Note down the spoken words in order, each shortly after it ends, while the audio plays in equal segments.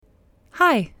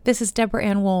Hi, this is Deborah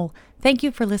Ann Wool. Thank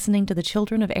you for listening to the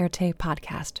Children of Erte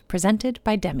podcast, presented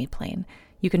by Demiplane.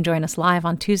 You can join us live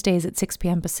on Tuesdays at 6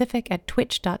 p.m. Pacific at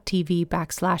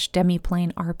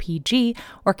twitch.tv/DemiplaneRPG,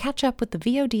 or catch up with the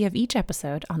VOD of each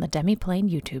episode on the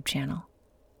Demiplane YouTube channel.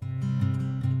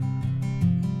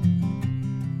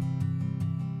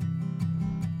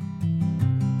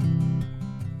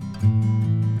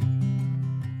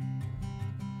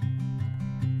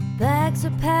 Bags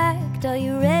are packed, are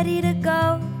you ready to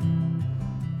go?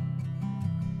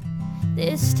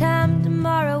 This time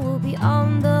tomorrow we'll be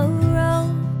on the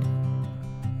road,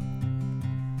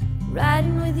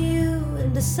 riding with you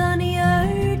in the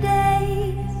sunnier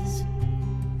days.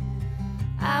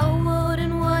 I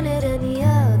wouldn't want it any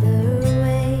other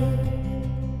way.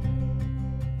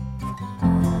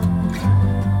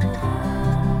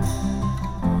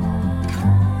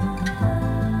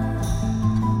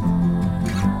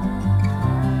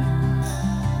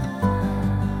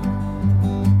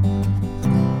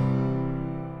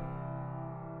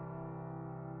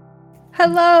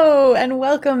 Hello and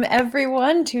welcome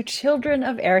everyone to Children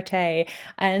of Erte.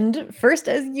 And first,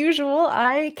 as usual,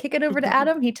 I kick it over to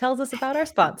Adam. He tells us about our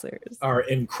sponsors. Our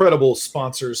incredible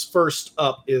sponsors. First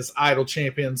up is Idle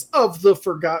Champions of the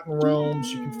Forgotten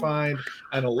Realms. You can find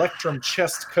an Electrum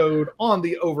chest code on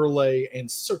the overlay and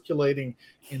circulating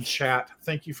in chat.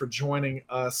 Thank you for joining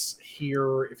us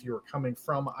here. If you are coming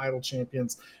from Idle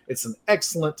Champions, it's an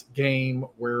excellent game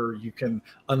where you can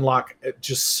unlock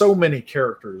just so many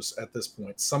characters at this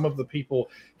point. Some of the people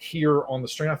here on the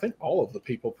stream, I think all of the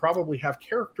people probably have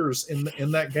characters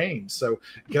in that game. So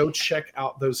go check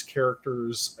out those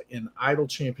characters in Idle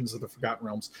Champions of the Forgotten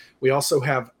Realms. We also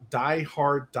have Die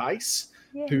Hard Dice,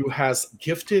 who has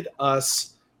gifted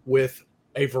us with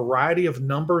a variety of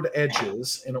numbered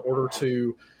edges in order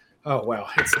to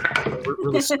we're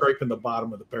really scraping the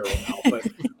bottom of the barrel now,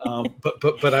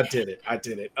 but I did it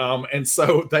and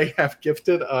so they have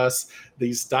gifted us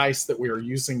these dice that we are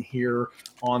using here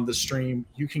on the stream.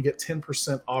 You can get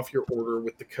 10% off your order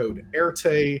with the code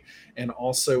ERTE, and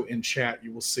also in chat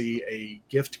you will see a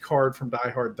gift card from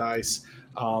Die Hard Dice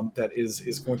that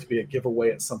is going to be a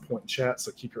giveaway at some point in chat,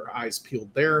 so keep your eyes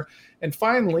peeled there. And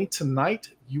finally, tonight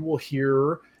you will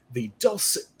hear the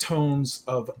dulcet tones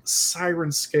of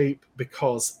Syrinscape,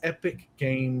 because epic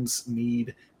games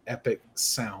need epic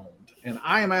sound. And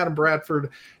I am Adam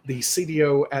Bradford, the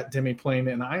CDO at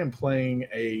Demiplane, and I am playing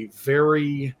a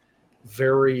very,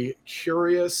 very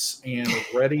curious and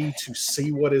ready to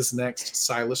see what is next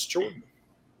Silas Jordan.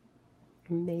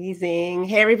 Amazing.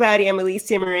 Hey, everybody. I'm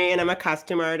Alicia Marie, and I'm a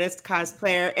costume artist,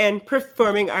 cosplayer, and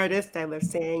performing artist. I love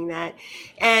saying that.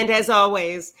 And as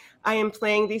always, I am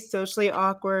playing the socially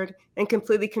awkward and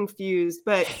completely confused,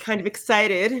 but kind of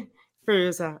excited,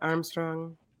 Feruza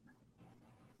Armstrong.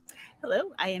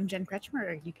 Hello, I am Jen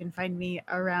Kretschmer. You can find me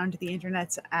around the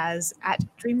internet as at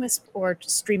DreamWisp or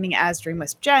streaming as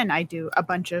DreamWisp Jen. I do a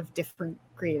bunch of different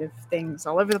creative things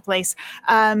all over the place.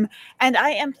 And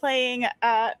I am playing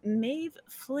Maeve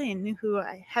Flynn, who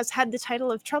has had the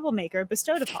title of Troublemaker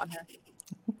bestowed upon her.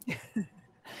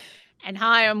 And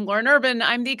hi, I'm Lauren Urban.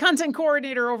 I'm the content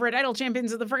coordinator over at Idle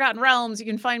Champions of the Forgotten Realms. You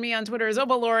can find me on Twitter as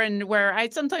OboLauren, where I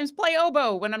sometimes play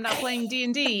oboe when I'm not playing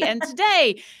D&D. And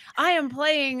today, I am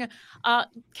playing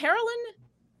Carolyn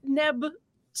Neb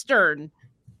Stern,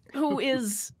 who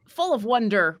is full of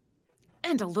wonder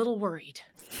and a little worried.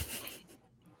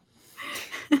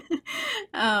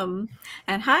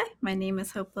 And hi, my name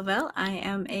is Hope Lavelle. I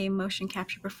am a motion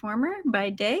capture performer by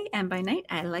day, and by night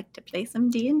I like to play some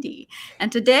D&D.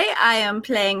 And today I am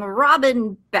playing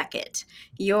Robin Beckett,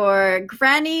 your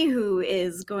granny who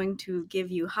is going to give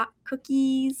you hot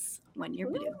cookies when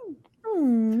you're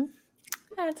blue.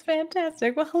 That's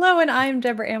fantastic. Well, hello, and I'm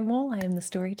Deborah Ann Wool. I am the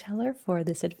storyteller for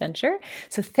this adventure.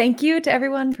 So thank you to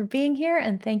everyone for being here,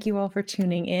 and thank you all for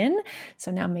tuning in.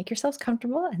 So now make yourselves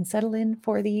comfortable and settle in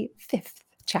for the 5th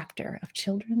chapter of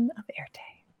Children of Erte.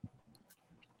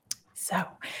 So,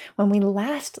 when we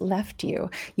last left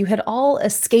you, you had all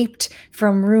escaped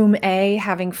from room A,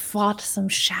 having fought some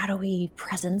shadowy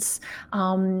presence,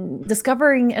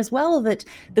 discovering as well that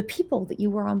the people that you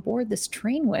were on board this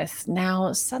train with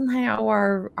now somehow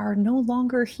are no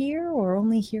longer here, or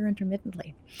only here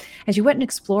intermittently. As you went and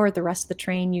explored the rest of the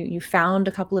train, you found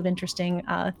a couple of interesting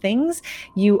things.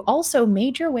 You also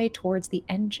made your way towards the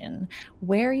engine,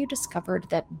 where you discovered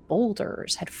that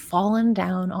boulders had fallen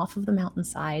down off of the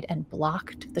mountainside and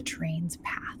blocked the train's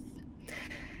path.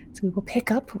 So we will pick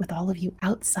up with all of you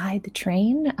outside the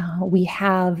train. We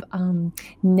have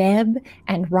Neb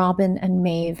and Robin and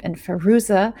Maeve and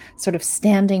Feruza sort of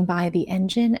standing by the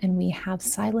engine, and we have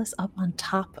Silas up on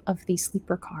top of the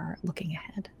sleeper car looking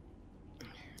ahead.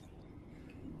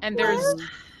 And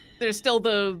there's still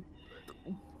the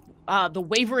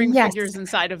wavering Yes. figures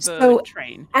inside of the So-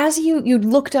 train. As you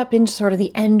looked up into sort of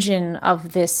the engine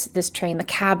of this train, the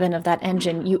cabin of that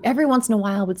engine, you every once in a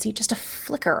while would see just a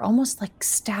flicker, almost like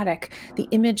static, the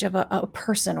image of a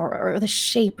person or the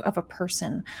shape of a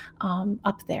person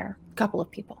up there. A couple of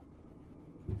people.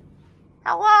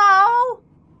 Hello?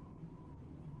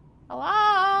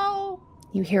 Hello?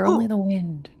 You hear Who? only the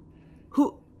wind.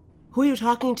 Who are you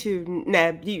talking to,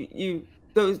 Neb? You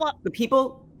those Well- the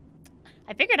people?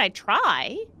 I figured I'd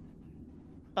try,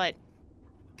 but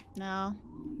no,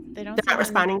 they don't. They're not seem-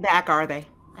 responding back, are they?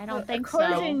 I don't think so.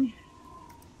 According-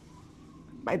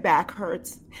 My back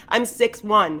hurts. I'm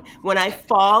 6'1". When I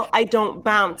fall, I don't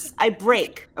bounce. I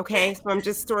break. Okay, so I'm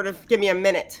just sort of give me a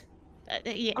minute.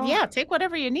 Yeah, take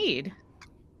whatever you need.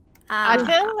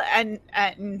 Advil and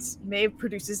Maeve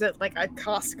produces it like a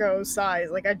Costco size,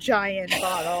 like a giant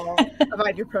bottle of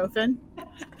ibuprofen.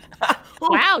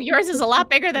 Wow, yours is a lot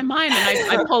bigger than mine,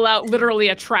 and I pull out literally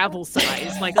a travel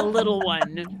size, like a little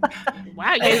one.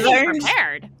 Wow, I you're learned-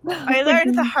 prepared. I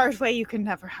learned the hard way you can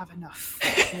never have enough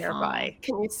nearby.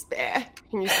 Can you spare?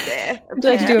 Can you spare? Would you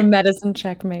like to do a medicine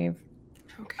check, Maeve?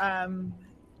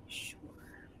 Sure.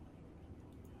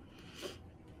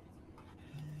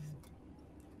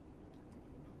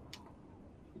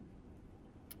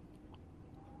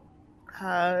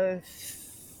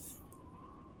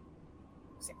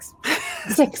 Six.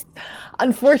 6.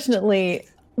 Unfortunately,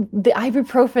 the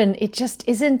ibuprofen, it just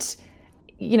isn't,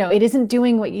 it isn't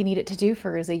doing what you need it to do,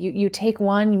 Feruza. You take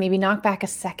one, you maybe knock back a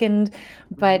second,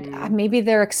 but maybe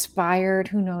they're expired.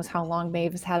 Who knows how long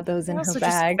Maeve has had those in Also her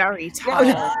just bag. very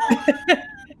tall.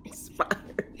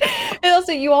 And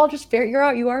also, you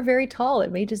are very tall.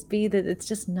 It may just be that it's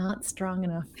just not strong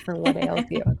enough for what ails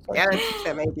you. Yeah, unfortunately.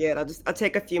 that may be it. I'll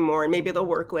take a few more and maybe they'll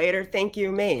work later. Thank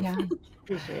you, Maeve. Yeah.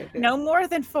 Appreciate it. No more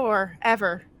than 4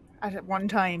 ever at one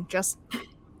time. Just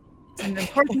it's an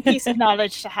important piece of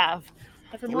knowledge to have.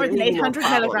 Never more than Really no 800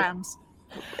 problem. milligrams.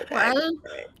 Well,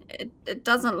 it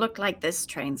doesn't look like this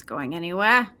train's going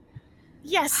anywhere.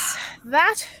 Yes,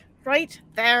 that right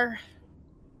there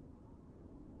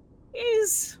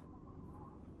is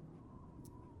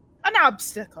an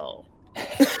obstacle.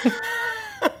 Is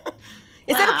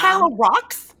that a pile of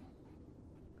rocks?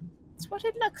 That's what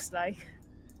it looks like.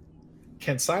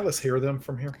 Can Silas hear them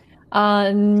from here?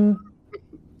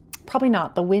 Probably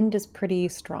not. The wind is pretty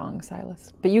strong,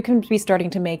 Silas. But you can be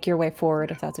starting to make your way forward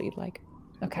if that's what you'd like.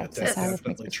 Okay. Yeah, So Silas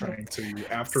definitely makes his way. trying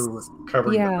to, after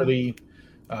recovering Yeah. the hoodie,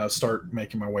 start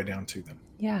making my way down to them.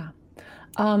 Yeah.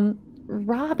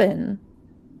 Robin,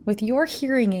 with your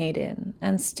hearing aid in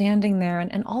and standing there,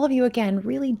 and all of you again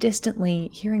really distantly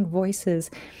hearing voices,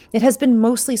 it has been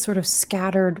mostly sort of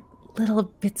scattered little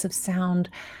bits of sound.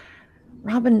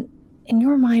 Robin, in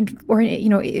your mind, or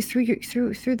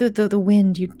through the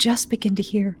wind, you just begin to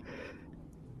hear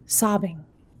sobbing,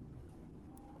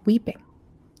 weeping.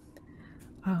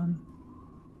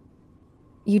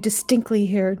 You distinctly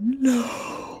hear,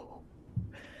 "No,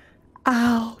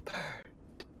 Albert."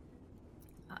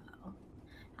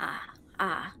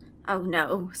 Oh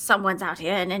no, someone's out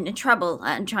here and in trouble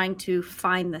and trying to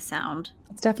find the sound.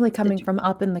 It's definitely coming from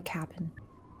up in the cabin,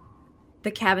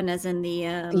 The cabin is in the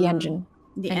engine.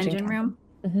 the engine engine room.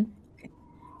 Mhm. Okay.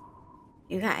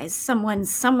 You guys,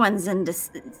 someone's in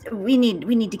this. We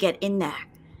need to get in there.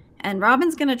 And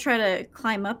Robin's gonna try to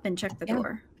climb up and check the Yeah.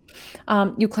 door.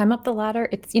 You climb up the ladder.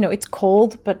 It's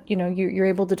cold, but you're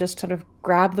able to just sort of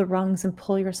grab the rungs and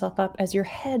pull yourself up. As your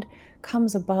head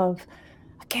comes above,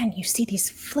 again, you see these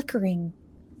flickering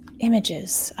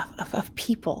images of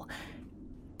people.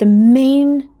 The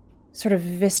main sort of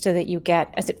vista that you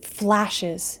get as it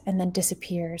flashes and then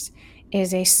disappears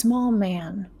is a small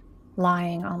man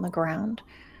lying on the ground.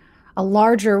 A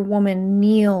larger woman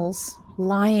kneels,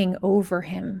 lying over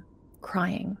him,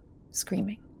 crying,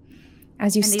 screaming.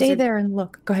 As you And these stay are- there and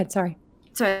look, go ahead, sorry.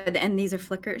 So, and these are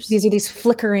flickers. These are these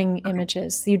flickering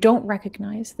images. You don't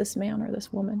recognize this man or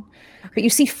this woman, but you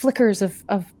see flickers of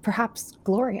perhaps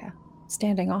Gloria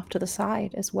standing off to the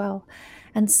side as well.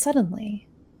 And suddenly,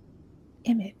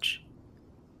 image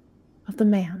of the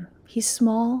man. He's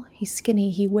small, he's skinny,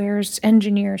 he wears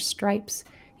engineer stripes,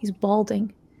 he's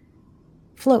balding,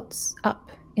 floats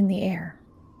up in the air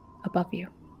above you.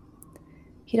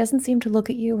 He doesn't seem to look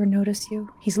at you or notice you.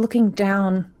 He's looking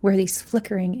down where these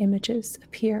flickering images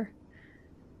appear.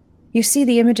 You see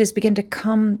the images begin to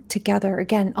come together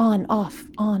again, on,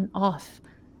 off,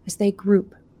 as they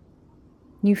group.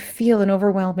 You feel an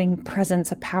overwhelming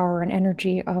presence, a power, an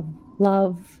energy of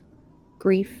love,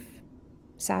 grief,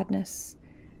 sadness.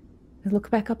 You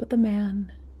look back up at the man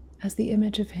as the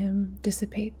image of him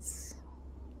dissipates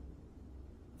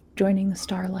joining the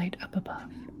starlight up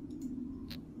above.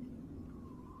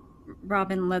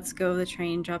 Robin lets go of the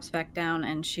train, drops back down,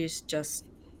 and she's just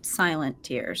silent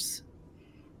tears.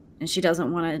 And she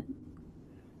doesn't want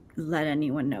to let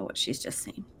anyone know what she's just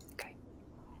seen. Okay.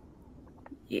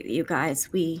 You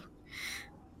guys, we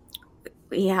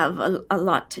have a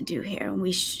lot to do here,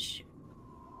 and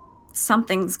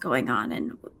something's going on,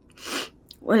 and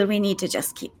well, we need to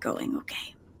just keep going,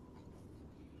 okay?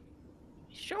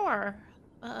 Sure.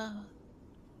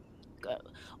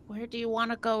 Where do you want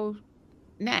to go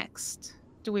next?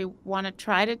 Do we want to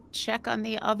try to check on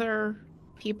the other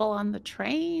people on the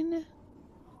train?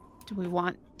 Do we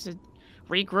want to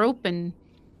regroup and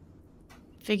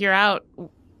figure out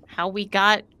how we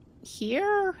got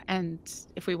here and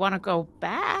if we want to go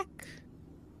back?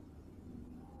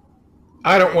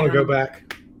 I don't want to go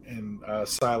back. And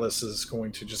Silas is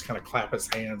going to just kind of clap his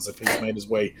hands if he's made his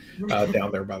way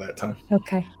down there by that time.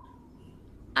 Okay.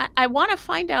 I want to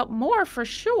find out more for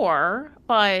sure,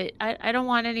 but I don't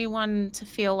want anyone to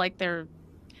feel like they're...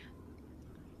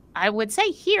 I would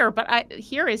say here, but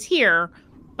here is here.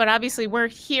 But obviously we're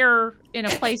here in a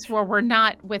place where we're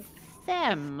not with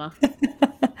them.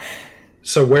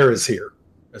 So where is here?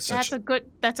 That's a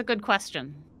good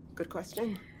question. Good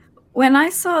question. When I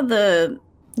saw the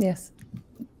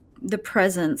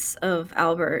presence of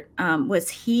Albert, was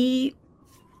he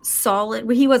solid?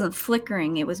 He wasn't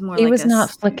flickering. It was more He like was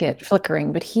not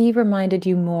flickering, but he reminded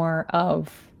you more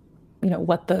of,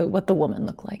 what the woman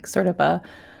looked like, sort of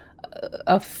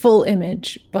a full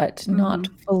image, but not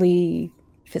fully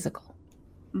physical.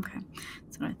 Okay,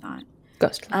 that's what I thought.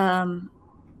 Ghostly.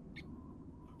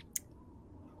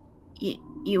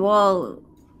 You all,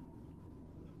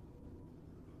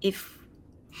 if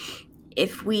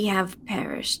we have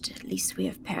perished, at least we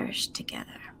have perished together.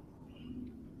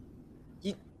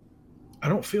 I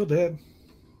don't feel dead.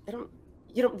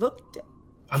 You don't look dead.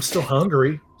 I'm still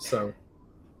hungry, so.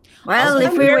 Well,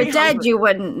 if we were dead, you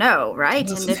wouldn't know, right?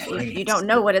 This And is if great. you don't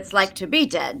know what it's like to be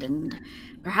dead, and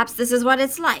perhaps this is what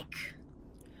it's like.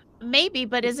 Maybe,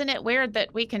 but isn't it weird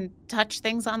that we can touch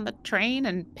things on the train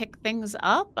and pick things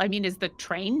up? I mean, is the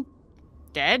train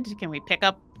dead? Can we pick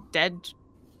up dead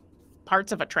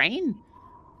parts of a train?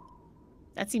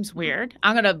 That seems weird.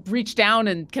 I'm gonna reach down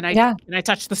and can I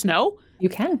touch the snow? You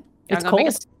can. It's I'm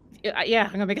cold.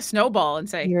 I'm gonna make a snowball and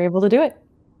say, You're able to do it.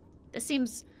 this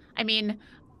seems, I mean,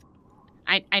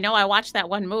 I know I watched that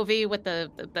one movie with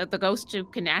the ghost who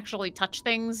can actually touch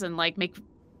things and like make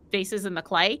faces in the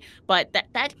clay, but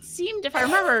that seemed, if I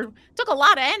remember, took a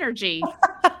lot of energy.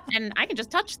 And I can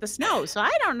just touch the snow, so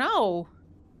I don't know.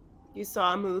 You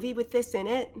saw a movie with this in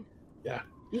it? Yeah.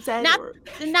 You said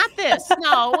Not this.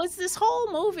 No, it was this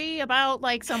whole movie about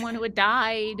like someone who had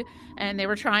died and they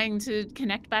were trying to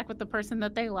connect back with the person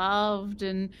that they loved,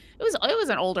 and it was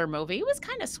an older movie. It was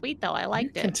kind of sweet though. I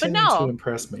liked it. But Continue no. to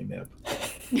impress me, Nib.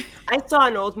 I saw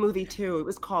an old movie too. It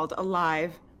was called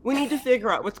Alive. We need to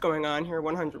figure out what's going on here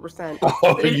 100%. Oh,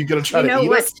 are you going to try to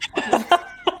eat us?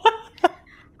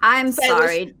 I'm Silas,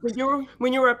 sorry.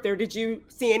 When you were up there, did you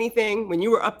see anything? When you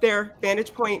were up there,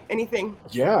 vantage point, anything?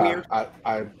 Yeah, weird?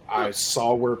 I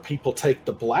saw where people take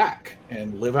the black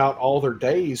and live out all their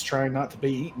days trying not to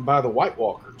be eaten by the White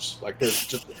Walkers. Like there's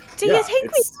just. Do you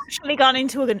think we've actually gone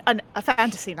into a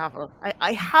fantasy novel?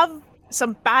 I have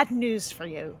some bad news for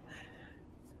you.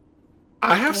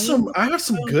 I have some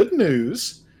good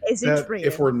news. Is that it real?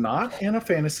 if we're not in a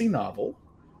fantasy novel,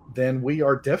 then we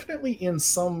are definitely in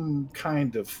some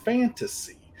kind of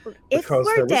fantasy. If because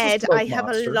there we're was a dead, smoke I have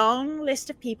monster. a long list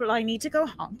of people I need to go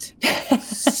hunt.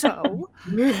 So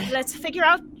let's figure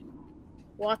out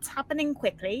what's happening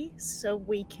quickly so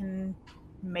we can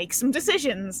make some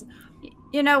decisions.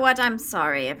 You know what? I'm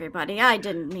sorry, everybody. I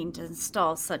didn't mean to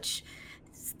install such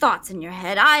thoughts in your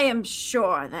head. I am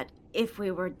sure that if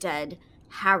we were dead,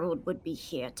 Harold would be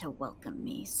here to welcome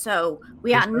me. So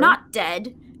we are not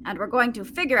dead, and we're going to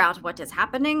figure out what is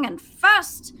happening. And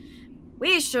first,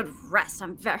 we should rest.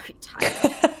 I'm very tired.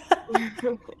 I need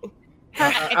to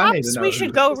Perhaps know we who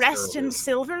should this go girl rest in is.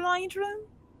 Silverlight Room?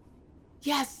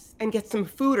 Yes, and get some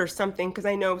food or something, because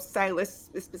I know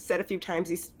Silas has said a few times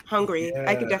he's hungry.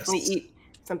 I could definitely Yes. eat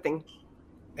something.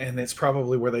 And it's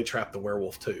probably where they trapped the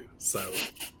werewolf too. So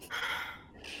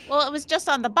Well, it was just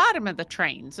on the bottom of the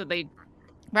train, so they,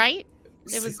 right?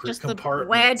 It was secret just compartments.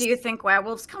 Where do you think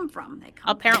werewolves come from? They come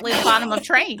apparently the bottom of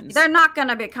trains. They're not going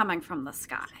to be coming from the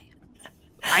sky.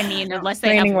 I mean, unless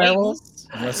they have Raining wings. werewolves?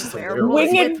 Unless it's a Werewolf.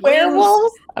 werewolf. Winged Winged with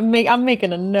werewolves? I'm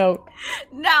making a note.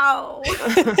 No.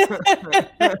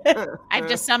 I've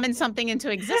just summoned something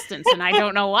into existence, and I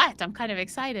don't know what. I'm kind of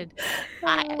excited.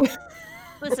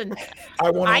 Listen, I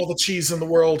want all the cheese in the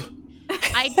world.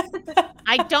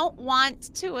 I don't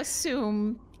want to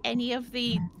assume any of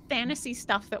the fantasy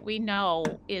stuff that we know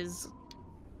is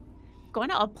going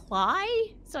to apply.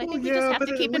 So I think we just have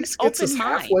to keep an open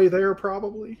mind. Halfway there,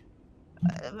 probably.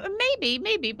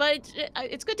 Maybe, but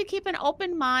it's good to keep an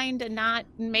open mind and not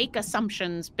make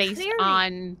assumptions based Clearly.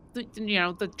 on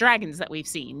the dragons that we've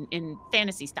seen in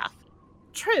fantasy stuff.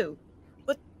 True,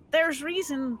 but there's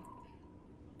reason.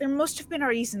 There must have been a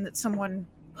reason that someone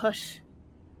put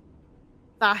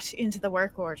that into the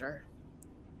work order.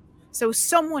 So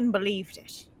someone believed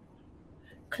it.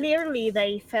 Clearly,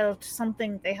 they felt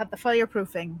something. They had the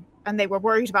fireproofing, and they were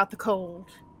worried about the cold.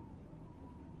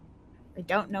 I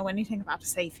don't know anything about a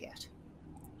safe yet.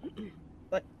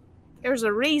 But there's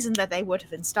a reason that they would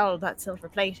have installed that silver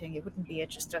plating. It wouldn't be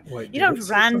just a... Wait, you did don't it say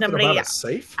something randomly about a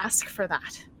safe? ask for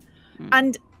that. Hmm.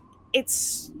 And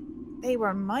they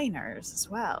were minors as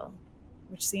well,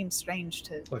 which seems strange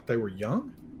to... Like they were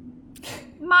young?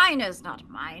 Minors, not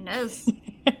minors.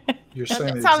 You're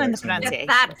saying It's the all in the exact same pronunciation. thing.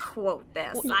 Get that quote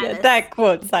there, Silas. Yeah, that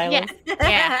quote, Silas.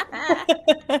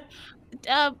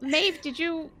 Maeve, do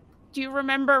you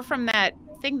remember from that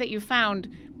thing that you found,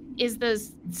 is the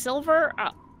silver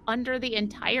under the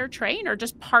entire train or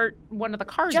just one of the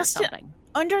cars Just or something?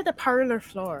 Under the parlor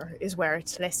floor is where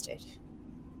it's listed.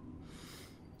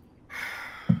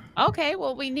 Okay,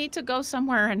 well, we need to go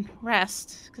somewhere and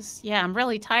rest because, I'm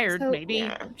really tired. So, Maybe.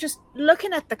 Just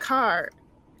looking at the car,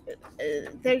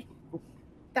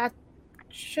 that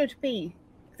should be...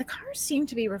 The cars seem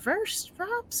to be reversed,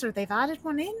 perhaps, or they've added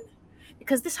one in.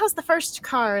 Because this has the first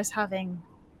car as having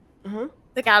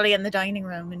the galley and the dining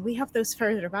room, and we have those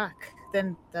further back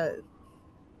than the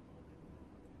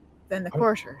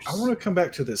quarters. I want to come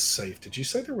back to this safe. Did you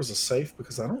say there was a safe?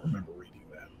 Because I don't remember reading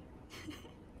that.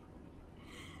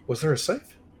 Was there a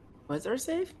safe? Was there a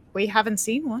safe? We haven't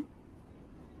seen one.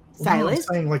 Well, no, I'm Silas?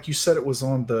 saying, like you said, it was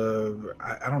on the,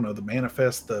 I don't know, the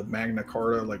manifest, the Magna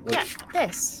Carta. Like, what? Yeah,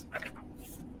 this.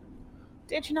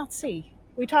 Did you not see?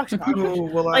 We talked about it. Oh,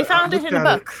 well, I found it looked in a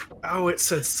at book. Oh, it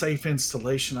said safe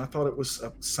installation. I thought it was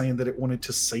saying that it wanted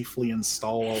to safely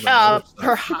install all that.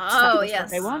 Perhaps. Oh, that was yes. what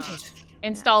they wanted.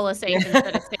 Install a safe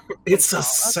instead of safe. It's a install.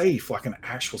 safe, like an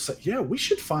actual safe. Yeah, we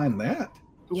should find that.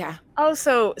 Yeah.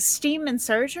 Also, Steam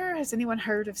Insurger. Has anyone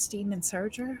heard of Steam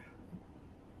Insurger?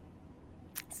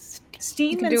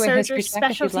 Steam can do a history Insurger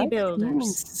check if you'd Specialty like.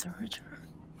 Builders.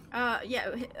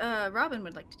 Robin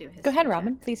would like to do a history Go ahead, check.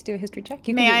 Robin. Please do a history check.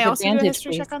 You can May do I it with also do a advantage,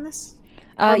 history please. check on this?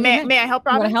 Uh, Or you may I help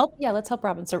You want Robin? to help? Yeah, let's help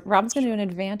Robin. So Robin's going to do an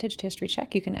advantaged history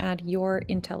check. You can add your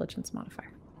intelligence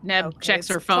modifier. Neb Okay, checks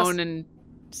her it's plus- phone and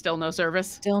still no service.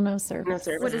 Still no service. No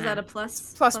service. What is that, a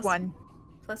plus? Plus one.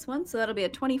 Plus one, so that'll be a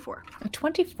 24. A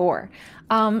 24.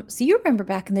 So you remember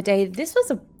back in the day, this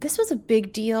was a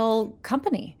big deal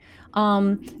company.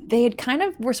 They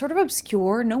had were sort of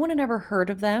obscure. No one had ever heard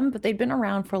of them, but they'd been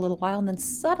around for a little while. And then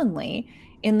suddenly,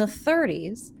 in the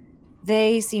 30s,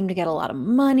 they seemed to get a lot of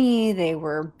money. They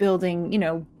were building,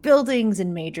 buildings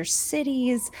in major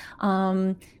cities.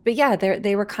 But yeah,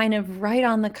 they were kind of right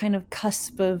on the kind of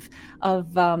cusp of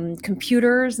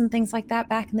computers and things like that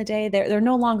back in the day. They're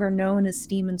no longer known as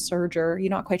Steam Insurger. You're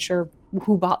not quite sure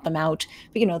who bought them out,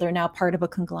 but they're now part of a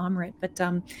conglomerate. But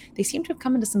they seem to have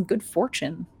come into some good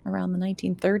fortune around the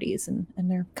 1930s, and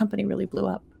their company really blew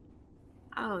up.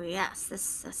 Oh, yes,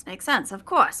 this makes sense. Of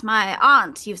course, my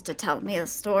aunt used to tell me the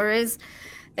stories.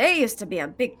 They used to be a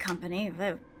big company.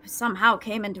 They somehow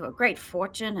came into a great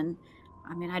fortune, and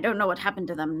I don't know what happened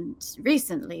to them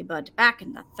recently, but back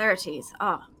in the 30s,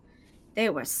 they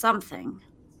were something.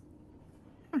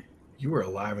 You were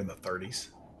alive in the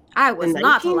 30s. I was The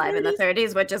not alive in the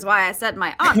 30s, which is why I said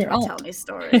my aunt would Your aunt. tell me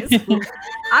stories.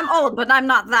 I'm old, but I'm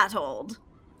not that old.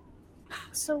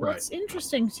 So what's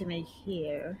interesting to me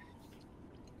here...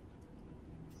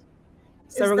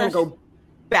 So Is we're going to that- go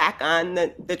back on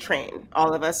the train.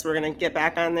 All of us, we're going to get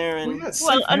back on there and... yeah, it's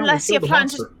Well, safe now. We unless you killed the plan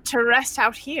monster. to rest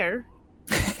out here.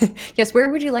 Yes, where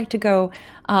would you like to go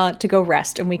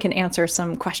rest? And we can answer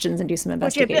some questions and do some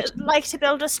Would you investigation. like to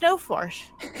build a snow fort?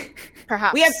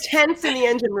 Perhaps. We have tents in the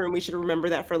engine room. We should remember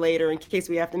that for later in case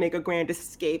we have to make a grand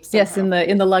escape. Yes, somehow.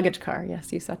 in the luggage car.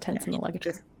 Yes, you saw tents in the luggage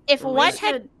car. Just If what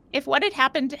should- had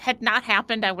happened had not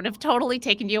happened, I would have totally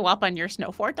taken you up on your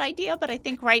snow fort idea. But I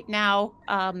think right now,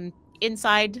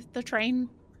 inside the train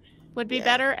would be Yeah.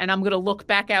 better. And I'm gonna look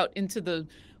back out into the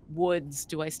woods.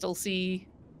 Do I still see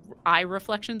eye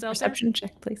reflections out Perception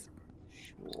check, please.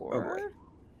 there? Sure.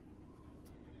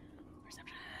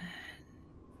 Perception.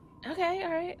 Okay,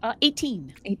 all right.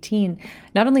 18. 18.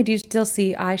 Not only do you still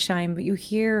see eye shine, but you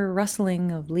hear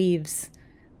rustling of leaves,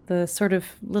 the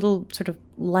little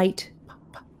light pop,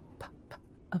 pop, pop, pop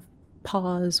of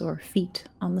paws or feet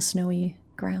on the snowy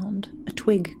ground. A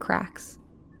twig cracks.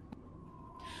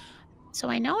 So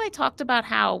I know I talked about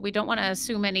how we don't want to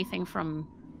assume anything from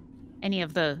any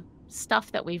of the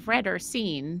stuff that we've read or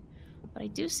seen, but I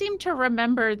do seem to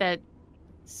remember that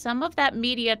some of that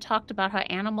media talked about how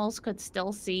animals could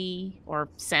still see or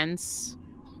sense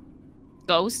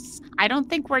ghosts. I don't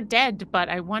think we're dead, but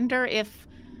I wonder if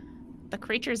the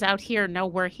creatures out here know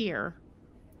we're here.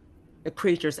 The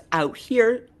creatures out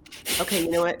here. Okay,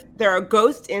 you know what? There are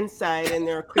ghosts inside and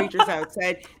there are creatures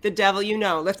outside. The devil, you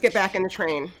know. Let's get back in the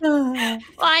train. Well,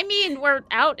 I mean, we're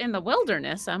out in the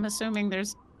wilderness. I'm assuming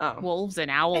there's wolves and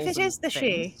owls. If it is the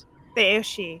things.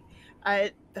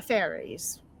 the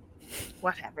fairies,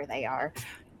 whatever they are,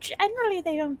 generally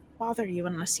they don't bother you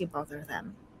unless you bother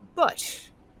them. But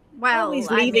Well, always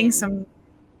I leaving mean, some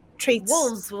treats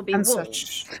wolves will be and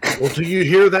wolves. such. Well, do you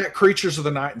hear that, creatures of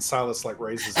the night? And Silas like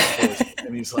raises his voice,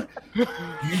 and he's like,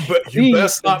 "You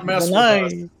best not mess with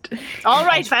us. All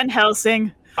right, Van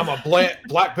Helsing. I'm a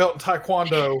black belt in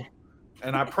Taekwondo,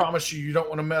 and I promise you, you don't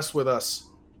want to mess with us."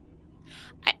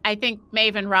 I think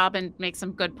Maeve and Robin make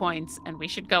some good points, and we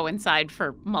should go inside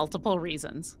for multiple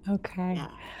reasons. Okay. Yeah.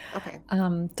 Okay.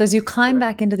 So as you climb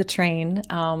back into the train,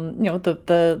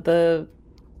 the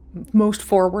most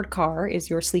forward car is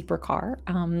your sleeper car.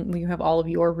 You have all of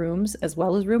your rooms as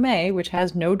well as room A, which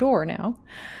has no door now.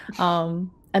 And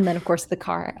then, of course, the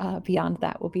car beyond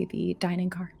that will be the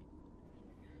dining car.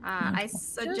 I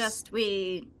suggest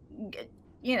we,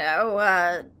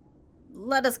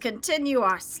 let us continue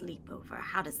our sleepover.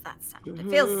 How does that sound? It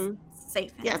feels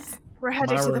safe. In Yes. there. We're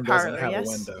headed My to the room doesn't parlor, have a yes?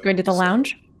 window. Going to the so-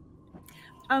 lounge?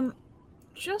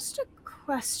 Just a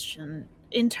question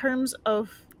in terms of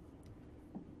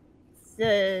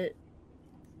the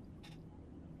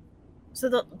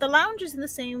lounge is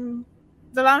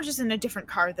the lounge is in a different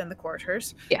car than the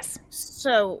quarters. Yes.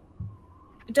 So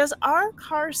does our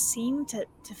car seem to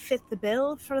fit the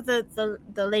bill for the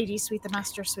lady suite, the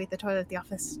master suite, the toilet, the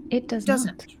office? It does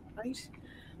Doesn't, not. right?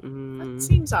 Mm. That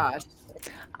seems odd.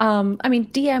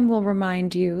 DM will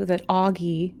remind you that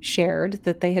Augie shared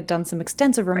that they had done some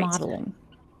extensive Right. remodeling.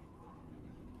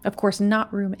 Of course,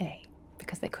 not room A,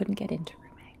 because they couldn't get into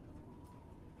room A.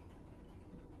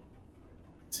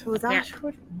 So that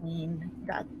would mean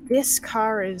that this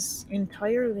car is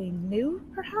entirely new,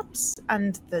 perhaps,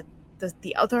 and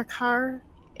the other car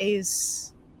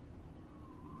is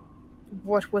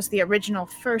what was the original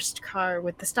first car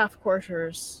with the staff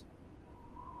quarters,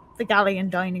 the galley and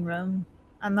dining room,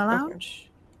 and the lounge.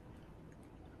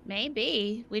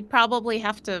 Maybe. We'd probably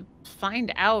have to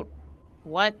find out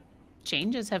what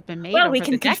changes have been made. Well, over we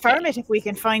can the confirm decades. it if we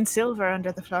can find silver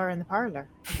under the floor in the parlor.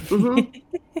 Mhm.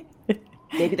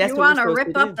 Maybe that's You what want to we're rip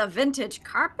supposed up to the vintage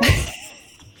carpet?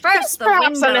 First the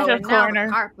Perhaps a window little and now corner.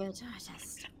 the carpet.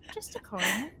 Just a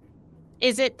corner.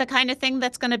 Is it the kind of thing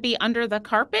that's going to be under the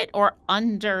carpet or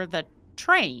under the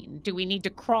train? Do we need to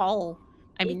crawl?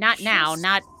 I mean, not now,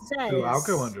 not. Ooh, I'll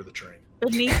go under the train.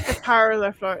 Beneath the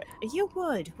parlor floor. You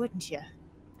would, wouldn't you?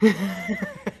 do.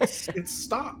 It's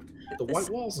stopped. The white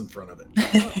walls in front of it.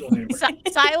 It's not going anywhere.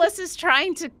 Silas is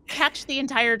trying to catch the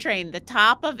entire train, the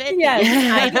top of it, Yes.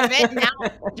 the inside of it,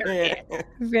 now under it,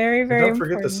 Very, And very don't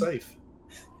forget the important. safe.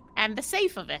 and the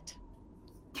safe of it.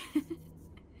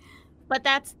 But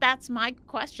that's my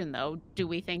question, though. Do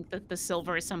we think that the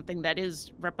silver is something that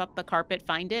is rip up the carpet,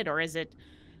 find it, or is it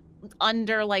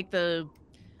under like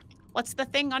what's the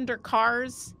thing under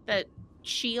cars that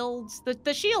shields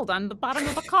the shield on the bottom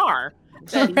of a car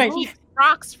that Right. keeps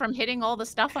rocks from hitting all the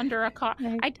stuff under a car?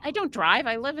 Right. I don't drive.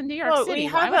 I live in New York Well, City.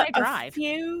 we Why have would I a drive?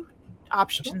 few I don't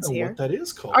options know here. what that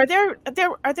is called. Are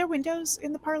there windows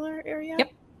in the parlor area? Yep.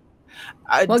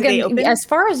 Do Well, they again, open? as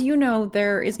far as you know,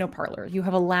 there is no parlor. You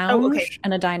have a lounge okay.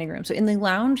 and a dining room. So in the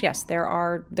lounge, yes, there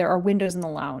are windows in the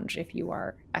lounge. If you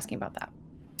are asking about that,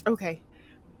 Okay.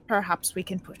 Perhaps we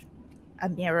can put a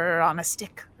mirror on a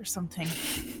stick or something.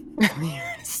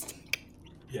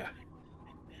 Yeah.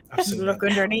 I've seen Look that.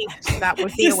 underneath. That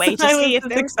would be a way to see if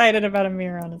there's excited about a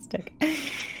mirror on a stick.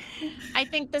 I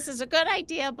think this is a good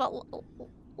idea, but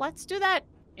let's do that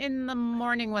in the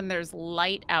morning when there's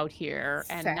light out here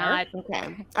and Fair. not.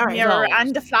 Okay. a All right. mirror so-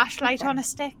 and a flashlight on a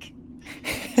stick.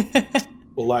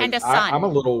 Well, like And a sun. I'm a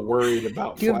little worried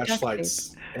about You have duct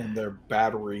flashlights and their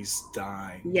batteries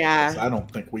dying. Yeah. because I don't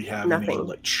think we have any Nothing.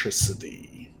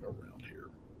 electricity around here.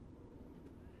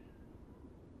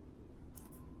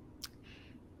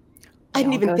 I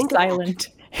didn't They all even go think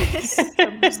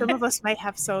silent. Some of us might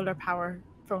have solar power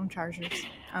phone chargers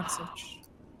and such.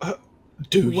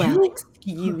 Do Well, you?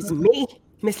 excuse me,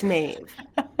 Miss Maeve.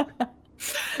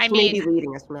 I Who may be mean,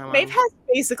 leading us from now on. Maeve has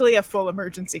basically a full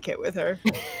emergency kit with her.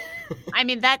 I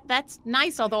mean, that's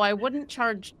nice, although I wouldn't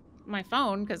charge my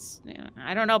phone because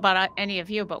I don't know about any of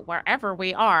you, but wherever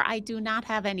we are, I do not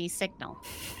have any signal.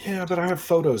 Yeah, but I have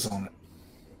photos on it.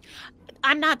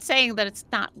 I'm not saying that it's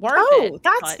not worth it. Oh,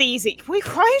 that's easy. Why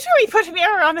do we put a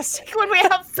mirror on a stick when we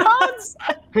have phones?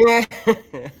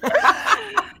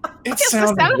 It Just a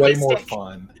sounded way selfie more stick.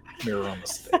 fun. Mirror on the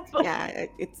stick. Yeah,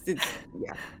 it's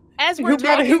yeah. As we're Who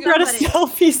brought talking, a somebody-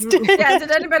 selfie stick? Yeah,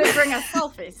 did anybody bring a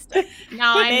selfie stick?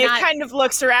 no, I'm Maeve not. kind of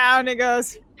looks around and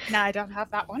goes, "No, I don't have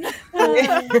that one."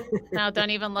 No, don't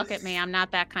even look at me. I'm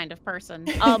not that kind of person.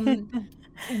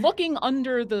 Looking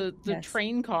under the Yes.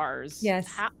 train cars.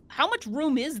 Yes. How much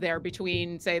room is there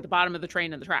between, say, the bottom of the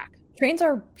train and the track? Trains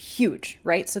are huge,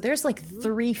 right? So there's like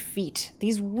 3 feet.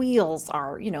 These wheels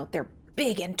are, they're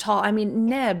big and tall. I mean,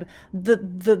 Neb,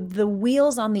 the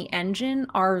wheels on the engine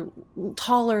are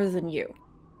taller than you,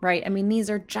 right? I mean, these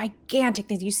are gigantic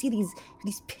things. You see these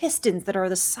pistons that are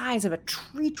the size of a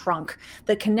tree trunk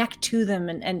that connect to them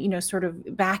and sort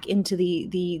of back into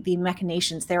the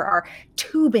machinations. There are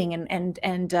tubing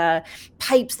and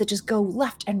pipes that just go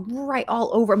left and right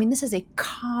all over. I mean, this is a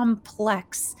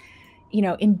complex,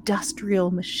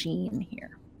 industrial machine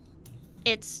here.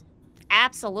 It's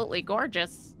absolutely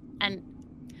gorgeous, and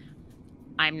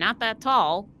I'm not that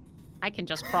tall. I can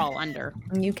just crawl under.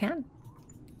 You can.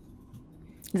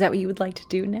 Is that what you would like to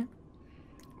do, Neb?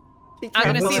 I'm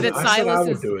going to see that I said I Silas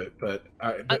would is. do it, but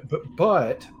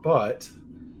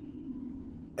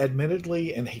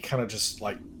admittedly, and he kind of just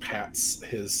like pats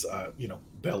his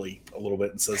belly a little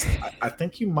bit and says, I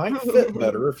think you might fit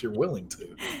better if you're willing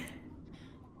to.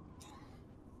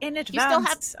 In still have-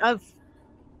 advance of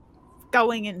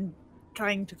going and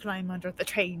trying to climb under the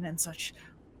train and such,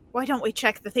 why don't we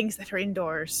check the things that are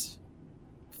indoors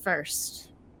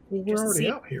first? Well, we're Just already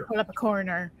see- out here. Pull up a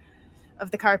corner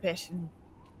of the carpet and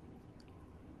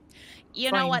You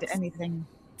find know what? anything.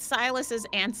 Silas is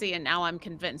antsy, and now I'm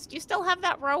convinced. You still have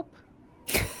that rope?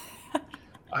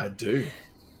 I do.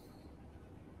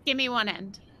 Give me one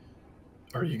end.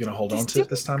 Are you going to hold This on to it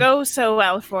this time? Go so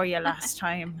well for you last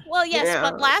time. Well, yes, Yeah.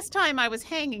 but last time I was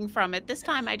hanging from it. This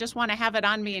time I just want to have it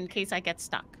on me in case I get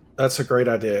stuck. That's a great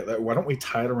idea. Why don't we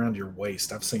tie it around your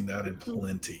waist? I've seen that in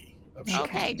plenty of shows.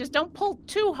 Okay, just don't pull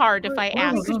too hard if I Or we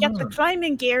ask. could get the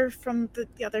climbing gear from the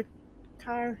other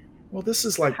car. Well, this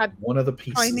is like Had one of the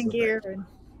pieces. Climbing of gear it. and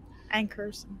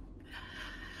anchors.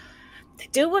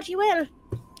 Do what you will.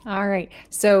 All right.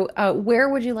 So where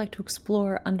would you like to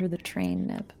explore under the train,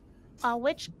 Neb?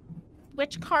 Which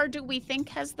car do we think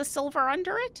has the silver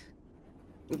under it?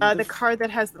 The car that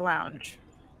has the lounge.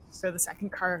 So the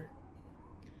second car.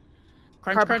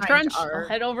 Crunch, Car crunch, behind crunch. our- I'll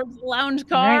head over to the lounge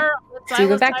All right. car. Let So you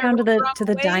go Silas back tie down to her the up to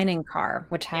the away. dining car,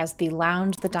 which has the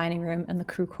lounge, the dining room, and the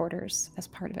crew quarters as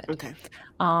part of it. Okay.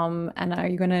 And are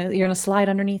you're gonna slide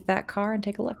underneath that car and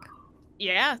take a look?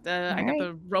 Yeah, I got Alright.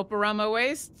 the rope around my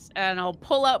waist, and I'll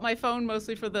pull out my phone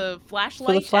mostly for the flashlight.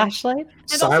 For the and- flashlight?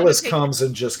 and also to Silas take- comes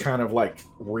and just kind of like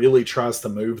really tries to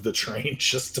move the train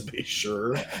just to be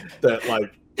sure that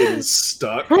like it is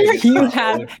stuck.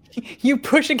 You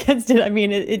push against it. I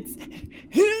mean, it's.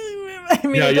 I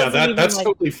mean, it doesn't even, that's like,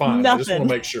 totally fine. I just want nothing.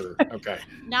 to make sure. Okay.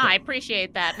 No, I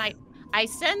appreciate that. And I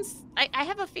sense, I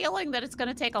have a feeling that it's going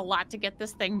to take a lot to get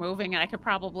this thing moving, and I could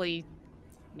probably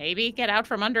maybe get out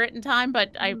from under it in time,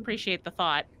 but I appreciate the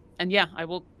thought. And yeah, I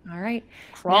will All right.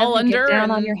 crawl Neb, you under Get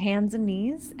down on and your hands and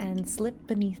knees and slip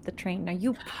beneath the train. Now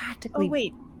you practically. Oh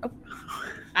wait,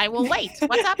 I will wait.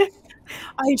 What's up?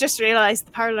 I just realized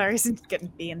the parlor isn't going to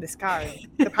be in this car.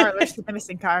 The parlor's the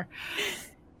missing car.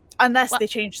 Unless Well- they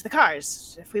change the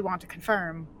cars, if we want to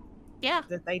confirm Yeah.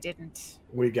 that they didn't.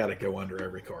 We got to go under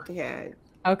every car. Yeah.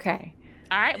 Okay.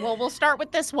 All right. Well, we'll start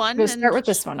with this one. We'll and- start with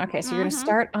this one. Okay, so you're going to Mhm.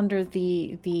 start under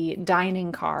the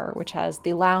dining car, which has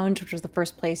the lounge, which was the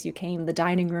first place you came, the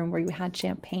dining room where you had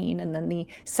champagne, and then the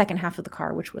second half of the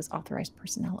car, which was authorized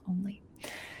personnel only.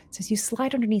 So as you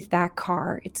slide underneath that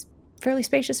car, it's fairly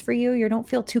spacious for you. You don't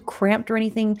feel too cramped or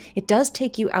anything. It does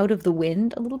take you out of the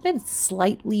wind a little bit. It's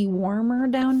slightly warmer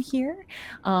down here,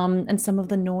 and some of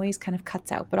the noise kind of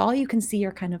cuts out. But all you can see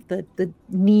are kind of the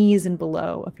knees and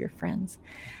below of your friends.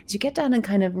 As you get down and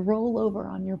kind of roll over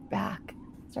on your back,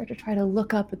 start to try to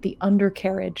look up at the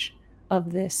undercarriage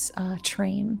of this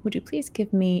train. Would you please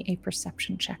give me a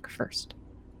perception check first?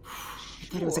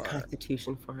 I thought it was a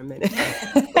constitution for a minute.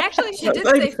 Actually, She did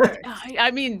say first.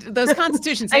 I mean, those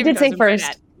Constitution I saving did say throws are good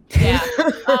first.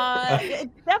 at. Yeah.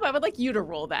 Deb, I would like you to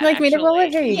roll that. You'd like me to roll it?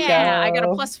 actually. Here you Yeah, I got a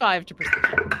go. +5 to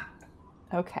perception.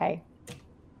 Okay.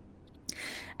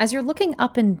 As you're looking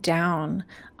up and down,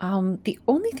 the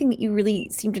only thing that you really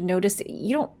seem to notice,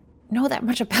 you don't know that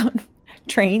much about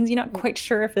trains. You're not quite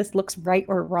sure if this looks right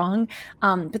or wrong,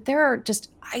 but there are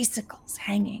just icicles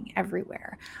hanging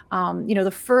everywhere.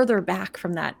 The further back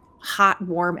from that hot,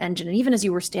 warm engine, and even as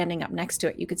you were standing up next to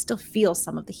it, you could still feel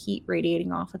some of the heat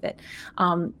radiating off of it.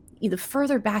 The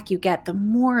further back you get, the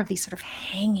more of these sort of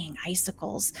hanging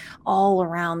icicles all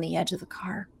around the edge of the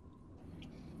car.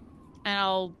 And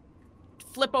I'll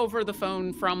flip over the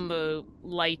phone from the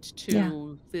light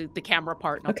to the camera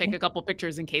part, and I'll take a couple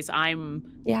pictures in case I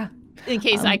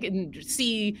can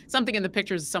see something in the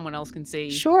pictures someone else can see.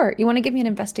 Sure. You want to give me an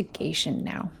investigation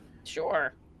now?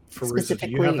 Sure. Feruza, do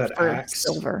you have that axe?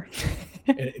 Silver.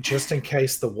 Just in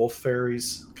case the wolf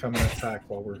fairies come and attack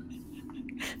while we're...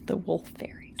 The wolf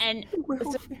fairies. And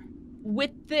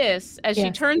with this, as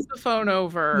she turns the phone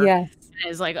over,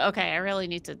 is like, okay, I really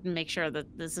need to make sure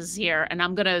that this is here. And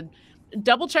I'm going to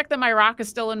double check that my rock is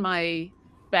still in my in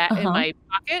my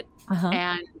pocket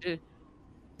and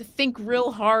think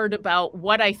real hard about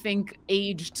what I think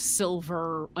aged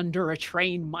silver under a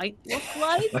train might look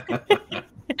like.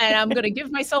 And I'm going to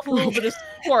give myself a little bit of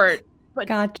support. But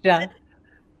Gotcha.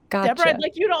 Deborah, I'd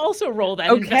like you to also roll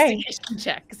that investigation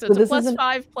check. So it's a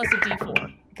 +5 plus a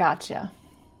D4. Gotcha.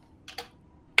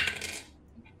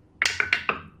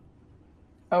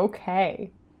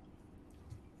 Okay.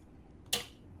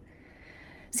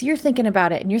 So you're thinking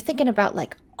about it, and you're thinking about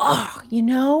like,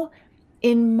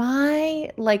 in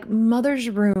my mother's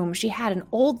room, she had an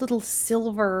old little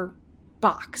silver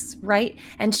box, right?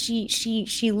 And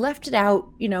she left it out,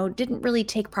 didn't really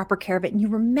take proper care of it. And you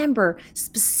remember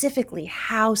specifically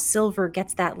how silver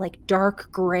gets that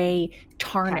dark gray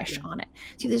tarnish on it.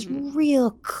 So this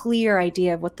real clear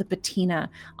idea of what the patina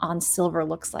on silver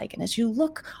looks like. And as you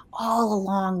look all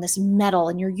along this metal,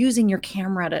 and you're using your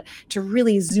camera to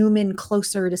really zoom in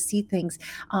closer to see things,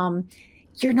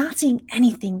 you're not seeing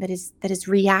anything that is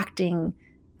reacting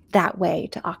that way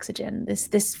to oxygen.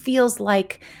 This feels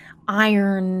like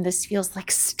iron. This feels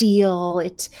like steel.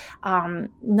 It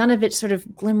none of it sort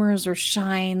of glimmers or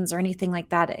shines or anything like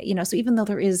that. So even though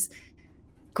there is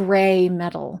gray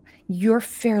metal, you're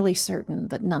fairly certain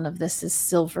that none of this is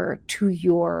silver to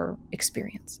your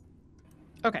experience.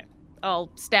 Okay, I'll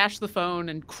stash the phone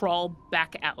and crawl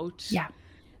back out. Yeah.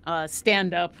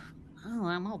 Stand up. Oh,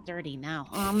 I'm all dirty now.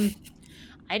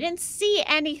 I didn't see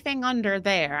anything under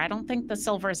there. I don't think the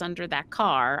silver's under that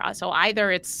car. So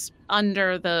either it's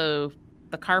under the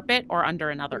carpet or under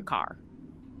another car.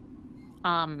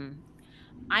 I'm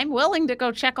willing to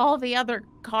go check all the other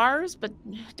cars, but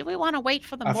do we want to wait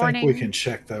for the morning? I think we can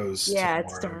check those tomorrow.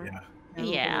 It's dark.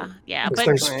 Yeah. But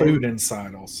there's food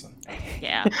inside also.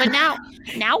 Yeah, but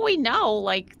now we know,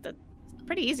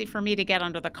 pretty easy for me to get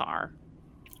under the car.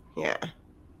 Yeah.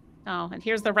 Oh, and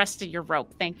here's the rest of your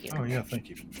rope. Thank you. Oh, yeah, thank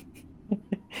you.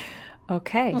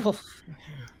 Okay.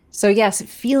 So yes,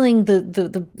 feeling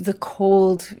the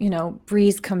cold,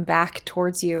 breeze come back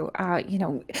towards you,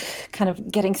 kind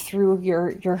of getting through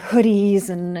your hoodies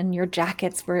and your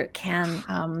jackets where it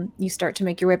can, you start to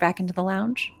make your way back into the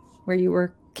lounge where you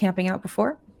were camping out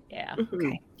before. Yeah.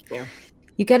 Okay. Yeah.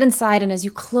 You get inside, and as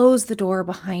you close the door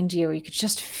behind you, you could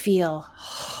just feel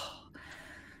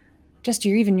just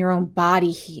your own body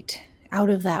heat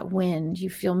out of that wind. You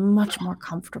feel much more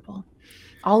comfortable.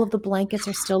 All of the blankets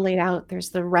are still laid out. There's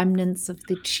the remnants of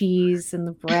the cheese and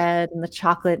the bread and the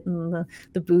chocolate and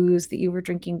the booze that you were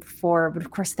drinking before. But of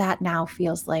course, that now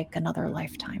feels like another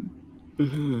lifetime.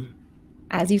 Mm-hmm.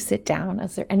 As you sit down,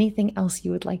 is there anything else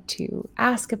you would like to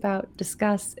ask about,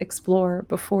 discuss, explore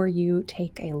before you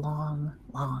take a long,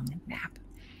 long nap?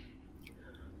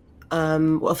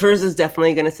 Well, Feruza is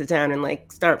definitely going to sit down and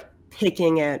start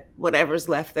picking at whatever's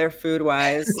left there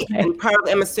food-wise. Okay. And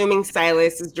I'm assuming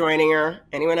Silas is joining her.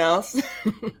 Anyone else?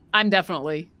 I'm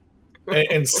definitely.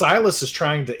 And Silas is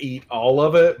trying to eat all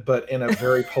of it, but in a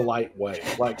very polite way.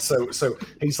 So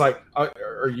he's like,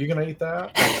 are you going to eat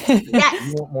that? Yes.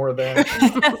 You want more of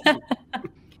that?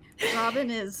 Robin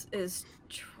is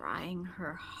trying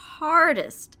her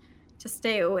hardest to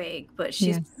stay awake, but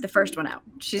she's the first one out.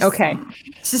 She's Okay.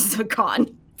 She's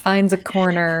gone. Finds a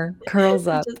corner, curls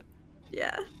up.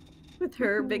 With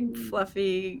her big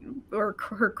fluffy or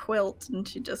her quilt, and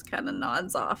she just kind of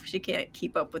nods off. She can't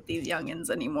keep up with these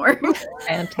youngins anymore.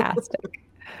 Fantastic.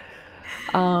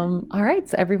 All right,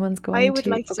 so everyone's going I would to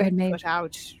like go to ahead, Maeve. put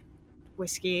out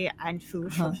whiskey and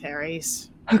food for fairies.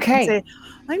 Okay. Say,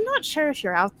 I'm not sure if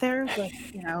you're out there, but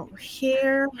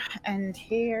here and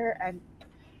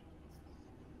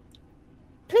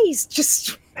please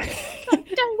just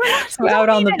don't So out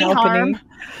on the balcony.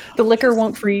 The liquor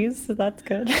won't freeze, so that's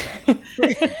good.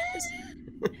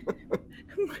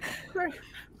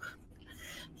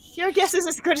 Your guess is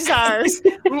as good as ours.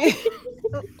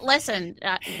 Listen,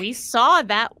 we saw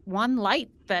that one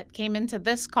light that came into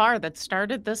this car that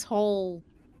started this whole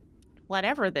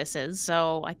whatever this is.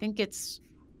 So I think it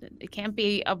can't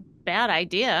be a bad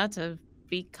idea to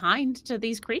be kind to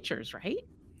these creatures, right?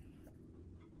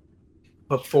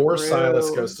 Before True.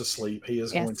 Silas goes to sleep, he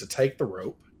is Yes. going to take the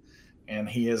rope and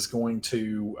he is going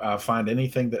to find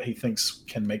anything that he thinks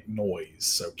can make noise.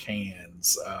 So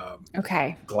cans,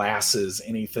 Okay. glasses,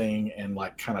 anything, and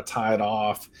like kind of tie it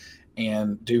off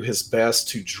and do his best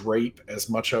to drape as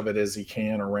much of it as he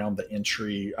can around the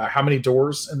entry. How many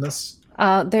doors in this?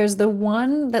 There's the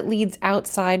one that leads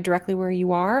outside directly where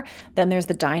you are. Then there's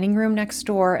the dining room next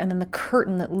door, and then the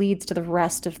curtain that leads to the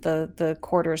rest of the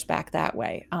quarters back that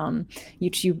way.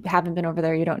 You haven't been over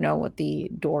there. You don't know what the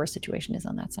door situation is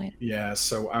on that side. Yeah,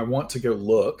 so I want to go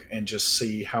look and just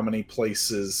see how many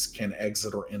places can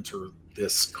exit or enter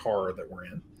this car that we're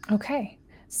in. Okay.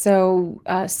 So,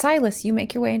 Silas, you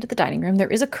make your way into the dining room. There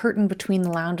is a curtain between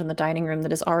the lounge and the dining room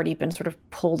that has already been sort of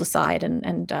pulled aside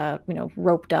and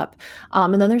roped up.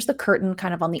 And then there's the curtain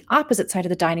kind of on the opposite side of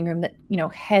the dining room that,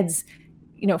 heads,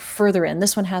 further in.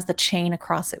 This one has the chain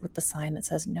across it with the sign that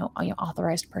says no,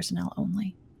 authorized personnel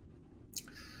only.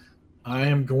 I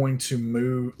am going to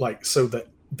move, so the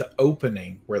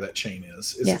opening where that chain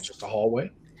is Yes. it just a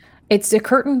hallway? It's a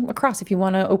curtain across. If you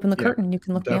want to open the Yeah, curtain, you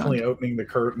can look Definitely beyond. opening the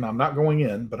curtain. I'm not going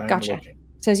in, but I'm Gotcha. looking.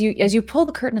 So as you pull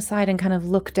the curtain aside and kind of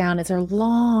look down, it's a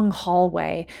long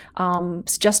hallway.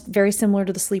 It's just very similar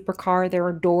to the sleeper car. There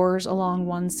are doors along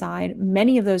one side.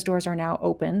 Many of those doors are now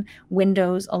open.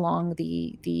 Windows along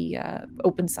the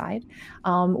open side.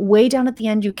 Way down at the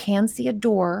end, you can see a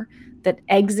door that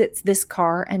exits this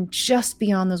car, and just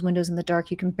beyond those windows in the dark,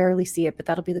 you can barely see it, but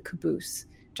that'll be the caboose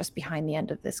just behind the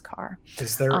end of this car.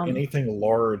 Is there anything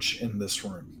large in this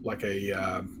room, like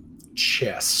a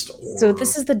chest? So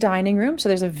this is the dining room. So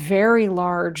there's a very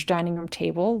large dining room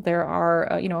table. There are,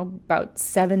 about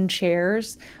 7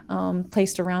 chairs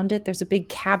placed around it. There's a big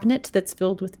cabinet that's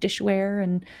filled with dishware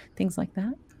and things like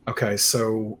that. Okay,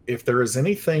 so if there is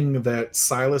anything that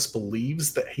Silas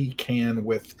believes that he can,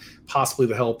 with possibly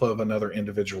the help of another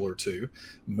individual or two,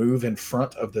 move in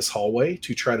front of this hallway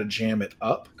to try to jam it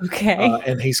up. Okay.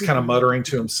 And he's kind of muttering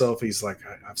to himself. He's like,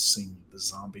 I've seen the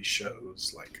zombie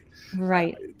shows. Like,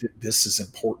 Right. This is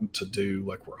important to do.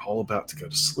 Like, we're all about to go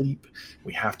to sleep.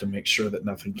 We have to make sure that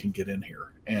nothing can get in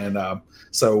here. And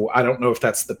so I don't know if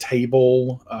that's the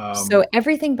table. So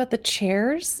everything but the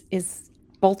chairs is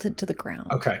bolted to the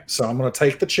ground. Okay, so I'm going to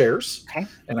take the chairs, Okay.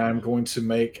 and I'm going to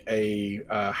make a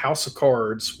house of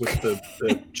cards with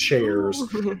the chairs.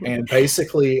 And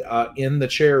basically, in the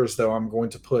chairs, though, I'm going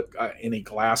to put any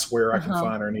glassware I can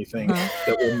find or anything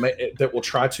that will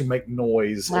try to make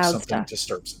noise if Loud something stuff.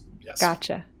 disturbs it. Yes.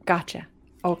 Gotcha.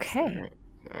 Okay.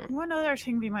 One other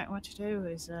thing we might want to do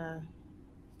is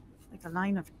like a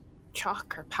line of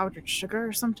chalk or powdered sugar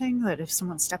or something, that if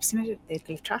someone steps in it, they'd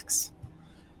leave tracks.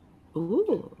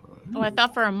 Ooh. Oh, I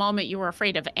thought for a moment you were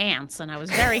afraid of ants, and I was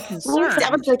very concerned.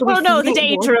 That was like Well, no, the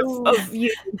danger of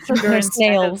using sugar No, instead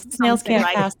snails. of Snails something can't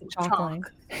like pass the chalk line.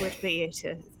 would be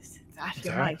to that you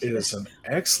That might. is an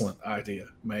excellent idea,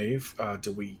 Maeve.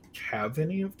 Do we have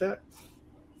any of that?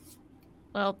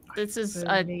 Well, this is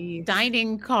I a believe-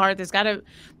 dining car. There's got to.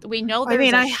 We know I there's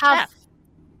mean, a I have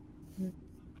chef.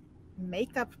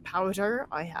 makeup powder.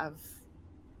 I have.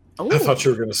 I thought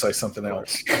you were going to say something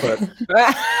else, but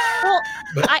Well,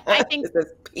 but I think This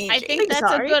is I PG. think that's a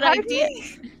Sorry, good pardon idea.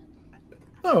 me?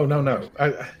 no.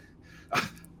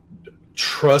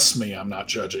 Trust me, I'm not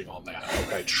judging on that.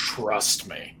 Okay, trust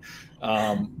me.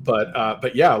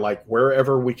 But yeah, like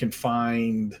wherever we can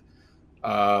find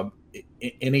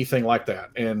anything like that,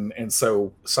 and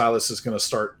so Silas is going to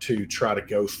start to try to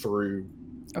go through.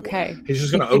 Okay. He's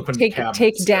just going to open take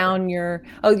cabinets. down your.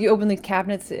 Oh, you open the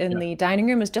cabinets in the dining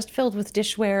room. Is just filled with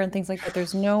dishware and things like that.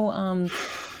 There's no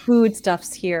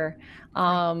foodstuffs here.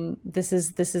 This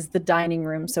is the dining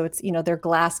room, so it's they're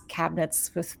glass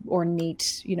cabinets with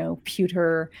ornate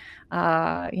pewter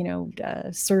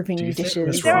serving Do you think dishes.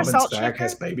 Miss Is there a Robin's salt bag shaker?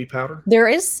 has baby powder? There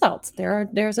is salt.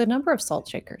 There's a number of salt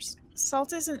shakers.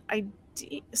 Salt isn't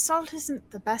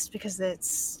the best because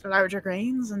it's larger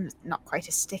grains and not quite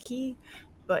as sticky,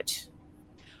 but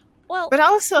Well,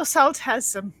 also salt has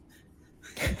some.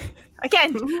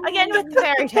 Again with the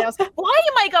fairy tales. Why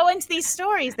am I going into these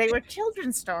stories? They were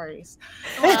children's stories.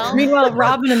 well, Meanwhile,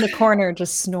 Robin in the corner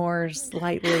just snores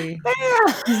lightly,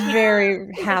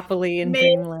 very happily in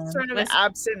Maeve dreamland. sort of Listen.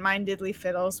 absent-mindedly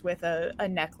fiddles with a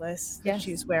necklace that Yes.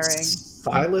 she's wearing.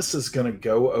 Silas is going to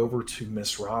go over to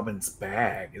Miss Robin's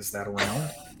bag. Is that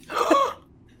around?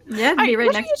 Yeah, it'd be right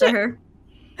what are next you to doing? her.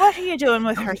 What are you doing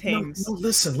with her No, things? no,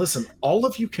 listen. All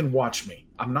of you can watch me.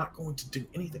 I'm not going to do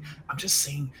anything. I'm just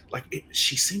saying, like,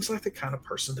 she seems like the kind of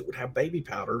person that would have baby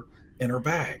powder in her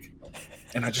bag.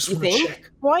 And I just You want to think?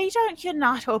 check. Why don't you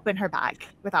not open her bag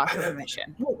without her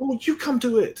permission? Well, you come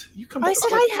to it. You come. I to said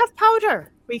I have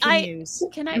powder we can I- use.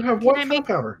 Can I? You have can what I kind make? of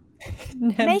powder?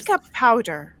 Makeup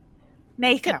powder.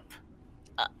 Makeup.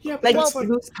 Yeah, but Like that's like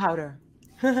loose powder.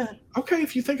 okay.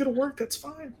 If you think it'll work, that's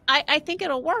fine. I think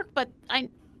it'll work, but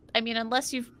I mean,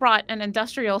 unless you've brought an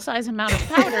industrial size amount of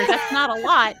powder, that's not a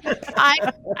lot.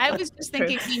 I was just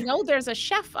thinking, we know there's a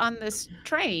chef on this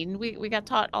train. We got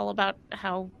taught all about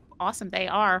how awesome they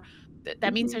are.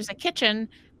 That means there's a kitchen.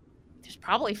 There's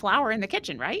probably flour in the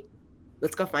kitchen, right?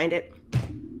 Let's go find it.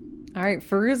 All right,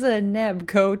 Feruza and Neb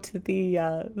go to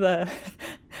the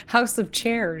house of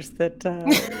chairs that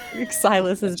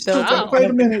Silas has built. Oh. Wait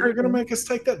a minute. You're gonna make us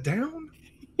take that down?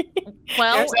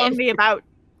 Well, There's only about,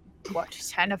 what,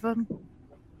 10 of them?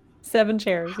 7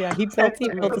 chairs. Yeah, he built a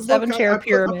Look, 7-chair I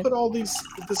pyramid. put all this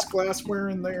glassware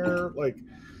in there, like,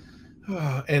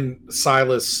 and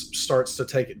Silas starts to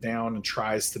take it down and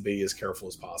tries to be as careful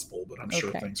as possible, but I'm sure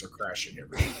Okay. things are crashing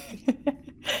everywhere.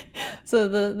 So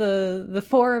the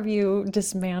 4 of you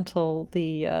dismantle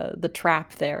the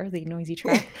trap there, the noisy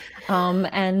trap,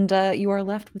 and you are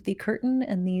left with the curtain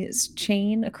and the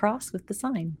chain across with the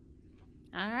sign.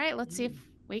 all right, let's see if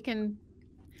we can.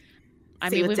 I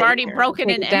See mean, what's we've in already here. broken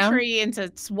Take an it down? entry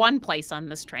into one place on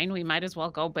this train. We might as well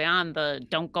go beyond the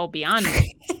don't go beyond.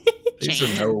 These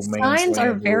are no man's Signs are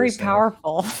land very rules now.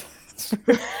 powerful.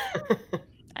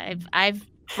 I've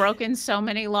broken so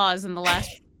many laws in the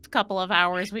last couple of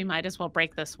hours. We might as well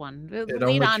break this one. It Lead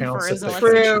only on, counts if Feruza. the Let's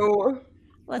kitchen- see, True.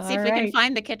 let's see if we Alright. can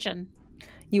find the kitchen.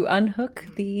 You unhook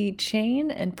the chain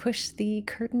and push the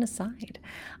curtain aside.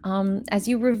 As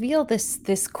you reveal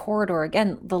this corridor,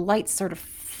 again, the lights sort of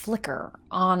flicker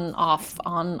on,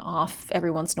 off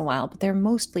every once in a while, but they're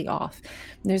mostly off.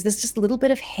 There's this just little bit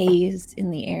of haze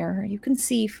in the air. You can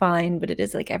see fine, but it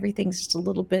is like everything's just a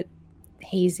little bit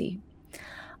hazy.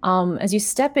 As you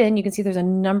step in, you can see there's a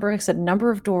number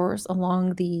of doors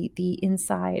along the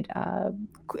inside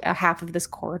half of this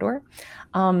corridor.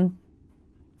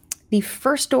 The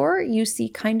first door, you see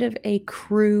kind of a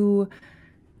crew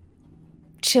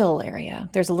chill area.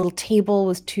 There's a little table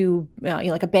with 2,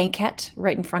 like a banquette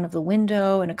right in front of the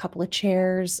window and a couple of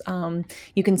chairs.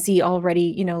 You can see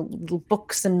already, little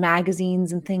books and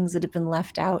magazines and things that have been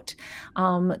left out.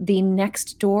 The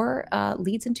next door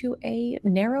leads into a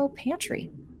narrow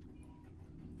pantry.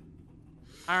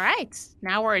 All right,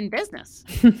 now we're in business.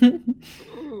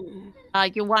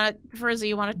 You want to, Feruza,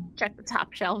 you want to check the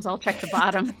top shelves? I'll check the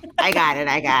bottom. I got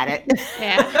it.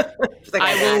 Yeah, It's like,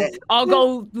 I got it. I'll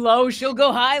go low. She'll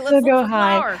go high. Let's She'll look go for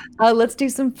high. flour. Let's do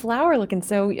some flower looking.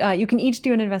 So you can each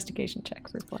do an investigation check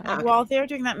for flower. Okay. While they're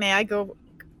doing that, may I go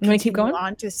You want to keep continue going?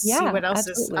 on to see Yeah, what else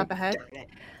absolutely. is up ahead? Darn it.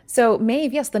 So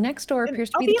Maeve, yes, the next door And appears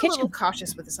to I'll be be the a kitchen. little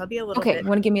cautious with this. I'll be a little Okay, bit. you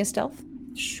want to give me a stealth?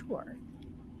 Sure.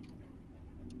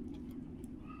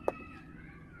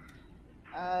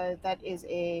 That is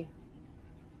a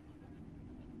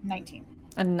 19.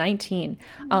 A 19.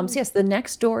 So yes, the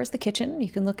next door is the kitchen. You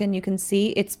can look in, you can see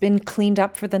it's been cleaned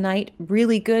up for the night.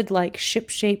 Really good, like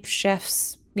ship-shape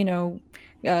chefs,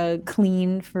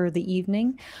 clean for the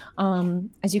evening.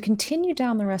 As you continue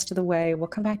down the rest of the way, we'll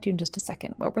come back to you in just a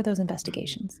second. What were those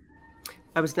investigations?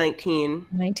 I was 19.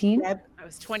 19? I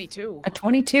was 22. A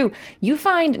 22. You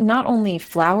find not only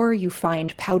flour, you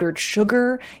find powdered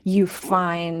sugar, you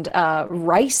find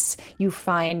rice, you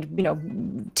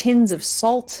find, tins of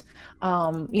salt,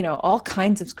 all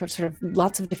kinds of sort of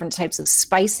lots of different types of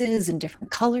spices and different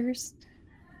colors.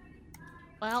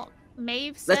 Well,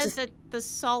 Maeve said Let's just- that the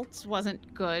salt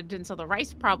wasn't good, and so the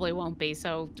rice probably won't be.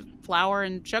 So flour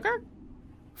and sugar?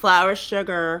 Flour,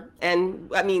 sugar, and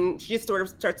I mean, she just sort of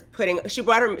starts putting. She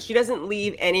doesn't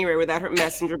leave anywhere without her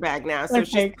messenger bag now. So Okay,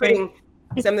 she's great. putting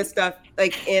some of the stuff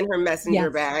like in her messenger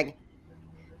Yes. bag.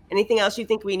 Anything else you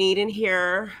think we need in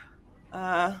here?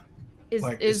 Is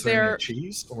there any there?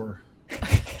 cheese or?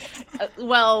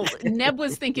 Well, Neb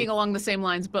was thinking along the same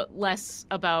lines, but less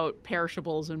about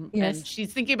perishables, and Yes.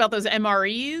 she's thinking about those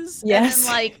MREs. Yes. And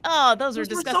like, oh, those are Those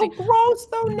were disgusting. so gross,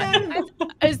 though. Now.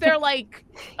 Is there like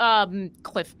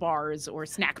Cliff bars or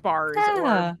snack bars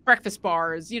Yeah. or breakfast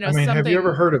bars? I mean, something. have you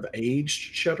ever heard of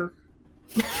aged cheddar?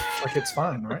 Like it's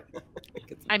fine, right?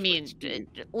 I mean,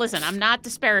 listen, I'm not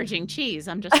disparaging cheese.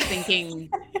 I'm just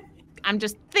thinking. I'm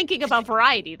just thinking about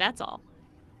variety. That's all.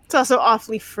 It's also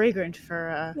awfully fragrant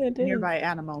for It is. nearby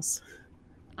animals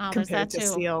Oh, there's compared that to too.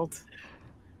 sealed.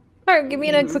 All right, give me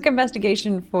a quick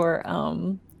investigation for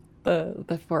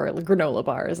the for granola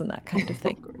bars and that kind of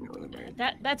thing.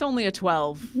 That's only a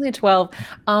 12. Only a 12.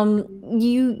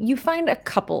 You find a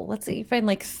couple. Let's see. You find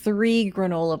like 3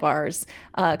 granola bars,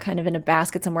 kind of in a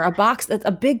basket somewhere.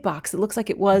 A big box. It looks like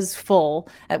it was full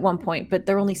at one point, but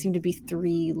there only seem to be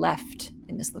 3 left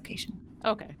in this location.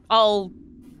 Okay. I'll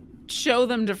show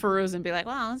them to Feruza and be like,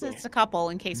 well, it's a couple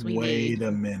in case we need. Wait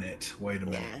a minute.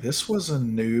 This was a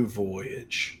new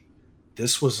voyage.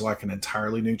 This was like an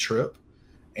entirely new trip,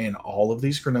 and all of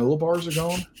these granola bars are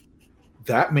gone.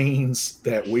 That means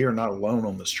that we are not alone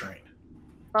on this train.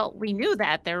 Well, we knew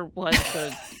that. There was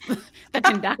the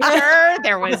conductor.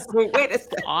 There was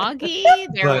Augie.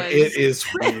 It is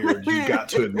weird. You got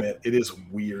to admit, it is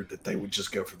weird that they would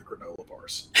just go for the granola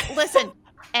bars. Listen,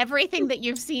 everything that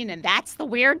you've seen, and that's the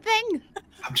weird thing.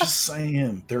 I'm just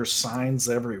saying, there's signs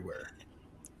everywhere.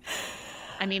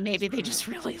 I mean, maybe they just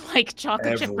really like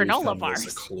chocolate chip granola bars.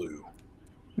 Is a clue.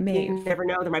 Maeve. You never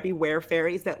know. There might be were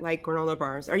fairies that like granola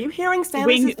bars. Are you hearing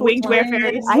Winged were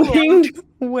fairies? Winged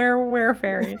were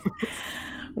fairies.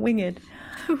 Winged.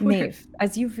 Maeve,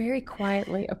 as you very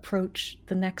quietly approach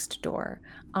the next door,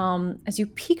 as you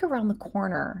peek around the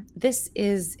corner, this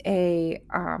is a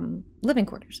living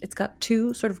quarters. It's got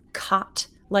 2 sort of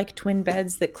cot-like twin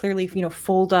beds that clearly,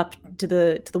 fold up to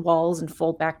the walls and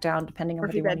fold back down depending on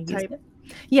whether you want to use it.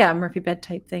 Yeah, Murphy bed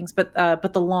type things, but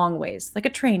the long ways, like a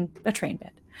train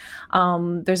bed.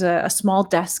 There's a small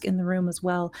desk in the room as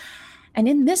well. And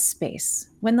in this space,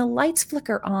 when the lights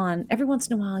flicker on, every once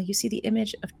in a while you see the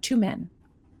image of 2 men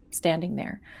standing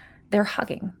there. They're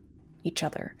hugging each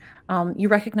other. You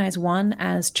recognize one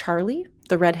as Charlie,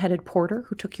 the redheaded porter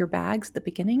who took your bags at the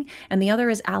beginning, and the other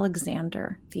is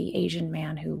Alexander, the Asian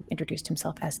man who introduced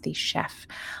himself as the chef.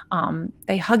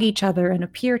 They hug each other and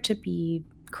appear to be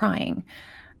crying.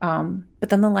 But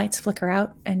then the lights flicker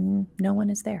out and no one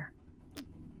is there.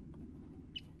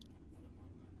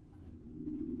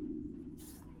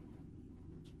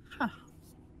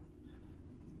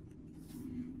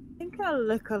 I think I'll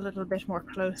look a little bit more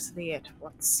closely at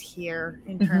what's here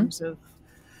in terms of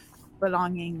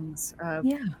belongings,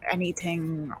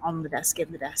 anything on the desk,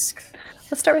 in the desk.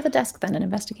 Let's start with the desk then. An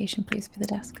investigation, please, for the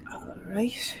desk. All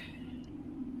right.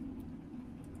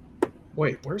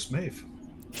 Wait, where's Maeve?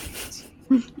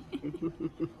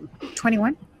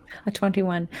 21. A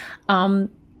 21.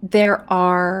 There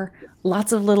are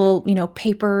lots of little,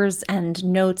 papers and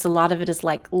notes. A lot of it is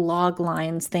like log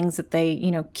lines, things that they,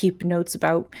 keep notes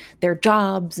about their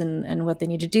jobs and what they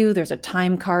need to do. There's a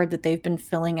time card that they've been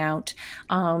filling out.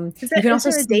 Is there a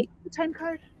date for the time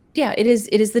card? Yeah, it is.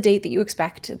 It is the date that you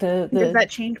expect. Does that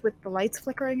change with the lights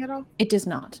flickering at all? It does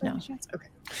not. No. Okay.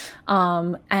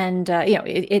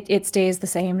 It stays the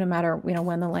same no matter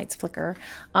when the lights flicker.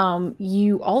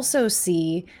 You also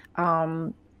see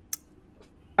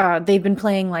they've been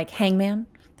playing like Hangman.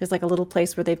 There's like a little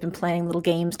place where they've been playing little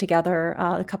games together.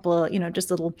 A couple of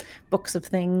just little books of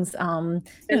things.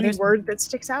 There's a word that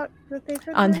sticks out that they've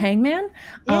heard on there? Hangman.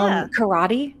 Yeah.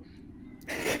 Karate.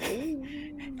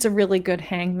 It's a really good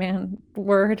Hangman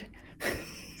word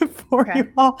for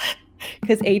you all,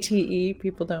 because ATE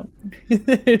people don't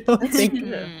think.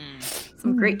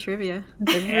 Some great trivia.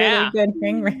 It's a really good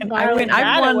Hangman.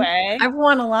 I've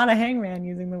won a lot of Hangman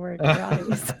using the word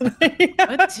karate.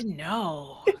 Good to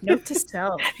know. Note to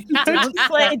self. Don't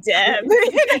play Deb.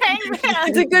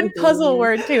 It's a good puzzle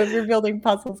word too if you're building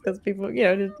puzzles, because people,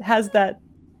 it has that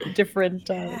different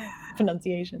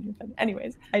pronunciation. But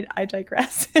anyways, I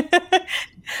digress.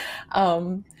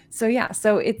 So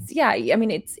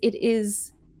it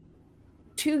is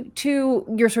to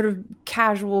your sort of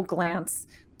casual glance,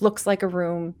 looks like a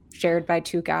room shared by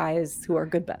 2 guys who are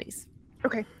good buddies.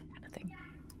 Okay. Kind of thing.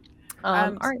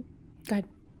 All right. Go ahead.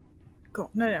 Cool.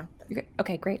 No.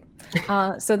 Okay, great.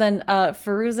 So then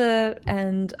Feruza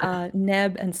and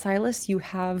Neb and Silas, you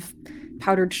have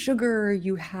powdered sugar,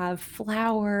 you have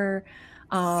flour,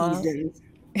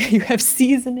 you have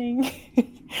seasoning.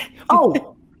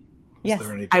 Oh, yes.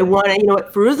 I want to,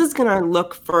 what Feruza's going to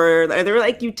look for, there are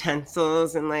like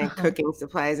utensils and like cooking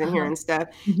supplies in here and stuff.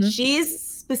 She's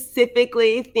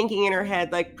specifically thinking in her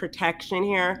head like protection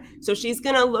here. So she's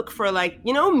going to look for like,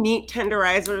 meat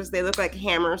tenderizers. They look like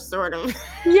hammers sort of.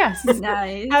 Yes.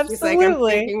 Nice. Absolutely. She's like, I'm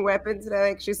thinking weapons. And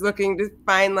like she's looking to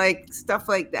find like stuff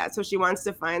like that. So she wants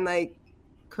to find like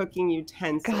cooking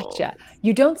utensils. Gotcha.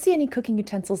 You don't see any cooking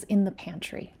utensils in the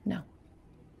pantry. No.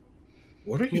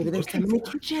 What are you Maybe there's some in the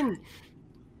kitchen.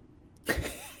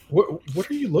 What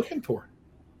are you looking for?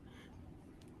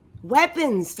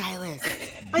 Weapons, Silas.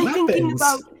 I'm thinking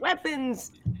about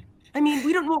weapons. I mean,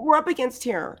 we don't know what we're up against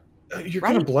here. You're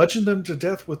going to bludgeon them to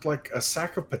death with like a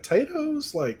sack of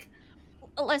potatoes? Like,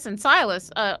 Listen, Silas,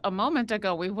 a moment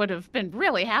ago we would have been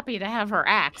really happy to have her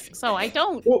axe. So I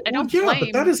don't yeah, blame.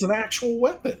 but that is an actual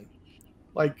weapon.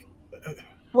 Like,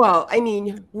 Well, I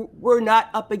mean, we're not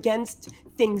up against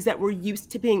things that we're used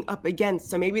to being up against.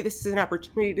 So maybe this is an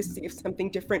opportunity to see if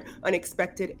something different,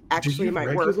 unexpected do actually you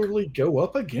might work. regularly go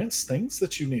up against things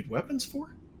that you need weapons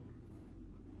for?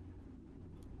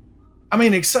 I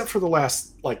mean, except for the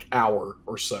last like hour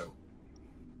or so.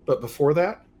 But before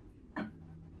that,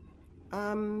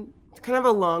 It's kind of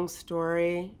a long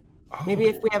story. Maybe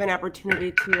if we have an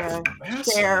opportunity to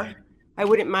share, I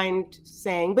wouldn't mind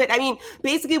saying. But I mean,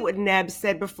 basically, what Neb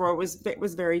said before was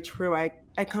very true. I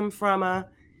come from a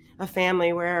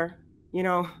family where, you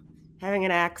know, having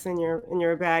an axe in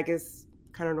your bag is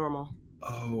kind of normal.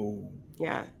 Oh,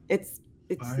 Yeah, it's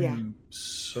yeah. I'm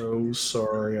so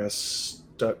sorry. I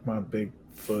stuck my big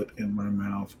foot in my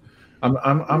mouth.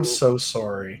 I'm so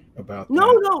sorry about that.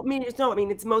 No. I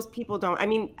mean, it's most people don't. I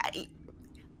mean,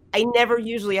 I never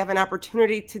usually have an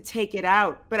opportunity to take it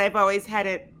out, but I've always had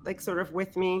it like sort of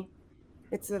with me.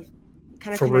 It's a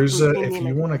kind of Feruza, if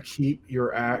you want to keep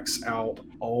your axe out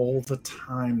all the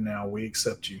time now, we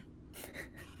accept you.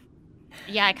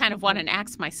 Yeah, I kind of want an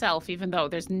axe myself, even though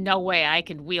there's no way I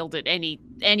can wield it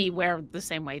anywhere the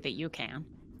same way that you can.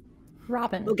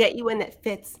 Robin. We'll get you one that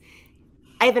fits.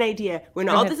 I have an idea. When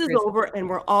Go all ahead, this is Feruza. over and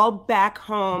we're all back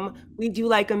home, we do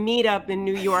like a meetup in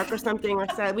New York or something, or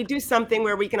so we do something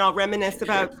where we can all reminisce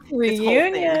about this whole thing.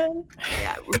 Reunion.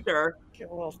 Yeah, sure. Get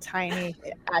a little tiny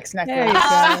axe There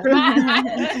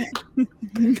necklace. you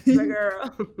go. My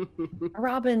girl.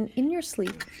 Robin, in your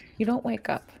sleep, you don't wake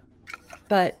up,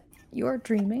 but you're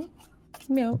dreaming.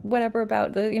 You know, whatever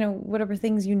about whatever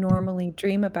things you normally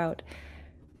dream about.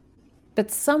 But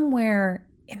somewhere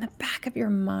in the back of your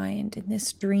mind, in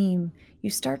this dream, you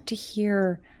start to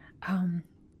hear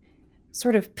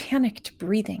sort of panicked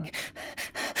breathing.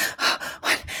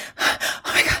 What? Oh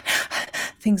my God.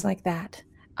 Things like that.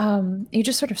 You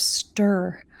just sort of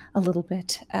stir a little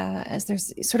bit as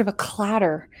there's sort of a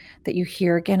clatter that you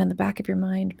hear again in the back of your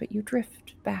mind, but you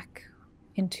drift back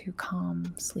into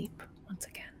calm sleep once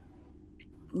again.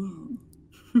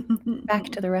 Back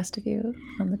to the rest of you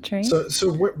on the train.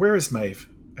 So where is Maeve?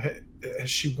 Has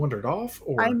she wandered off,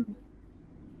 or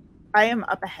I am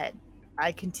up ahead.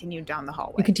 I continue down the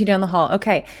hallway. You continue down the hall.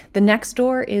 Okay. The next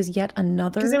door is yet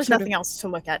another. Because there was sort nothing of- else to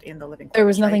look at in the living quarters. There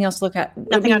was nothing right? else to look at. I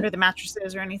Nothing mean- under the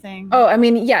mattresses or anything. Oh, I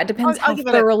mean, yeah, it depends I'll how give it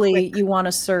a thoroughly quick- you want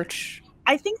to search.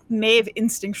 I think Maeve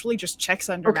instinctually just checks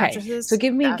under Okay. mattresses. So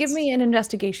give That's- me an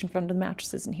investigation from the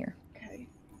mattresses in here. Okay.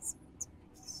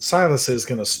 Silas is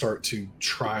going to start to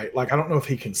try? Like, I don't know if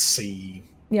he can see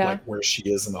Yeah. like where she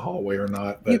is in the hallway or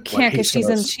not. But You can't because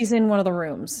he's she's in one of the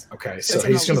rooms. Okay, So so it's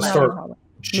in he's the going to left. start Moving your way down?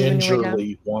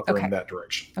 gingerly wandering Okay. that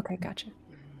direction. Okay, gotcha.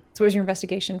 So what was your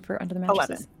investigation for under the 11.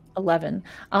 mattresses? 11.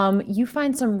 You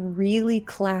find some really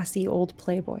classy old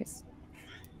Playboys.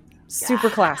 Super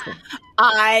classy.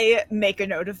 I make a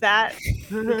note of that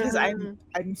because I'm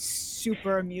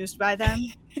super amused by them,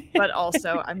 but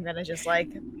also I'm gonna just like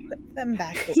put them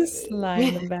back away. Just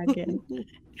slide them back in.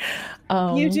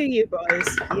 You do you,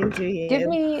 boys. You do you. Give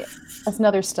me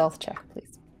another stealth check,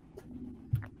 please.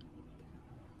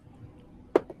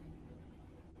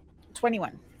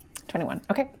 21. 21.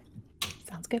 Okay.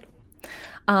 Sounds good.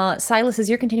 Silas, as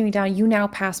you're continuing down, you now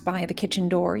pass by the kitchen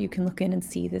door. You can look in and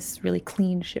see this really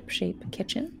clean ship-shape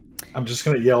kitchen. I'm just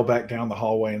going to yell back down the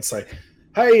hallway and say,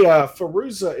 "Hey,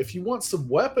 Feruza, if you want some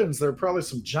weapons, there are probably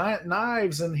some giant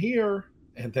knives in here."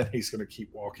 And then he's going to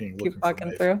keep walking, looking Keep for walking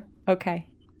Maeve. through. Okay.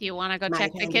 Do you want to go My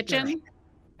check the hand kitchen?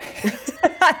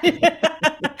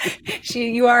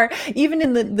 You are even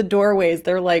in the doorways.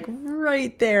 They're like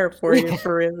right there for you,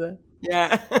 Feruza.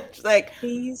 Yeah. It's like,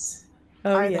 These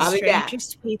Oh are yeah. the I'll be back.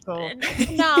 strangest people.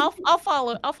 No, I'll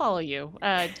follow you. You're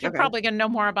Okay. probably gonna know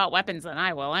more about weapons than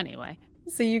I will anyway.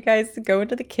 So you guys go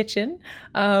into the kitchen.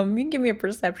 You can give me a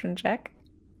perception check.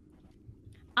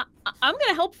 I'm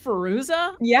gonna help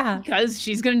Feruza Yeah. because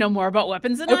she's gonna know more about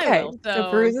weapons than I Okay. will.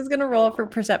 So Feruza's gonna roll for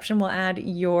perception. We'll add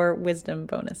your wisdom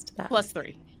bonus to that.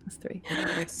 +3. Plus 3.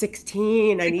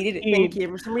 16. I needed it. Thank you.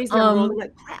 For some reason, Um, I'm rolling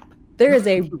like crap. There is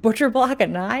a butcher block of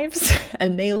knives,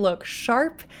 and they look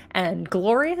sharp and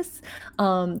glorious.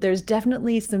 There's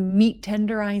definitely some meat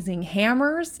tenderizing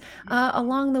hammers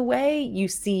along the way. You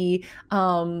see,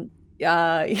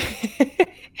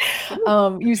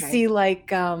 you see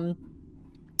like.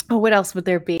 Oh, what else would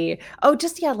there be? Oh,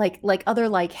 just yeah, like other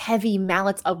like heavy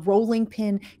mallets, a rolling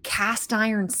pin, cast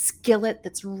iron skillet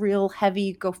that's real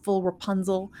heavy, go full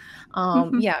Rapunzel.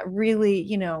 Yeah, really,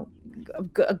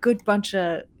 a good bunch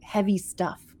of heavy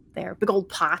stuff there. Big old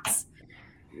pots.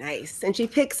 Nice. And she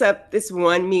picks up this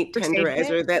one meat For safety?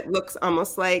 tenderizer that looks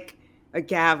almost like a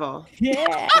gavel.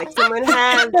 Yeah. Like someone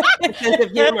has a sense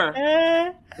of humor.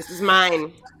 This is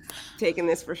mine. Taking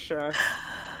this for sure.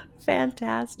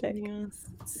 Fantastic. Yes.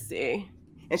 Let's see.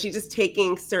 And she's just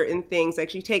taking certain things. Like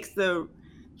she takes a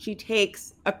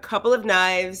couple of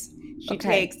knives. She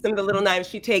takes some of the little knives.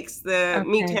 She takes the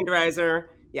meat tenderizer.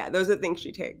 Yeah, those are the things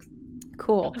she takes.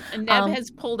 Cool. And Neb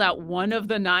has pulled out one of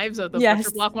the knives of the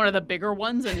butcher block, one of the bigger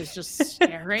ones, and is just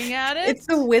staring at it. It's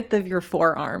the width of your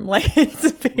forearm. Like,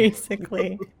 it's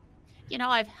basically. You know,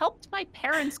 I've helped my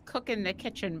parents cook in the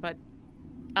kitchen, but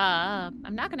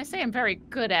I'm not going to say I'm very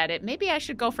good at it. Maybe I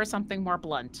should go for something more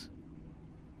blunt.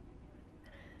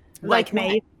 Like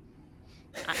me.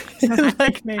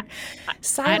 Like me.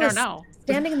 Silas, I don't know.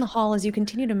 Standing in the hall as you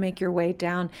continue to make your way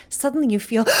down, suddenly you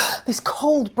feel this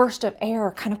cold burst of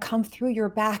air kind of come through your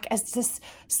back as this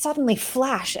suddenly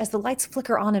flash as the lights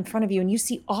flicker on in front of you, and you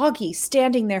see Augie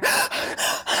standing there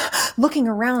looking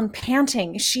around,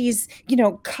 panting. She's,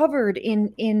 covered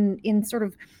in sort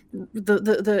of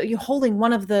the you holding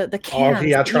one of the cans.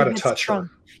 Augie, I try to touch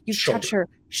her. You touch her.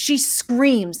 She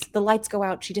screams. The lights go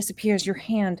out. She disappears. Your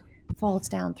hand falls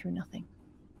down through nothing.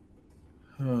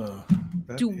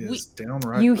 That is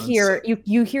downright you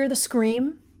hear the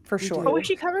scream for sure. What was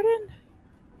she covered in?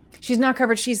 She's not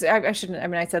covered.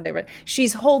 I said they were.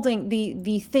 She's holding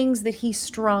the things that he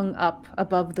strung up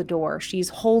above the door. She's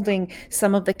holding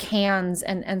some of the cans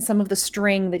and some of the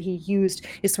string that he used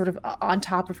is sort of on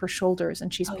top of her shoulders,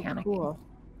 and she's panicking. Cool.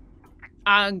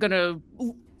 I'm gonna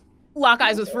lock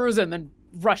eyes with Feruza and then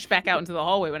rush back out into the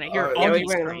hallway when I hear Augie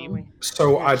scream.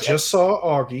 So I just saw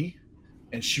Augie,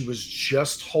 and she was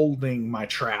just holding my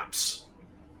traps.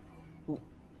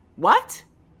 What?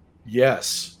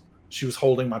 Yes, she was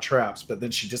holding my traps, but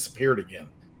then she disappeared again.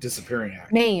 Disappearing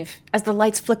act. Maeve, as the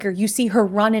lights flicker, you see her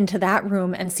run into that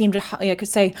room and seem to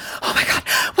say, "Oh my God,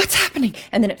 what's happening?"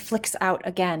 And then it flicks out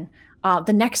again.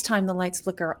 The next time the lights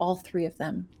flicker, all three of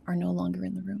them are no longer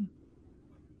in the room.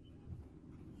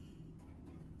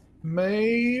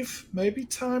 Maeve, maybe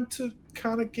time to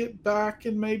kind of get back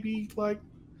and maybe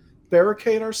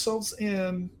barricade ourselves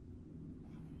in.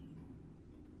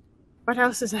 What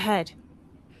else is ahead?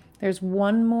 There's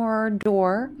one more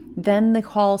door, then the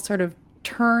hall sort of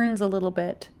turns a little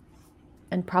bit,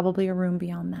 and probably a room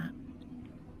beyond that.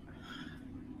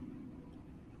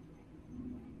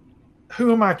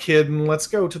 Who am I kidding? Let's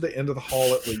go to the end of the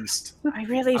hall at least. I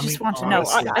really just want to know.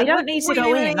 honestly. I don't need to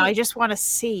go in. I just want to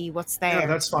see what's there. Yeah,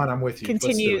 that's fine. I'm with you.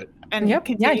 Continue Let's do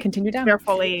it. and continue down.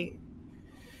 carefully.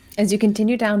 As you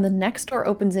continue down, the next door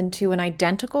opens into an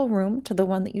identical room to the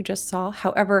one that you just saw.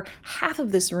 However, half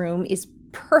of this room is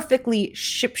perfectly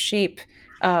shipshape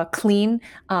clean.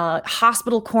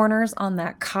 Hospital corners on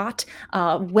that cot,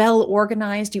 well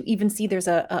organized. You even see there's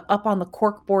a up on the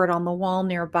cork board on the wall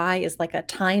nearby is like a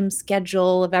time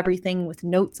schedule of everything with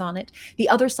notes on it. The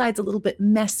other side's a little bit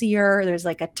messier. There's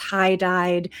like a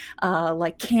tie-dyed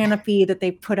canopy that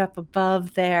they put up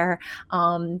above there.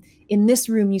 In this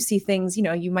room, you see things,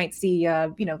 you might see,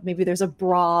 maybe there's a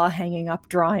bra hanging up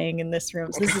drying in this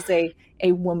room. So this is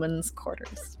a woman's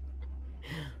quarters.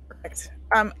 Perfect.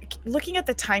 Looking at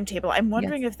the timetable, I'm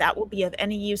wondering if that will be of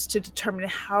any use to determine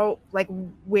how,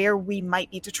 where we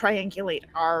might need to triangulate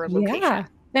our location. Yeah,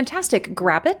 fantastic.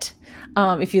 Grab it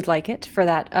if you'd like it for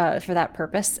that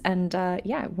purpose. And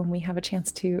when we have a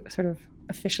chance to sort of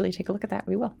officially take a look at that,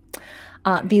 we will.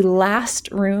 The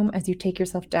last room, as you take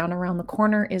yourself down around the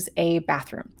corner, is a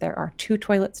bathroom. There are 2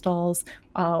 toilet stalls,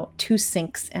 2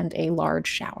 sinks, and a large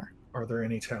shower. Are there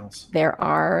any towels? There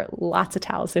are lots of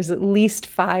towels. There's at least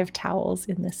 5 towels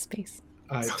in this space.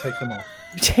 I take them all.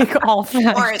 You take all 5.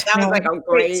 All right, that was like a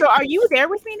great. Wait, so are you there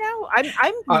with me now?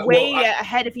 I'm way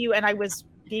ahead of you, and I was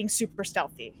being super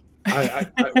stealthy.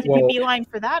 Did you beeline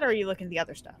for that, or are you looking at the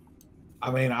other stuff? I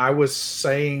mean, I was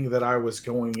saying that I was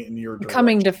going in your direction.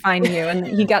 Coming to find you, and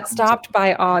he got stopped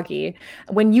by Augie.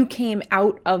 When you came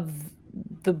out of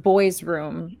the boys'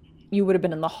 room, you would have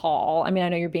been in the hall. I mean, I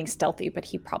know you're being stealthy, but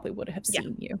he probably would have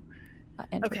seen you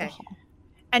enter the hall.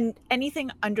 And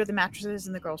anything under the mattresses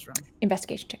in the girls' room?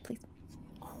 Investigation check, please.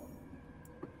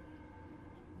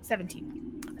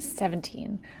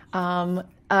 17.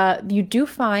 You do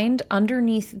find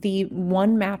underneath the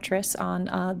one mattress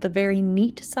on the very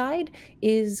neat side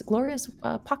is Gloria's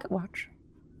pocket watch.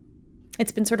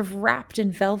 It's been sort of wrapped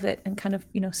in velvet and kind of,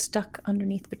 stuck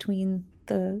underneath between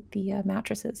the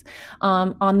mattresses.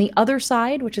 On the other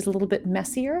side, which is a little bit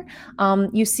messier,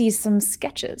 you see some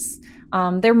sketches.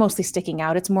 They're mostly sticking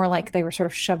out. It's more like they were sort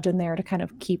of shoved in there to kind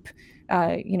of keep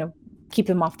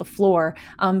them off the floor.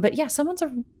 But yeah, someone's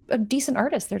a decent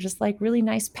artist. They're just like really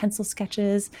nice pencil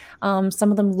sketches.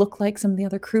 Some of them look like some of the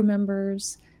other crew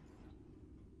members.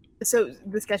 So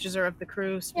the sketches are of the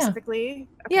crew specifically?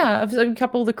 Okay. Yeah, of a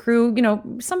couple of the crew,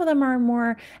 some of them are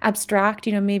more abstract,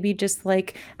 maybe just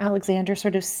like Alexander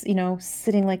sort of,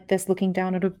 sitting like this, looking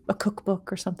down at a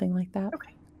cookbook or something like that.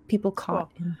 Okay. People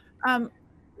caught in Let me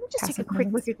just take a passive quick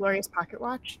moments. look at Gloria's pocket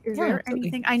watch. Is Yeah, there absolutely.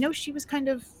 anything? I know she was kind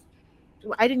of.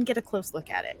 I didn't get a close look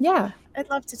at it. Yeah, I'd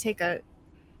love to take a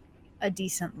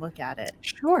decent look at it.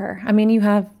 sure. I mean, you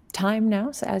have time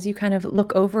now, so as you kind of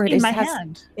look over it, In it my has-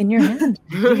 hand. in your hand,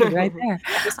 indeed, right there.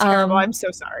 That was terrible. Um, I'm so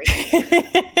sorry.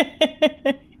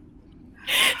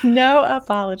 No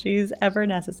apologies ever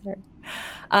necessary.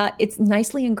 It's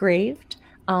nicely engraved.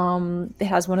 It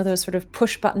has one of those sort of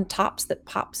push button tops that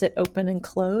pops it open and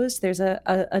closed. There's a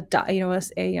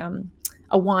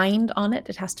wind on it.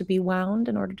 It has to be wound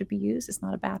in order to be used. It's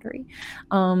not a battery.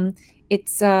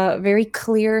 It's a very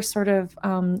clear, sort of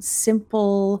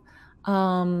simple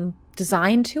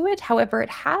design to it. However, it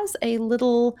has a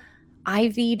little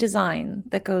ivy design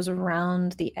that goes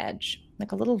around the edge,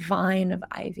 like a little vine of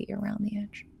ivy around the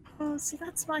edge. Oh, see,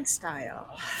 that's my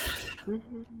style. Mhm.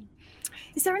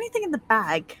 Is there anything in the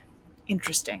bag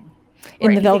interesting? In Or the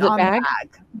anything velvet on bag?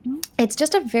 Mhm. It's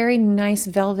just a very nice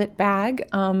velvet bag.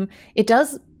 It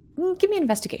does give me an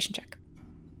investigation check.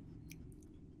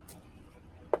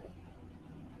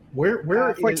 Where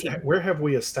 14. where have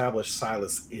we established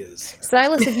Silas is?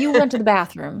 Silas, if you went to the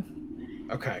bathroom,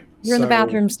 Okay. you're in the so-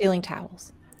 bathroom stealing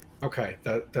towels. Okay,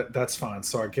 that's fine.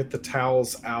 So I get the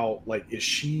towels out. Like, is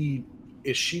she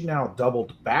now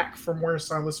doubled back from where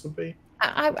Silas would be?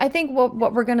 I think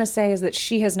what we're gonna say is that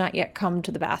she has not yet come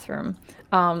to the bathroom.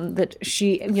 That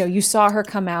she, you saw her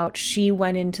come out. She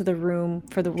went into the room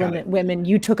for the Got it. women.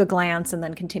 You took a glance and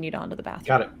then continued on to the bathroom.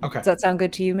 Got it. Okay. Does that sound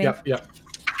good to you, Maeve? Yep.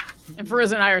 And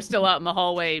Feruza and I are still out in the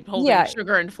hallway holding Yeah.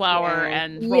 sugar and flour Yeah.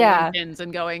 and rolling Yeah. pins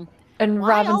and going, And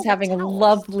Why all Robin's the having a towels?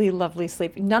 lovely, lovely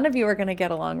sleep. None of you are gonna get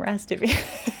a long rest if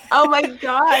you. Oh my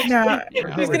god. No, He's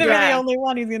gonna be the Yeah. only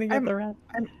one who's gonna get I'm- the rest.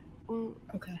 Mm,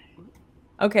 okay.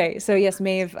 Okay, so yes,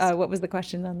 Maeve, what was the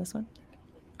question on this one?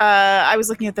 I was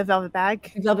looking at the velvet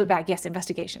bag. Velvet bag, yes,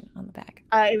 investigation on the bag.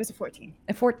 It was a 14.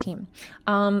 A 14.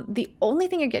 The only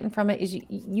thing you're getting from it is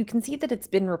you can see that it's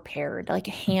been repaired, like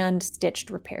hand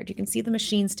stitched repaired. You can see the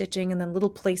machine stitching and then little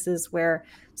places where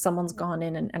someone's gone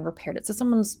in and repaired it. So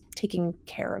someone's taking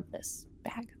care of this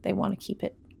bag. They want to keep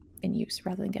it in use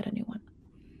rather than get a new one.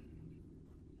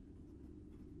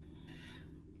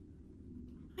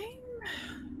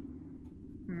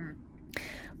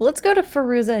 Well, let's go to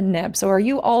Feruza and Neb. So are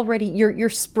you already you're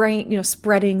spraying,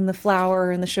 spreading the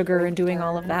flour and the sugar and doing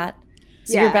all of that?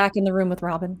 So you're Yeah. back in the room with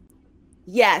Robin.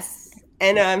 Yes.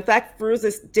 And in fact,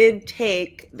 Feruza did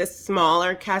take the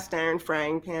smaller cast iron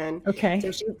frying pan. Okay.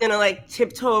 So she's gonna like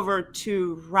tiptoe over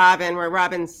to Robin where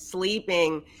Robin's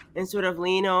sleeping and sort of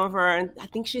lean over. And I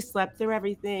think she slept through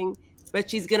everything,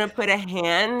 but she's gonna put a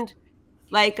hand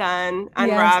like on Yes,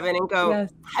 Robin and go.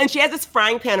 Yes. And she has this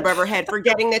frying pan above her head,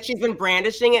 forgetting that she's been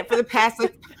brandishing it for the past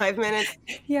like 5 minutes.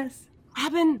 Yes.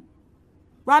 Robin.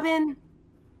 What?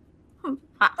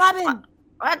 Robin.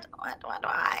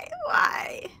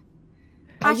 Why?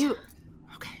 Are you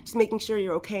okay? Just making sure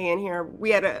you're okay in here. We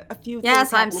had a few.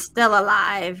 Yes, things I'm happen. still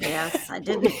alive. Yes, I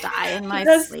didn't die in my He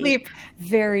does sleep. sleep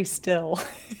very still. Sorry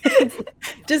to wake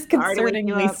you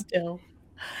Disconcertingly up. still.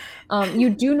 You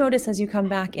do notice as you come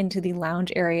back into the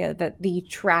lounge area that the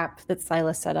trap that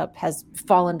Silas set up has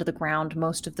fallen to the ground.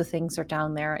 Most of the things are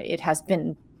down there. It has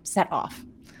been set off.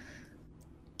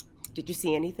 Did you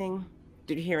see anything?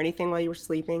 Did you hear anything while you were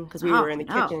sleeping? Because we Oh, were in the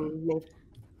no. kitchen.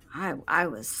 I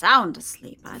was sound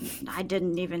asleep. I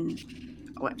didn't even.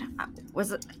 What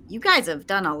was it? You guys have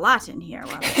done a lot in here.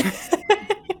 Well,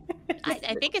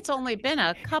 I think it's only been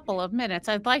a couple of minutes.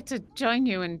 I'd like to join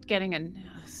you in getting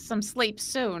some sleep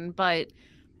soon, but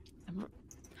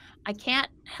I can't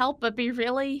help but be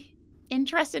really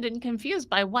interested and confused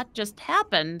by what just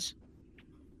happened.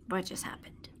 what just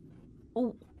happened?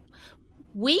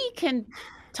 We can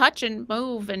touch and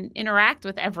move and interact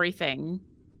with everything.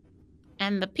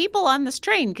 And the people on this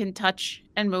train can touch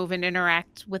and move and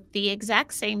interact with the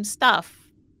exact same stuff,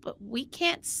 but we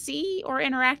can't see or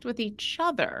interact with each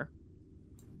other.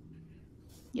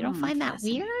 You don't find that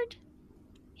Fascinating. weird?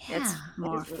 It's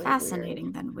more is really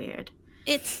fascinating than weird.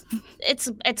 It's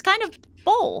kind of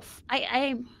both.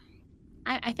 I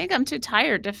think I'm too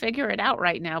tired to figure it out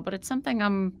right now, but it's something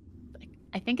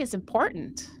I think is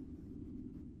important.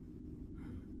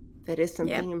 That is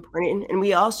something important. And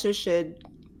we also should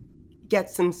get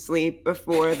some sleep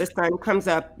before the sun comes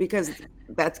up because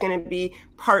that's going to be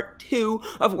part 2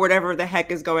 of whatever the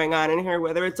heck is going on in here,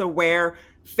 whether it's a were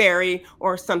fairy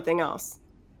or something else.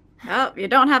 Oh, you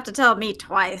don't have to tell me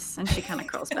twice. And she kind of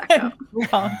curls back up.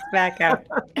 Comes back out.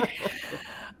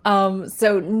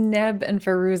 So Neb and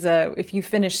Feruza, if you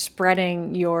finish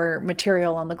spreading your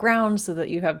material on the ground so that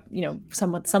you have,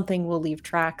 something will leave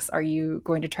tracks, are you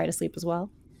going to try to sleep as well?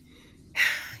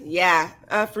 Yeah,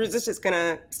 Feruza's just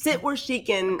gonna sit where she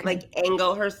can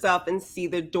angle herself and see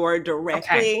the door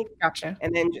directly. Okay, gotcha.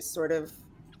 And then just sort of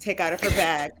take out of her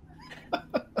bag,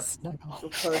 Snuggle.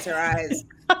 close her eyes.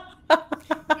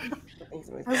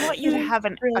 I want you to have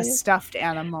a stuffed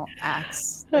animal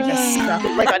axe, like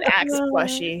an axe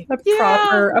plushie. A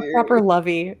proper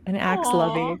lovey, an axe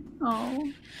lovey.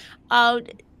 Oh.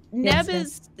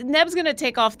 Neb's gonna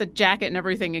take off the jacket and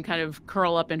everything and kind of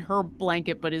curl up in her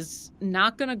blanket, but is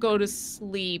not gonna go to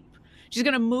sleep. She's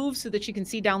gonna move so that she can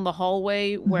see down the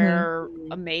hallway where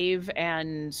Maeve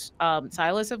and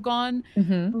Silas have gone,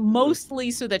 mostly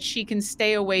so that she can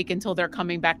stay awake until they're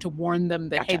coming back to warn them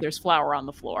that hey, there's flour on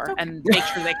the floor, and make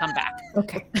sure they come back.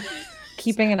 Okay.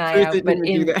 Keeping an eye out, but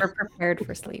we're prepared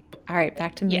for sleep. All right,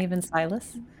 back to Maeve and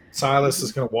Silas. Silas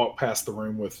is going to walk past the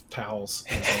room with towels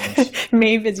in his arms.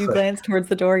 Maeve, as you glance towards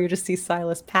the door, you just see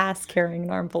Silas pass carrying an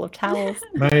armful of towels.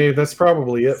 Maeve, that's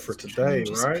probably it for today,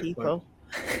 right? People.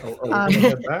 Are we going to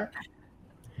head back?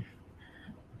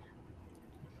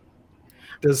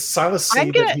 Does Silas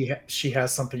see that she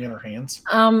has something in her hands?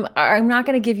 I'm not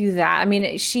going to give you that. I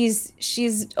mean,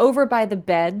 she's over by the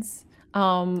beds.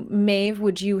 Maeve,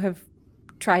 would you have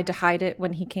tried to hide it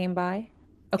when he came by?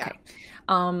 Okay. Yeah.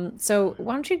 So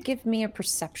why don't you give me a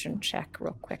perception check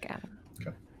real quick, Adam?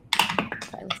 Okay.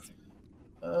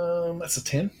 That's a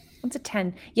 10. That's a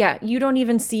 10. Yeah, you don't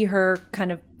even see her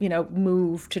kind of,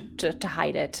 move to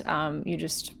hide it. You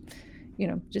just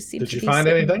see. Did you find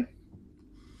anything?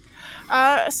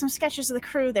 Some sketches of the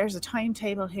crew. There's a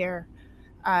timetable here.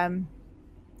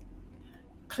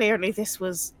 Clearly, these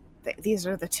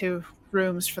are the 2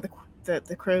 rooms for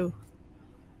the crew.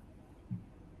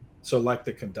 So, like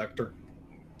the conductor.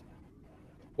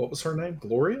 What was her name?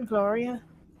 Gloria? Gloria.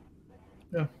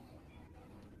 Yeah.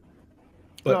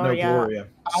 But Gloria, no Gloria.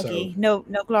 Augie. So.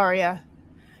 No Gloria.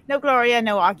 No Gloria,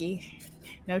 no Augie.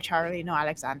 No Charlie, no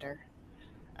Alexander.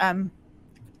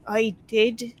 I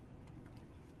did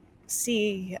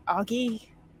see Augie.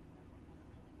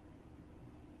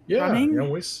 Yeah, running,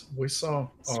 we saw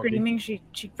Augie. Screaming. She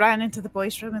ran into the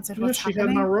boys' room and said, "What's happening?" She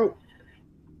had my rope.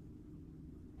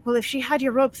 Well, if she had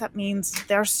your rope, that means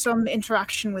there's some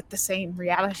interaction with the same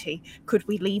reality. Could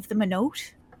we leave them a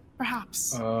note,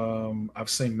 perhaps? I've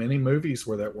seen many movies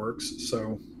where that works,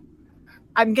 so...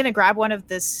 I'm going to grab one of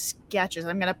the sketches.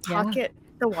 I'm going to pocket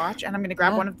the watch, and I'm going to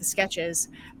grab one of the sketches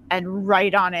and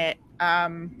write on it. I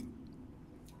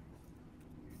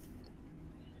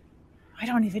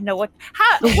don't even know what...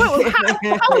 How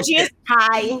would you...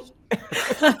 Hi.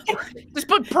 Just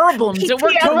put problems. It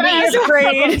worked for me.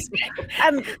 Great.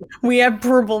 We have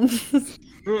problems.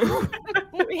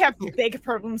 We have big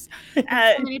problems. So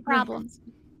many problems.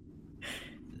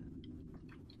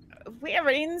 We are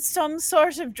in some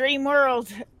sort of dream world.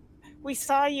 We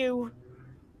saw you.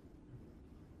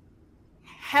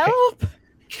 Help.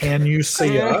 Can you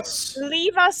see us?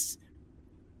 Leave us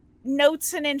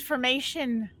notes and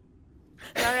information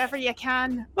wherever you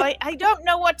can. I don't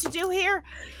know what to do here.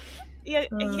 You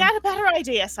got a better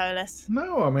idea, Silas?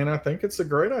 No, I mean, I think it's a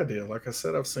great idea. Like I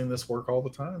said, I've seen this work all the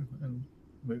time in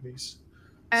movies.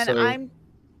 And I'm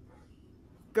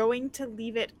going to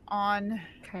leave it on.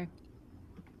 Okay.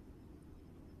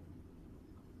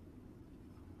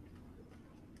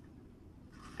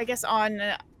 I guess on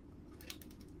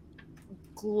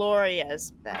Gloria's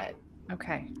bed.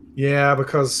 Okay. Yeah,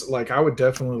 because I would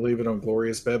definitely leave it on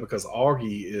Gloria's bed because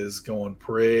Augie is going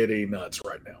pretty nuts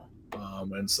right now.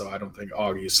 And so I don't think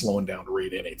Augie is slowing down to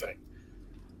read anything.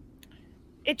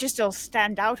 It just will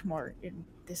stand out more in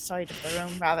this side of the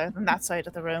room rather than that side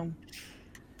of the room.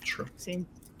 True. Seemed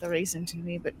the reason to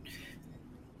me, but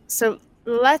so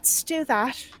let's do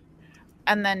that,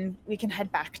 and then we can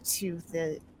head back to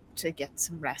get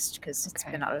some rest because it's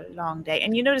been a long day.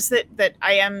 And you notice that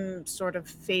I am sort of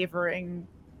favoring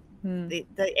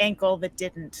the ankle that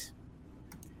didn't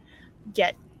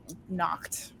get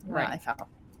knocked when I fell.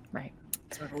 Right.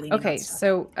 Sort of okay,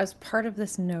 so as part of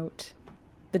this note,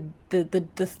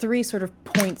 the 3 sort of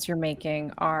points you're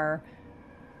making are: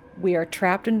 we are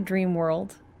trapped in a dream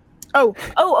world. Oh!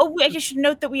 I just should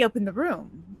note that we opened the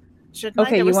room.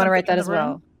 Okay, you want to write that as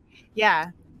well?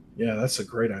 Yeah. Yeah, that's a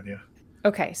great idea.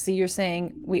 Okay, so you're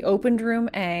saying we opened room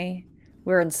A.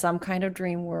 We're in some kind of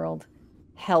dream world.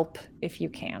 Help if you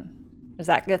can.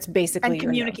 That's basically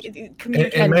And your note.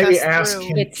 communicate And maybe us ask,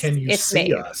 through. can you it's see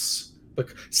Maeve. us?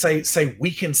 Say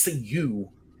we can see you.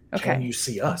 Can Okay. you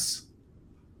see us?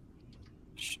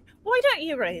 Why don't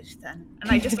you write it then?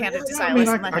 And I just hand it to I Silas mean,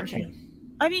 and let I him. can.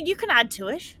 I mean, you can add to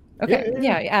it. Okay.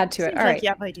 Yeah, add to it. Seems All like right. you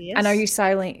have ideas. And are you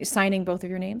signing both of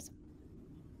your names?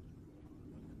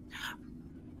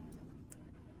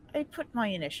 I put my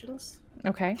initials.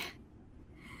 Okay.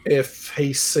 If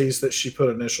he sees that she put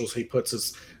initials, he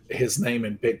puts his name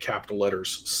in big capital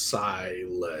letters,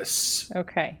 Silas.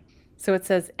 Okay. So it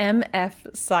says MF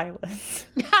Silas.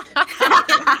 Maeve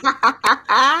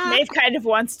kind of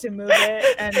wants to move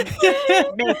it and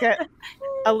make it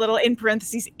a little in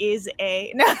parentheses is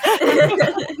a. No.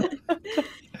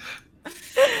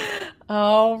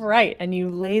 All right. And you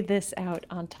lay this out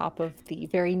on top of the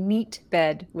very neat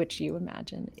bed, which you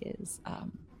imagine is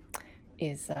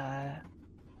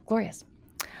glorious.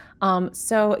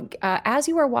 So as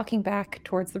you are walking back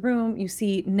towards the room, you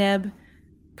see Neb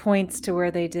points to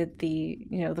where they did the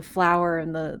flour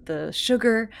and the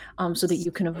sugar, so that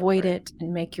you can avoid it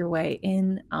and make your way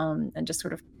in, and just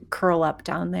sort of curl up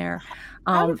down there.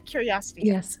 Out of curiosity,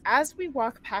 Yes. as we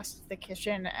walk past the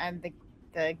kitchen and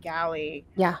the galley,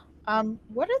 Yeah.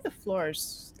 what are the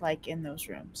floors like in those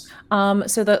rooms?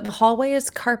 So the hallway is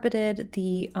carpeted.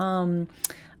 The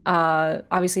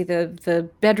obviously the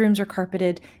bedrooms are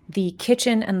carpeted. The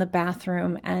kitchen and the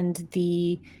bathroom and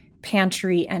the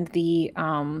pantry and the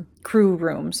crew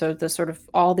room, so the sort of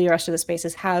all the rest of the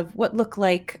spaces have what look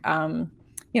like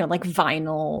like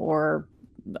vinyl or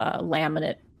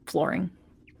laminate flooring,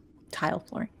 tile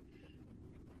flooring.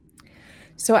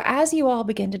 So as you all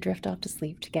begin to drift off to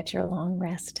sleep to get your long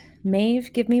rest,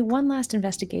 Maeve, give me one last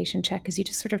investigation check as you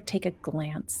just sort of take a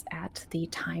glance at the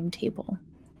timetable.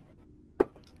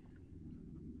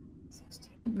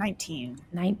 19.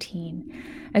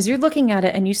 As you're looking at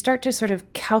it and you start to sort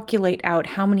of calculate out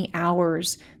how many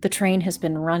hours the train has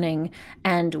been running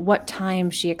and what time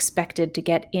she expected to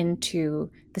get into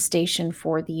the station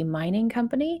for the mining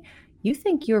company, you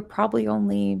think you're probably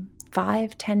only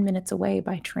 5-10 minutes away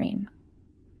by train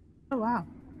Oh, wow.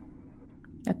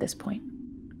 at this point.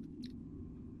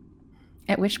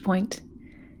 At which point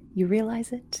you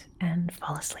realize it and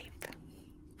fall asleep.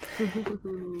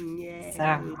 Yay.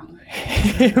 So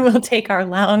we'll take our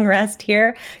long rest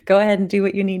here. Go ahead and do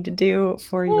what you need to do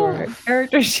for your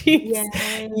character sheets.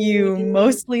 Yay. You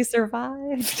mostly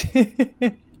survived. You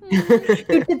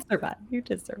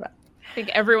did survive. I think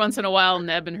every once in a while,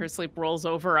 Neb in her sleep rolls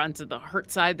over onto the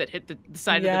hurt side that hit the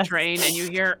side of Yes. the train, and you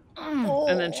hear,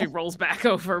 and then she rolls back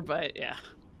over. But yeah.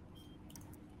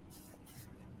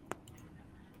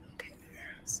 Okay,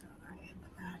 so I am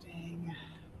adding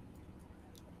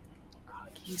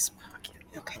Augie's pocket.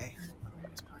 Okay.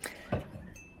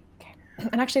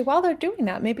 And actually, while they're doing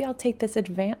that, maybe I'll take this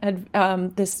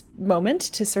this moment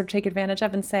to sort of take advantage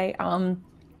of and say,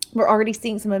 we're already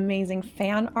seeing some amazing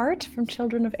fan art from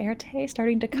Children of Erte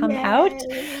starting to come out.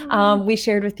 We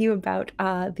shared with you about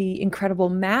the incredible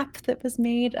map that was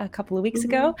made a couple of weeks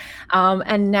ago.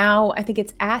 And now I think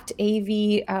it's at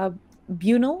AV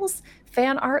Bunels,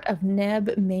 fan art of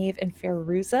Neb, Maeve, and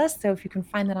Fairuza. So if you can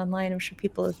find that online, I'm sure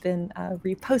people have been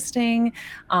reposting.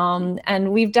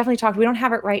 And we've definitely talked, we don't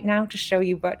have it right now to show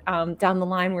you, but down the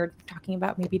line, we're talking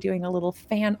about maybe doing a little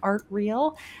fan art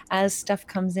reel as stuff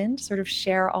comes in to sort of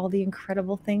share all the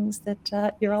incredible things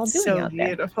that you're all doing So out there.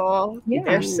 beautiful. Yeah.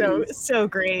 They're so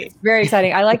great. Very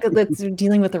exciting. I like that it's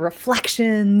dealing with the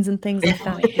reflections and things like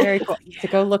that. Very cool. So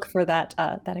go look for that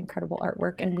that incredible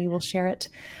artwork, and we will share it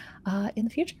in the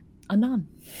future. Anon.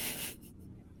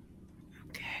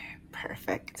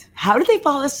 Perfect. How do they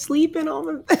fall asleep in all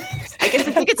of this? I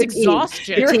think it's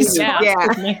exhaustion. You're Yeah.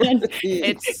 exhausted, man.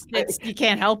 It's you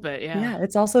can't help it. Yeah. Yeah,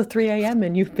 it's also 3 a.m.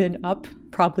 and you've been up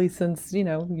probably since,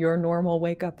 your normal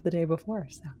wake up the day before.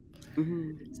 So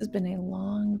this has been a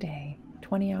long day,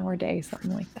 20-hour day,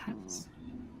 something like that.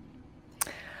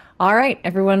 All right,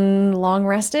 everyone long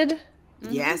rested?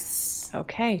 Yes.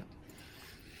 Okay.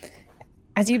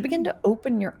 As you begin to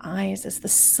open your eyes, as the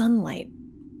sunlight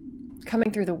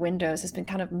coming through the windows has been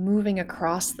kind of moving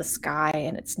across the sky,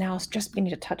 and it's now just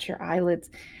beginning to touch your eyelids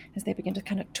as they begin to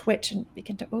kind of twitch and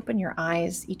begin to open your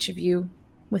eyes, each of you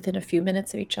within a few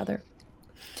minutes of each other.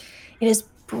 It is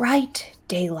bright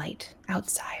daylight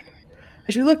outside.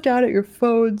 As you look down at your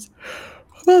phones,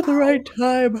 about the right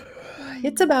time,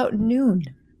 it's about noon.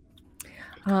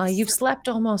 You've slept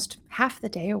almost half the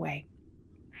day away.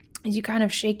 As you kind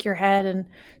of shake your head and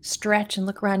stretch and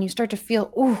look around, you start to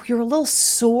feel, you're a little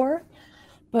sore,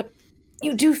 but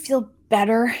you do feel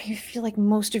better. You feel like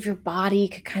most of your body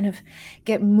could kind of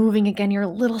get moving again. You're a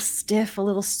little stiff, a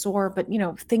little sore, but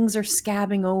things are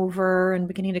scabbing over and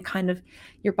beginning to kind of,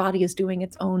 your body is doing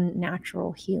its own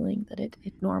natural healing that it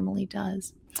normally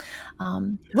does.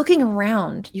 Looking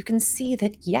around, you can see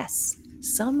that, yes,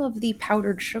 some of the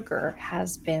powdered sugar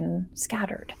has been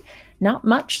scattered. Not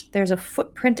much. There's a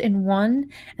footprint in one,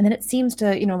 and then it seems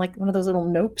to, like one of those little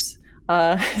nopes,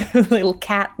 little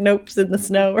cat nopes in the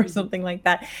snow or something like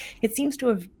that. It seems to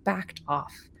have backed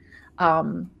off.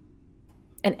 And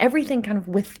everything kind of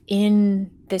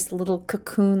within this little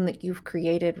cocoon that you've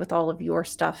created with all of your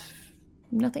stuff,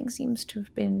 nothing seems to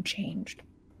have been changed.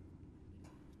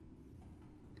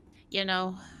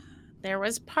 There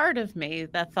was part of me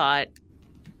that thought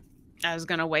I was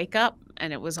going to wake up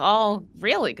and it was all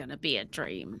really going to be a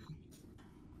dream.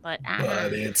 But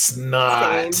it's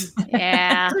not.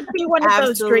 Yeah. It could be one of those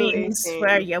Absolutely dreams same.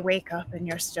 where you wake up and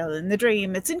you're still in the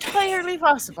dream. It's entirely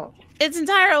possible. It's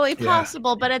entirely Yeah.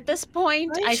 possible, but at this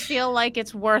point, I Right. feel like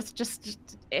it's worth just,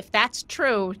 if that's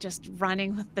true, just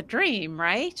running with the dream,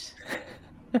 right?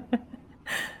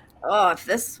 Oh, if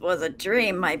this was a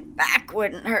dream, my back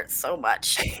wouldn't hurt so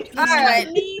much. All right.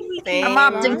 Same.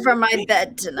 I'm opting for my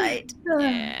bed tonight.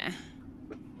 Yeah.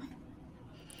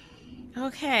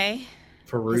 Okay. Has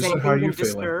Veruza, anything how been you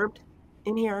feeling? disturbed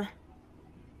in here?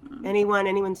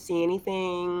 Anyone see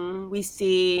anything? We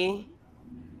see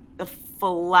the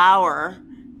flower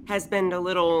has been a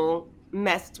little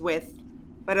messed with,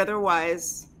 but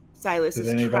otherwise, Silas Did is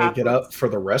anybody trapped get with- up for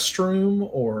the restroom,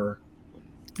 or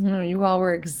No, you all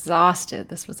were exhausted.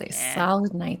 This was a Yeah.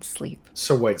 solid night's sleep.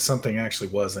 so? Wait, something actually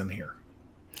was in here.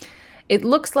 It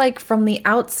looks like from the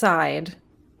outside,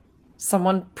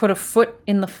 someone put a foot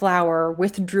in the flower,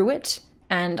 withdrew it,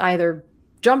 and either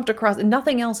jumped across.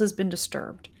 Nothing else has been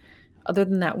disturbed, other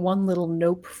than that one little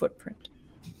nope footprint.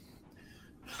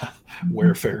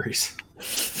 Where fairies?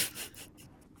 So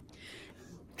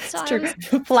It's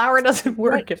true. Flower doesn't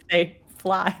work if they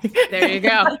fly. there you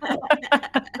go.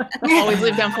 Always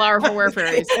leave down flower for were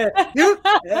fairies.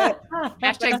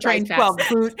 Hashtag train Size 12 fast.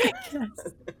 boot.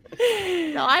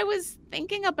 So I was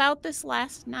thinking about this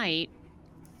last night.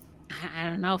 I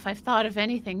don't know if I've thought of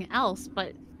anything else,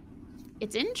 but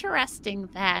it's interesting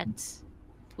that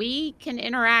we can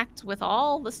interact with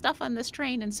all the stuff on this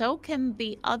train, and so can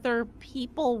the other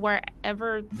people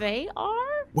wherever they are.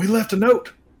 We left a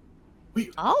note.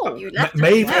 Oh, You left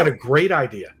Maeve a had a note. great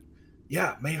idea.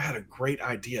 Yeah, Maeve had a great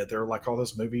idea. There are like all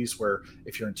those movies where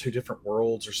if you're in two different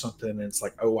worlds or something, and it's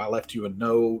like, oh, I left you a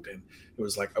note, and it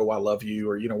was like, oh, I love you,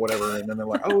 or whatever, and then they're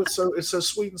like, oh, it's so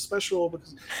sweet and special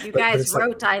because You but guys it's like-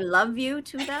 wrote "I love you"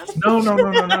 to them.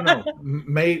 no.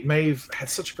 Maeve had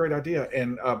such a great idea,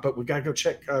 and but we gotta go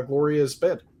check Gloria's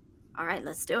bed. All right,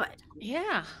 let's do it.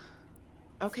 yeah.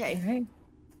 Okay. All right.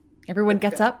 Everyone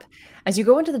gets up. As you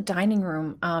go into the dining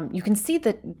room, you can see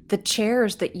that the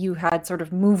chairs that you had sort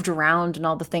of moved around and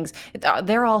all the things,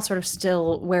 they're all sort of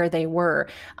still where they were.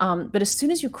 But as soon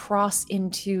as you cross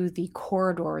into the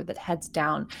corridor that heads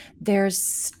down, there's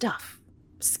stuff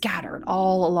scattered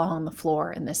all along the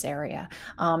floor in this area.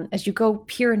 As you go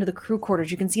peer into the crew quarters,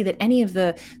 you can see that any of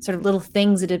the sort of little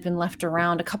things that had been left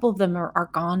around, a couple of them are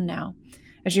gone now.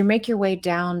 As you make your way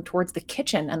down towards the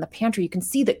kitchen and the pantry, you can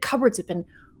see that cupboards have been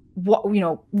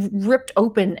ripped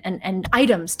open and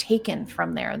items taken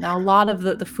from there. Now a lot of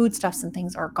the foodstuffs and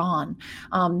things are gone.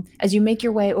 As you make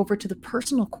your way over to the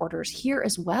personal quarters here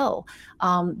as well,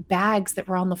 bags that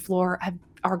were on the floor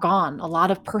are gone. A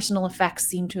lot of personal effects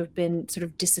seem to have been sort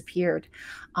of disappeared.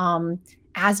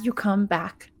 As you come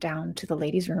back down to the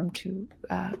ladies' room, to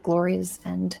Gloria's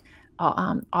and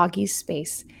Augie's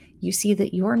space, you see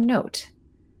that your note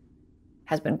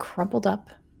has been crumpled up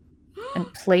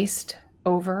and placed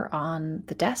over on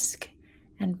the desk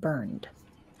and burned.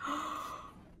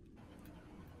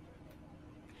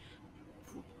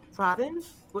 Robin,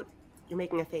 what? You're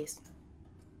making a face.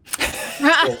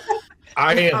 Well,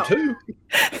 I am Oh. too.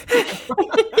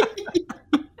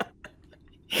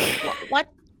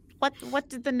 What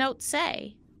did the note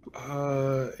say?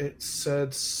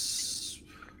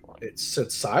 It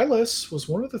said Silas was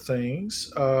one of the things.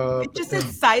 It but just then-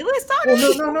 says Silas on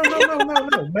well, it. no.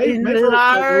 In Maeve wrote really good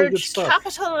large stuff.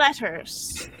 capital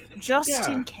letters, just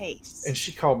Yeah. in case. And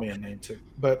she called me a name too.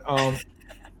 But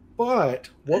what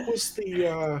was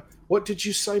the what did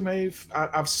you say, Maeve?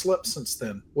 I've slept since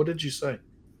then. What did you say?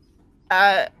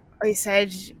 We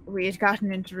said we had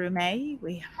gotten into room A.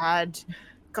 We had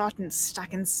gotten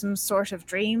stuck in some sort of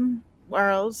dream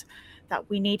world, that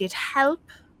we needed help,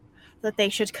 that they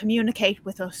should communicate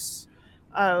with us.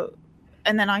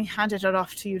 and then I handed it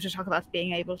off to you to talk about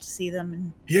being able to see them.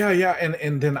 And Yeah,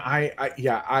 and then I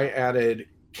added,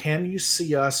 can you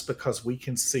see us because we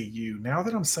can see you? Now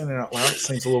that I'm saying it out loud, it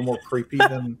seems a little more creepy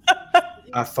than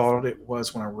I thought it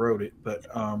was when I wrote it. But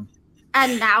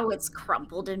And now it's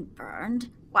crumpled and burned.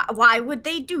 Why would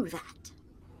they do that?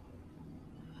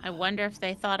 I wonder if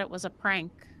they thought it was a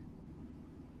prank.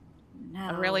 No,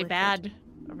 A really it bad,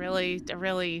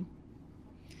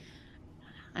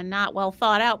 a not well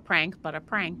thought out prank, but a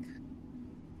prank.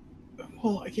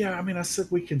 well, yeah, I mean, I said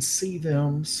we can see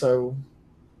them, so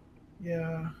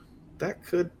yeah, that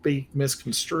could be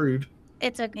misconstrued.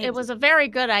 It was a very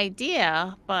good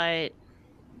idea, but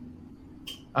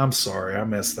I'm sorry, I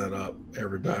messed that up,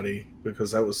 everybody,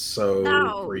 because that was so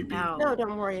No, creepy. No,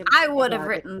 don't worry. I would have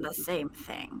about it. written the same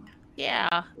thing.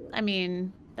 yeah, I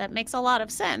mean, that makes a lot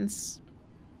of sense.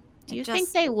 Do It you think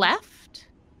just- they left?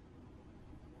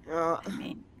 I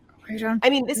mean, I I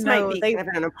mean, this might be kind of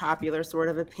an unpopular sort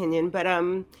of opinion, but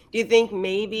do you think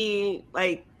maybe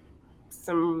like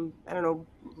some, I don't know,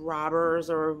 robbers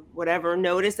or whatever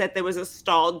noticed that there was a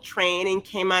stalled train and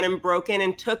came on and broke in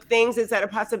and took things? Is that a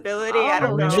possibility? I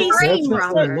don't know. it Train definitely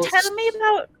robbers. looks- Tell me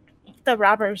about the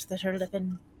robbers that are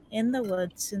living in the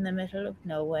woods in the middle of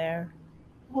nowhere,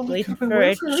 Well, they waiting could've been for a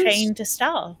workers. train to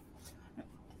stop.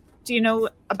 Do you know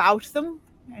about them?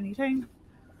 Anything?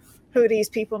 Who these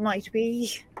people might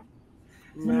be?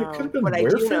 I mean, it could have been What I do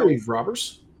know werewolf is-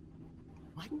 robbers.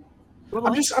 What?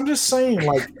 I'm just saying,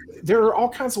 like, there are all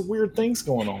kinds of weird things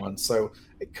going on. So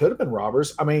it could have been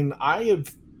robbers. I mean,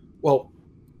 well,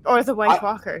 Or the White I-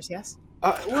 Walkers, yes.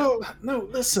 well, no,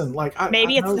 listen, like,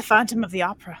 Maybe I it's know- the Phantom of the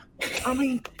Opera. I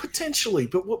mean, potentially,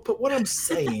 but what I'm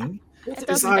saying It is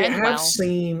doesn't I end have well.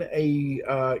 seen a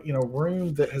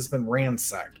room that has been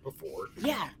ransacked before,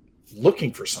 Yeah.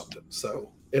 looking for something. So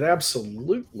it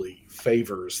absolutely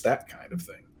favors that kind of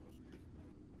thing.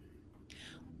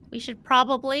 We should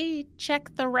probably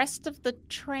check the rest of the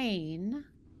train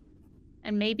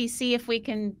and maybe see if we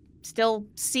can still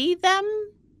see them.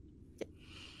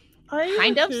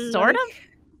 Kind of, sort of.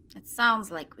 it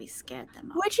sounds like we scared them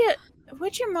off.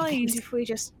 Would you mind if we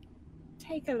just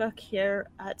take a look here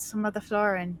at some of the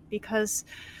flooring? Because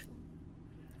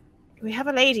we have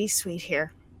a ladies' suite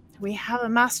here. We have a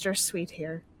master's suite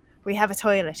here. We have a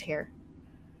toilet here.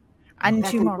 And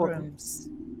That's two more important. rooms.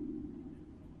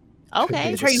 Okay. The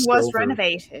It's a train was silver.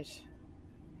 renovated.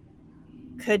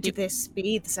 Could You- this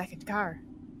be the second car?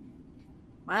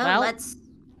 Well, Well- let's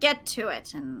get to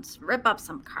it and rip up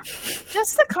some carpet.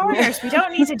 Just the corners. We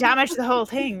don't need to damage the whole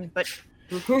thing, but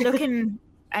looking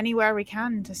anywhere we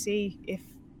can to see if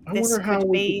I this wonder how could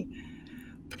we be.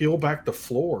 could peel back the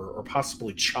floor or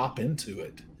possibly chop into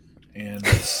it and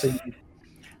see.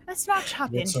 Let's not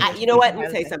chop What's into up? it. You know what? Let me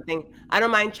Out tell you of it. something. I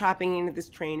don't mind chopping into this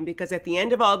train because at the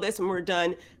end of all this, when we're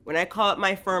done, when I call up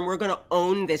my firm, we're going to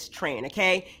own this train,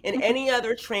 okay? And any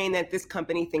other train that this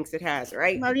company thinks it has,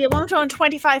 right? Well, you won't own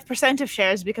 25% of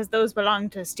shares because those belong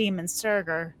to Steam and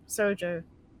Surger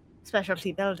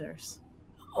Specialty Builders,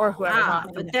 or whoever Ah,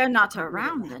 bought them. but they're not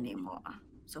around anymore.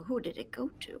 So who did it go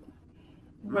to?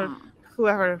 Well, Hmm,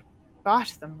 whoever bought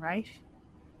them, right?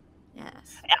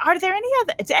 yes. Are there any of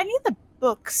the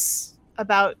books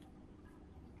about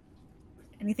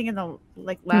anything in the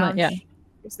lounge? yeah.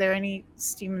 Is there any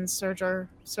Steam and Surger?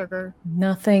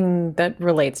 Nothing that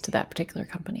relates to that particular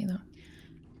company,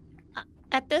 though.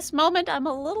 At this moment, I'm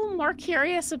a little more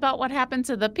curious about what happened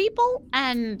to the people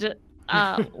and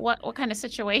what kind of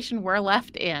situation we're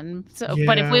left in. So,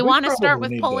 but if Yeah, we we want to start probably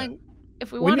with need to- pulling,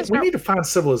 if we We want to need, we start, need to find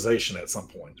civilization at some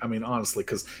point. I mean, honestly,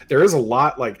 because there is a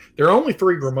lot. Like, there are only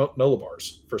 3 remote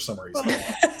Nulibars for some reason.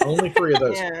 Only 3 of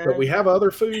those. Yeah. But we have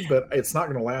other food, but it's not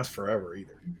going to last forever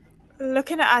either.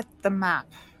 Looking at the map,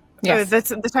 Yes. that's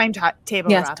the timetable.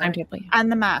 Yes, rather, timetable. Yeah.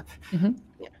 and the map. Mhm.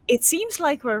 It seems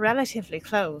like we're relatively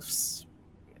close.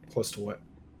 Close to what?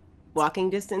 Walking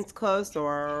distance close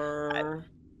or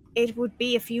It would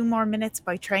be a few more minutes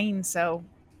by train, so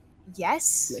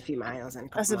yes, a few miles and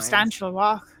a substantial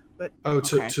walk. But Oh,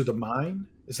 Okay. to the mine?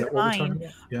 Is To that the what we're talking mine.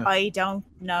 about? Yeah. I don't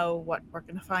know what we're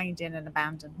going to find in an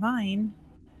abandoned mine.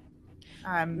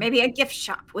 Maybe a gift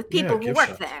shop with Yeah, people who gift work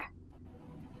shop. there.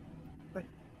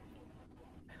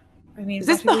 I mean, Is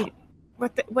this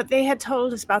what they had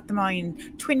told us about the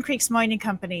mine, Twin Creeks Mining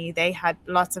Company, they had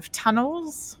lots of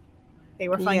tunnels. They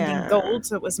were finding Yeah. gold,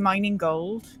 so it was mining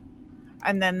gold.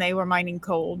 And then they were mining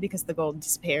coal because the gold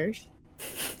disappeared.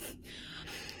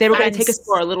 they were going and to take us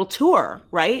for a little tour,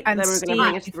 right? and They were going to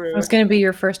bring us through. It was going to be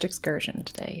your first excursion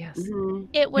today, yes. Mhm.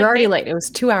 it would You're already make- late. It was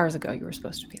 2 hours ago you were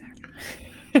supposed to be there.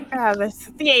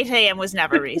 The 8 a.m. was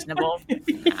never reasonable.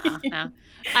 No.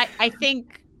 I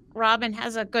think Robin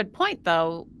has a good point,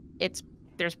 though.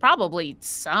 There's probably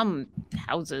some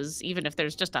houses, even if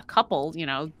there's just a couple,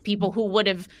 people who would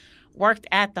have worked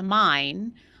at the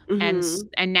mine and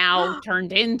now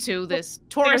turned into this There's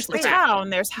tourist the attraction. town.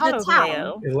 There's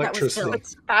Hollowvale.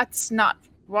 Electricity. That's not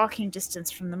walking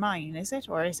distance from the mine, is it?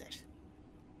 Or is it?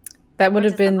 That would What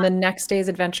have is the been the mine? next day's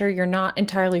adventure. You're not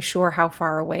entirely sure how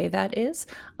far away that is.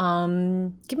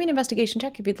 Give me an investigation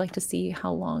check if you'd like to see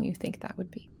how long you think that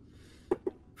would be.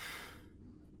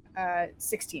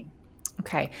 16.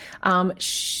 Okay.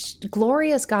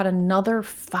 Gloria's got another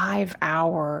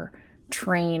 5-hour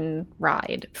train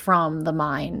ride from the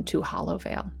mine to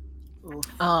Hollowvale.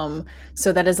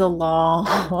 So that is a long,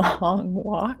 long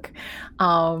walk.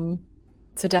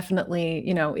 So definitely,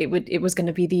 it was going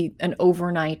to be an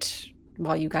overnight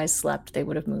while you guys slept. They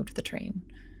would have moved the train.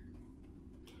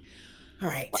 All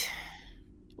right.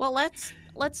 Well,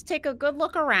 let's take a good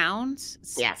look around.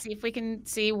 Yeah. See if we can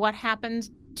see what happened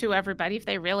to everybody, if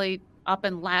they really up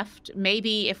and left.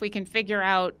 Maybe if we can figure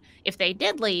out if they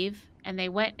did leave and they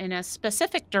went in a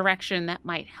specific direction, that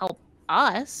might help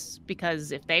us,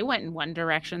 because if they went in one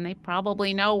direction, they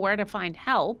probably know where to find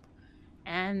help,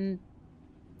 and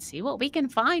see what we can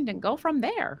find and go from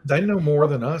there. They know more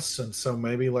than us, and so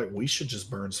maybe we should just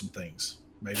burn some things.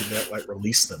 Maybe that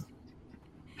release them.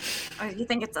 Or you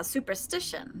think it's a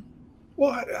superstition?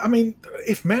 Well, I mean,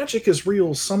 if magic is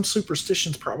real, some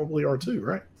superstitions probably are too,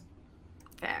 right?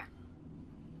 Fair.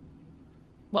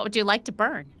 What would you like to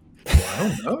burn?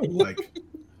 Well, I don't know.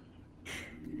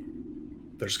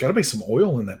 There's got to be some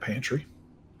oil in that pantry.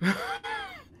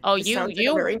 Oh, It sounds like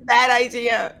a very bad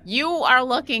idea. You are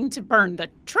looking to burn the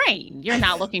train. You're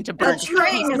not looking to burn The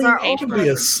train is our It could be ultimate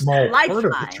a small part of the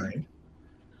lifeline. train.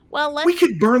 Well, We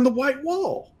could burn the white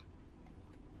wall.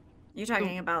 You're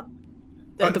talking about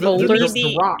The boulders?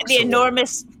 The rocks. The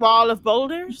enormous wall of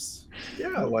boulders. Yeah,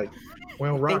 I think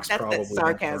rocks that's probably. that won't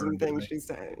sarcasm burn, thing do they? she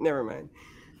said. Never mind.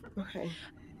 Okay.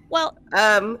 well,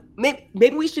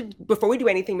 Maybe we should, before we do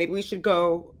anything, maybe we should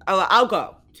go. I'll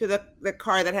go to the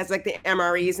car that has the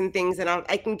MREs and things, and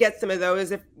I can get some of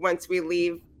those once we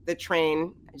leave the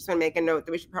train. I just want to make a note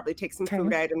that we should probably take some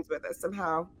food items with us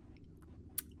somehow.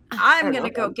 I'm don't gonna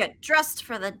know. go get dressed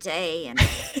for the day and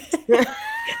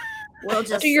we'll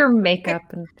just Do your makeup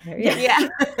and Yeah.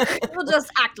 we'll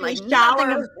just act like shower.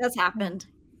 nothing has happened.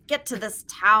 Get to this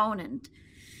town and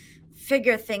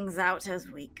figure things out as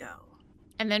we go.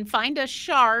 and then find a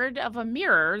shard of a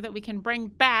mirror that we can bring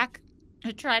back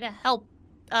to try to help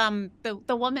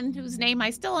the woman whose name I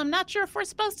still am not sure if we're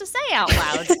supposed to say out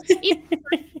loud, even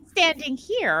standing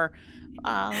here.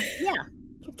 Yeah.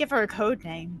 Give her a code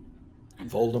name.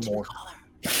 Voldemort.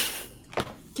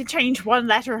 Can change one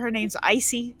letter. Her name's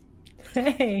Icy.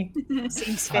 Hey.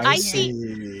 Seems fitting.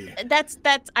 Icy. That's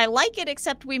I like it,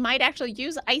 except we might actually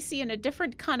use icy in a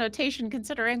different connotation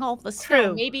considering all the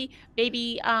snow. True. Maybe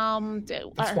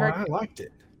That's why I liked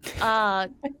it.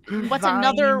 what's Vine.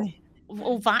 another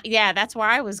yeah, that's where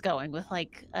I was going with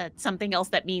something else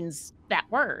that means that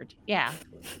word. Yeah.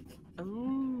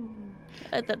 Ooh.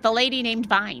 The lady named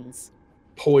Vines.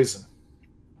 Poison.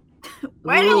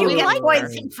 Where did Ooh, you we get like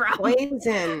poison from?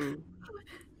 Poison.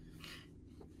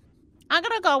 I'm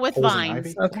gonna go with Poison Vines.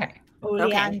 ivy? Okay.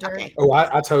 Oleander. Okay. Oh,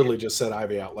 I totally just said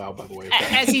Ivy out loud, by the way.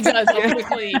 As he does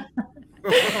quickly.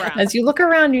 look around. As you look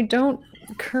around, you don't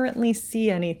currently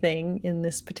see anything in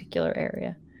this particular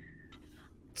area.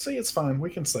 See, it's fine.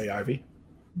 We can say Ivy.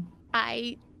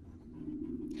 I'm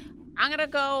gonna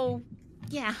go.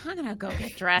 Yeah, I'm gonna go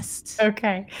get dressed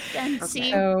Okay. and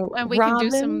see, So and we can do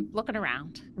some looking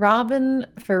around. Robin,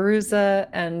 Feruza,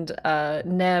 and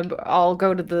Neb all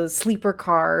go to the sleeper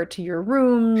car to your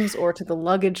rooms or to the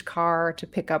luggage car to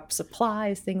pick up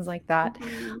supplies, things like that.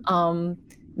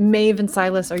 Maeve and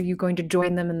Silas, are you going to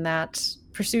join them in that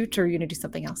pursuit, or are you going to do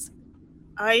something else?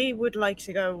 I would like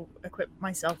to go equip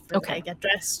myself for Okay. the day, get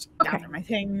dressed, Okay. gather my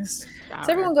things.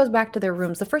 So everyone goes back to their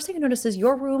rooms. The first thing you notice is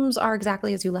your rooms are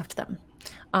exactly as you left them.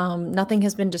 Nothing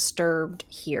has been disturbed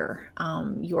here.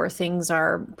 Your things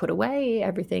are put away.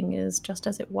 Everything is just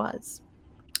as it was.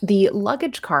 The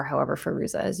luggage car, however,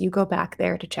 Feruza, as you go back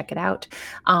there to check it out,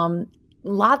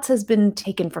 lots has been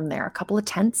taken from there. A couple of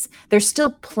tents. There's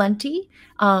still plenty,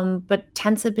 but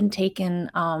tents have been taken.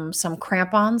 Some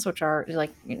crampons, which are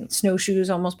like snowshoes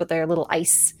almost, but they're little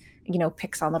ice,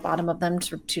 picks on the bottom of them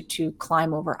to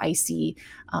climb over icy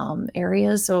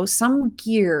areas. So some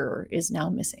gear is now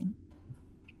missing.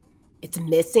 It's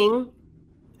missing.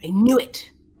 I knew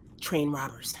it. Train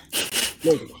robbers.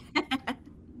 Maybe.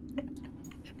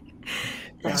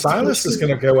 Silas is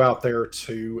going to go out there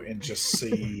too and just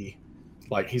see,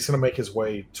 he's going to make his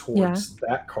way towards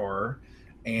that car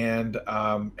and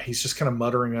he's just kind of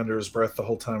muttering under his breath the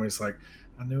whole time. He's like,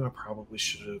 I knew I probably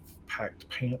should have packed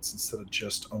pants instead of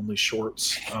just only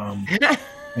shorts. And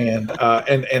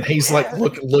he's like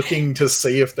looking to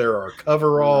see if there are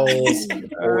coveralls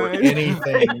or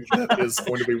anything that is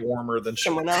going to be warmer than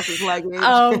Someone shorts. else's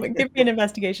luggage. Give me an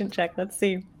investigation check. Let's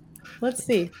see.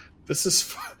 This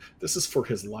is for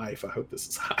his life. I hope this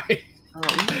is high.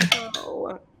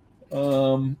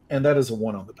 Oh, And that is a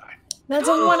 1 on the die. That's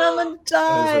a 1 on the That is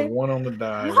die. a 1 on the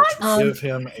die, which will give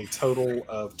him a total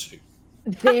of 2.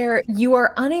 There, you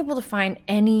are unable to find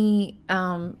any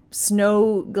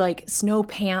snow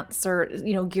pants or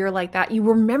gear like that. You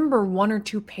remember 1 or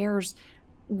 2 pairs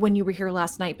when you were here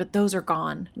last night, but those are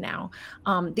gone now.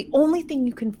 The only thing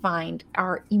you can find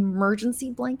are emergency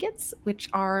blankets, which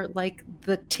are like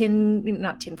the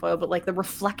not tinfoil, but like the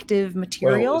reflective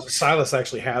material. Well, Silas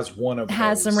actually has one of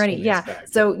Has those some ready, in his yeah. bag.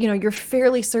 So you're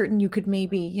fairly certain you could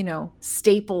maybe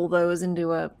staple those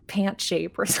into a pant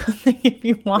shape or something if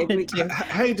you wanted to.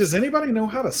 Hey, does anybody know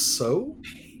how to sew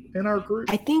in our group?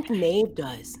 I think Maeve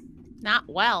does. Not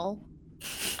well.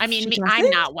 I mean, She I'm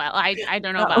doesn't? not well. I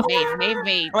don't know about Maeve. Maeve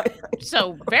made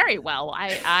so very well.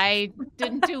 I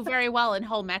didn't do very well in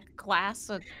home ec class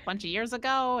a bunch of years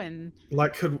ago, and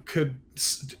Like,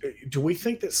 do we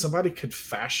think that somebody could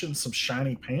fashion some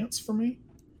shiny pants for me?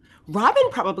 Robin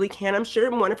probably can. I'm sure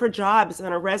in one of her jobs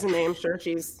on her resume, I'm sure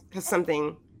has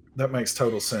something. That makes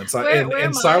total sense. Where am And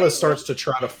I? Silas starts to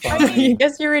try to I find.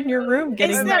 guess you're in your room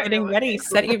getting there- ready.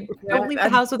 Don't leave the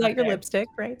house without your lipstick,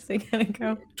 right? So you gotta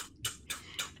go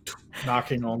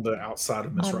knocking on the outside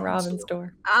of Miss on Robin's Robin's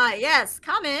door. door. Yes,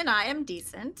 come in. I am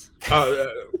decent.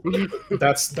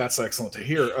 That's excellent to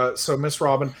hear. So, Miss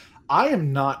Robin, I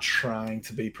am not trying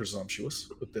to be presumptuous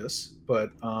with this,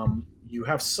 but you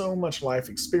have so much life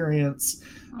experience.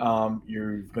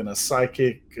 You've been a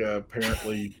psychic,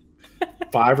 apparently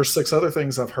 5 or 6 other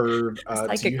things I've heard.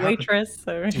 Psychic waitress.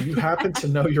 Or... Do you happen to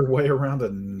know your way around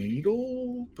a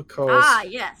needle? Because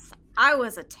Yes. I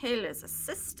was a tailor's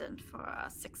assistant for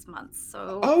 6 months.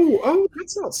 So oh,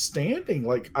 that's outstanding.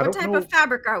 Like, I what don't type know. of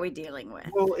fabric are we dealing with?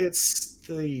 Well, it's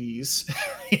these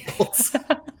needles.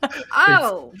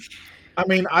 Oh, I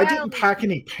mean, I Well- didn't pack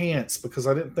any pants because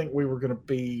I didn't think we were going to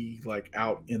be like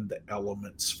out in the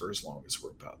elements for as long as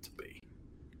we're about to be.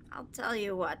 I'll tell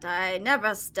you what, I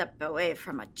never step away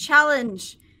from a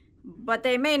challenge, but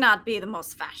they may not be the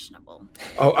most fashionable.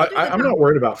 Oh, I'm not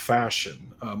worried about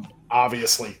fashion.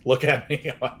 Obviously, look at me.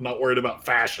 I'm not worried about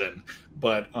fashion,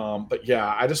 but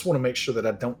yeah, I just want to make sure that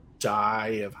I don't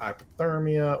die of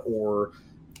hypothermia or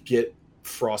get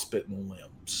frostbitten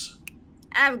limbs.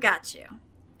 I've got you.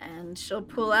 And she'll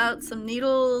pull out some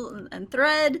needle and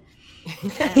thread.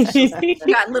 And she's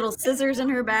got little scissors in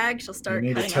her bag. She'll start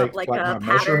You need to cutting out take like like a my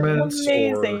pattern. measurements.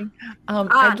 Amazing. No,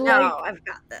 I've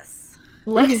got this.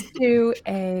 Let's do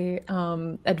a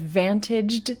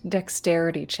advantaged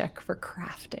dexterity check for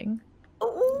crafting.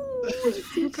 Oh,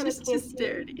 What kind of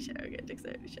dexterity check. Okay,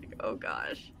 dexterity check. Oh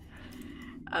gosh.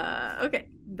 Okay,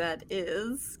 that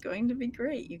is going to be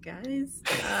great, you guys.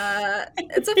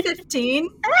 It's a 15.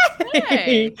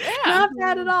 hey, yeah. Not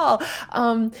bad at all.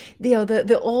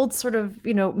 The old sort of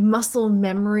muscle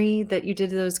memory that you did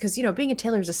those, because being a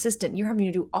tailor's assistant, you're having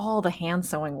to do all the hand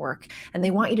sewing work, and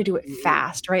they want you to do it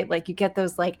fast, right? Like you get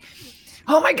those like,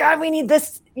 oh my God, we need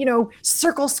this,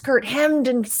 circle skirt hemmed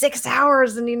in 6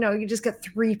 hours. And, you just got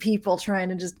 3 people trying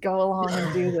to just go along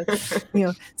and do this,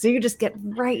 so you just get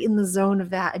right in the zone of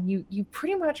that. And you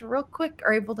pretty much real quick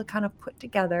are able to kind of put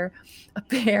together a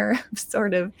pair of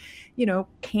sort of,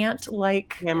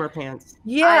 pant-like. Hammer pants.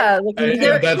 Yeah. Like when you And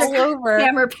get it that's- pull over.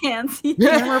 Hammer pants.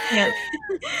 Hammer pants.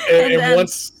 And then-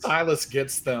 once Silas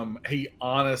gets them, he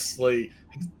honestly,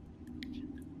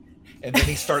 and then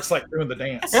he starts like doing the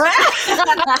dance. So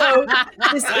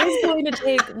this is going to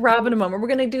take Robin a moment. We're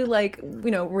going to do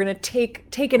we're going to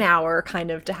take an hour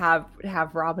kind of to have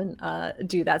Robin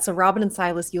do that. So Robin and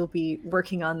Silas, you'll be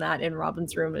working on that in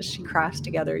Robin's room as she crafts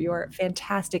together your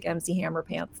fantastic MC Hammer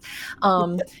pants.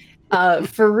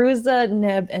 Feruza,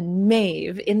 Neb, and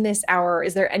Maeve, in this hour,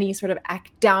 is there any sort of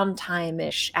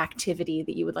downtime-ish activity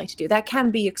that you would like to do? That can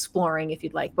be exploring if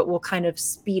you'd like, but we'll kind of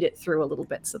speed it through a little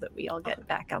bit so that we all get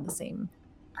back on the same.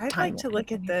 I'd Time like to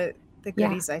limit, look I at think. the Yeah.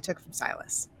 goodies I took from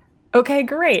Silas. Okay,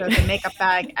 great. So the makeup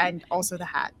bag and also the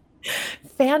hat.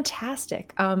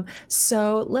 Fantastic.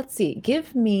 So let's see.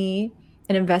 Give me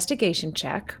an investigation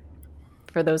check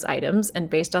for those items, and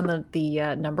based on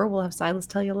the number, we'll have Silas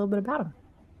tell you a little bit about them.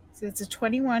 So it's a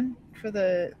 21 for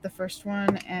the first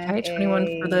one, and All right,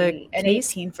 21 for the an case.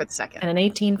 18 for the second. And an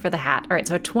 18 for the hat. All right,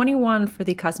 so a 21 for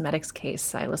the cosmetics case.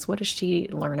 Silas, what does she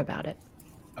learn about it?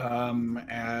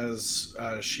 As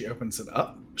she opens it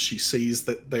up, she sees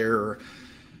that there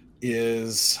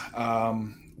is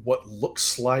what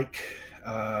looks like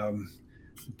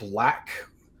black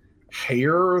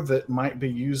hair that might be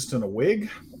used in a wig.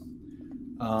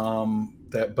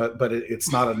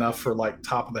 It's not enough for like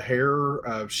top of the hair.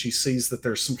 She sees that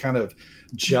there's some kind of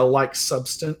gel-like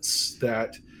substance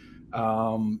that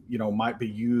might be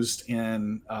used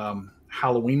in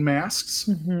Halloween masks.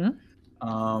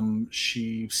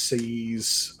 She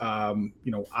sees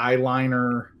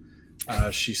eyeliner.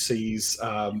 She sees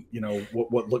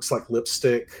what looks like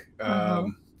lipstick.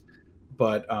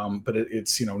 But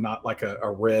it's not like a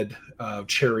red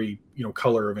cherry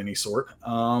color of any sort.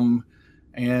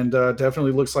 And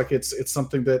definitely looks like it's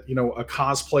something that a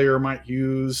cosplayer might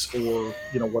use, or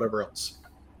whatever else.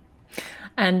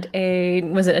 And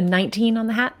was it a 19 on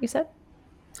the hat, you said?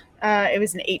 It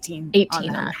was an 18.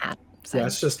 18 on the hat. Yeah,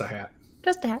 it's just a hat.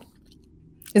 Just a hat.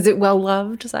 Is it well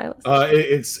loved, Silas?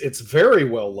 It's very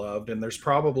well loved, and there's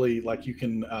probably, like, you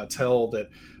can tell that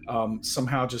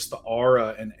somehow just the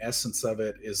aura and essence of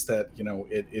it is that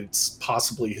it's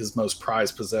possibly his most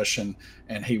prized possession,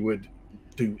 and he would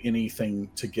do anything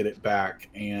to get it back,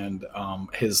 and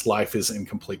his life is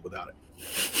incomplete without it.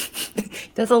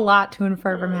 There's a lot to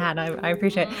infer from hat. I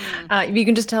appreciate it. You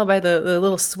can just tell by the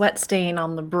little sweat stain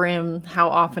on the brim how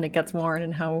often it gets worn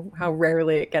and how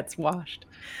rarely it gets washed.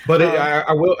 But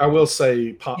I will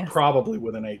say probably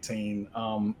with an 18,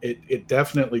 it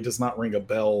definitely does not ring a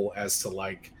bell as to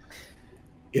like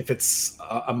if it's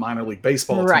a minor league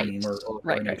baseball team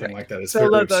or anything like that. It's the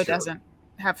logo doesn't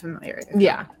have familiarity.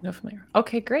 Yeah, no familiar.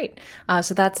 Okay, great.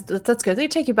 So that's good. They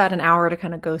take you about an hour to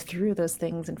kind of go through those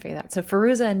things and figure that. So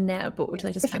Feruza and Neb, what would you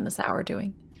like to spend this hour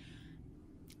doing?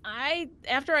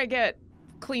 After I get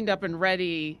cleaned up and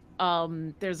ready,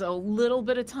 there's a little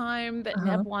bit of time that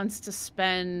Neb wants to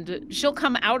spend. She'll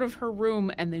come out of her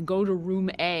room and then go to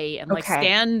room A and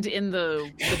stand in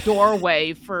the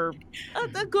doorway for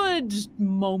a good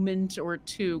moment or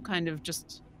two, kind of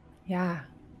just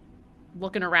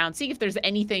looking around, see if there's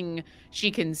anything she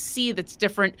can see that's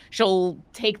different. She'll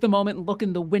take the moment and look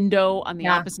in the window on the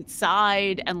opposite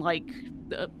side and like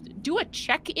do a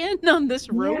check-in on this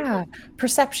room. Yeah.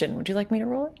 Perception. Would you like me to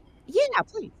roll it? Yeah,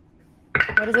 please.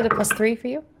 What is it, a +3 for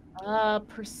you?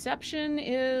 Perception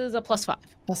is a +5.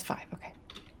 +5, okay.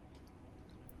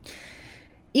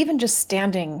 Even just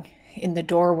standing in the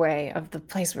doorway of the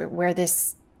place where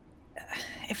this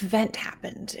event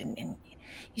happened, and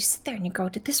you sit there and you go,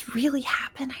 did this really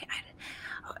happen?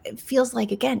 It feels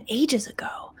like, again, ages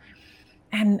ago.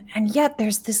 And yet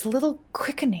there's this little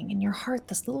quickening in your heart,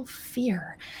 this little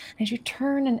fear. As you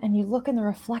turn and you look in the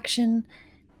reflection,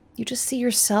 you just see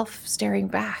yourself staring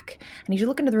back. And as you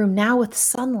look into the room now with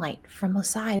sunlight from the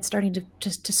side starting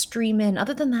to stream in,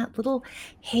 other than that little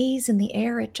haze in the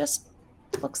air, it just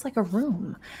looks like a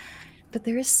room. But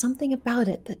there is something about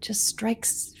it that just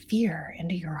strikes fear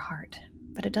into your heart.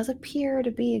 But it does appear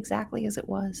to be exactly as it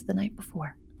was the night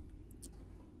before.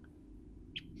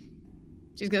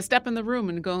 She's going to step in the room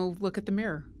and go look at the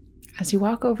mirror. As you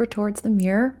walk over towards the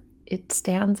mirror, it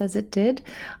stands as it did.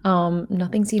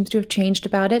 Nothing seems to have changed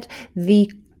about it. The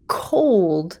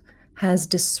cold has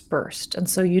dispersed, and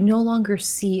so you no longer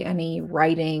see any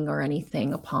writing or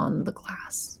anything upon the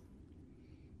glass.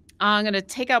 I'm going to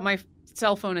take out my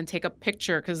cell phone and take a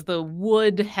picture because the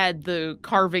wood had the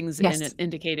carvings in it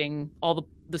indicating all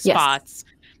the spots.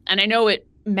 And I know it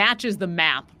matches the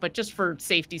map, but just for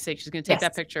safety's sake, she's going to take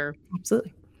that picture.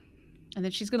 Absolutely. And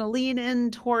then she's going to lean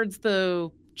in towards the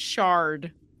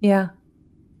shard. Yeah.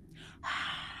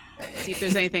 See if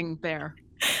there's anything there.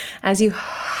 As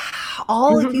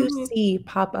all of you see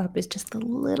pop up is just the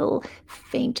little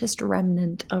faintest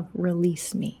remnant of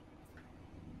release me.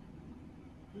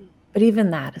 But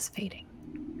even that is fading.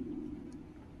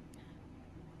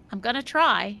 I'm going to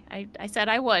try. I said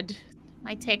I would.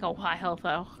 Might take a while,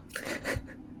 though.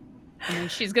 And then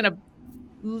she's going to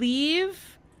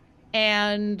leave.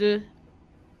 And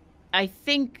I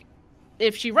think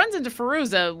if she runs into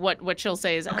Feruza, what she'll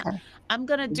say is, I'm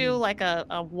going to do like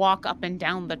a walk up and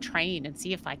down the train and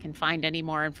see if I can find any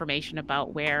more information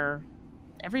about where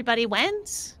everybody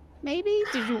went, maybe?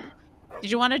 Did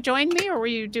you want to join me, or were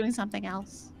you doing something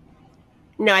else?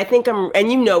 No, I think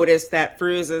and you notice that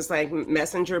Feruza's like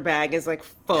messenger bag is like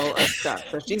full of stuff.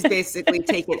 So she's basically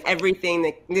taking everything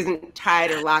that isn't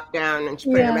tied or locked down and she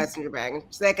put it in her messenger bag. And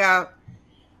she's like,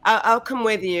 I'll come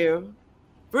with you.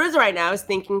 Feruza right now is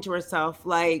thinking to herself,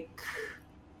 like,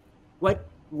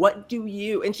 what do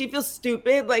you, and she feels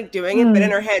stupid like doing it, but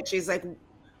in her head she's like,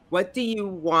 what do you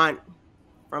want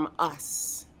from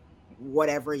us?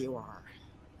 Whatever you are.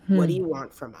 What do you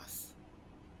want from us?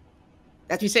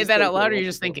 That's Do you what say she's that out thinking. loud, or you're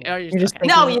just thinking? Oh, You're just okay.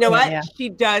 No, thinking you know it, what? yeah. She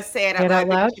does say it Say out it out loud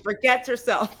because loud? she forgets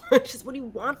herself. She's, what do you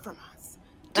want from us?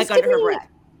 Just Like under give her me breath.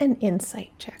 an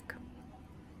insight check.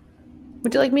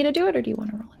 Would you like me to do it, or do you want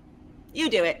to roll it? You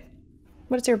do it.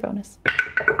 What is your bonus?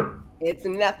 It's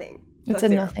nothing. It's Plus a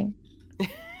 0. nothing.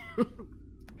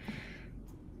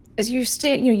 As you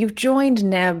stay, you've joined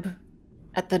Neb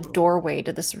at the doorway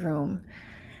to this room,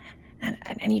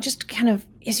 and you just kind of,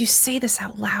 as you say this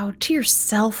out loud to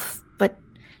yourself, but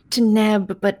to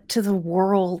Neb, but to the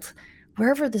world,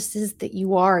 wherever this is that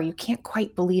you are, you can't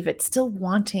quite believe it, still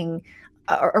wanting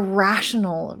a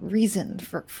rational reason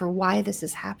for why this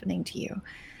is happening to you.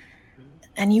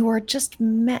 And you are just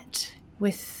met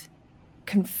with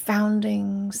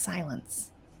confounding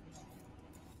silence.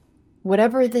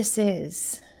 Whatever this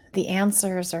is, the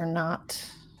answers are not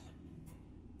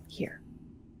here.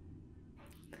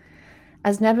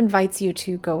 As Neb invites you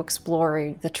to go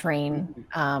explore the train,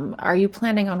 are you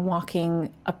planning on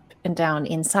walking up and down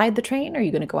inside the train? Are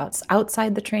you going to go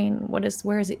outside the train?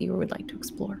 Where is it you would like to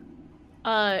explore?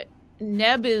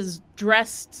 Neb is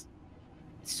dressed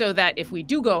so that if we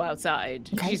do go outside,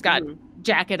 Okay. she's got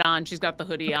jacket on, she's got the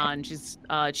hoodie on,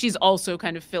 she's also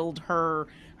kind of filled her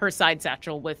side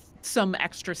satchel with some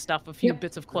extra stuff, a few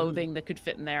bits of clothing that could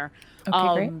fit in there.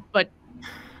 Okay, great. But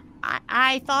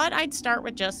I thought I'd start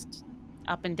with just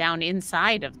up and down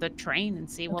inside of the train and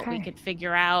see what we Okay. could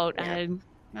figure out. Yeah.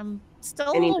 I'm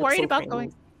still a Any little worried missing about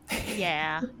going. things?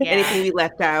 Yeah. Anything we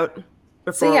left out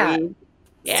before yeah. we...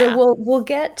 Yeah. So we'll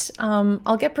get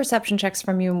I'll get perception checks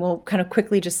from you, and we'll kind of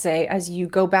quickly just say, as you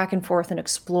go back and forth and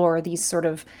explore these sort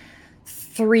of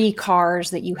 3 cars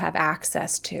that you have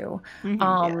access to,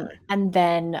 and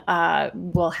then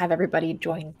we'll have everybody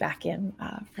join back in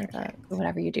for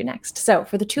whatever you do next. So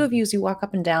for the 2 of you, as you walk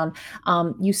up and down,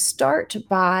 you start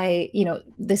by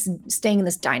staying in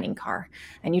this dining car,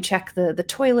 and you check the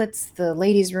toilets, the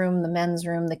ladies' room, the men's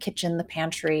room, the kitchen, the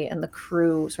pantry, and the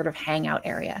crew sort of hangout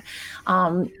area.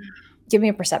 Give me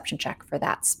a perception check for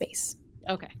that space.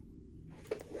 Okay.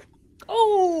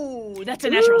 Oh, that's a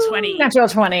natural 20. Natural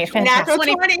 20. Fantastic.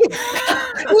 Natural 20.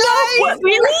 No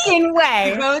freaking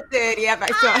way. Both did. Yep, I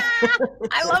saw.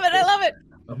 I love it. I love it.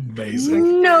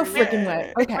 Amazing. No freaking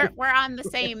way. Okay. We're on the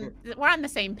same. We're on the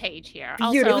same page here. It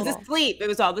was Also, the sleep. It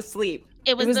was all the sleep.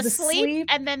 it was was the the sleep, sleep.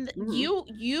 and then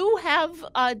you have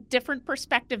a different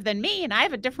perspective than me, and I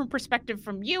have a different perspective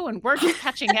from you, and we're just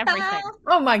touching everything.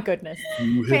 Oh my goodness.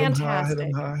 You hit 'em high, hit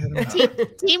 'em Fantastic. high, hit 'em high.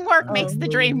 Teamwork makes the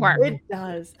dream work. It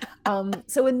does.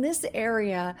 So in this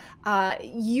area,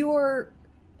 you're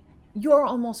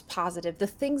almost positive the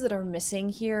things that are missing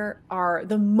here are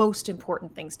the most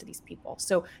important things to these people.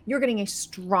 So you're getting a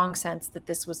strong sense that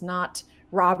this was not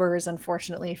robbers,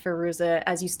 unfortunately, for Ruza.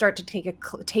 As you start to take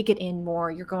it in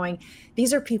more, you're going,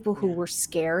 these are people who were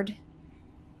scared,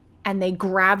 and they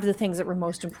grabbed the things that were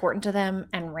most important to them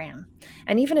and ran.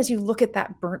 And even as you look at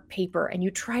that burnt paper and you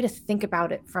try to think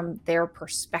about it from their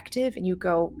perspective, and you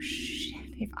go, shit,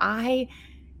 if I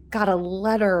got a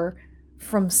letter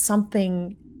from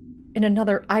something in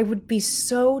another, I would be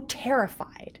so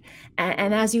terrified.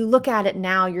 And as you look at it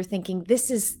now, you're thinking,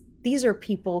 these are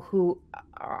people who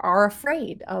are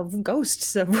afraid of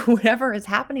ghosts, of whatever is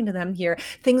happening to them here.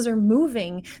 Things are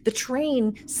moving. The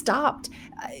train stopped.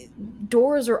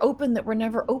 Doors are open that were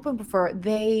never open before.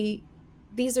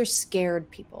 These are scared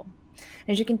people.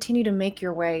 As you continue to make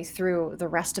your way through the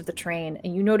rest of the train,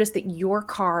 and you notice that your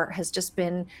car has just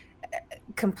been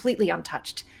completely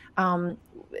untouched.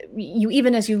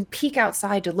 Even as you peek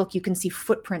outside to look, you can see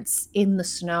footprints in the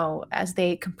snow as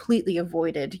they completely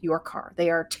avoided your car. They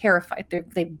are terrified.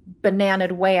 They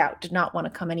bananaed way out, did not want to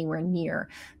come anywhere near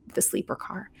the sleeper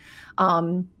car.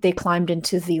 They climbed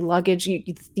into the luggage.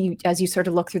 As you sort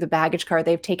of look through the baggage car,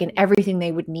 they've taken everything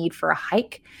they would need for a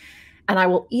hike. And I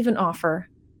will even offer,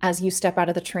 as you step out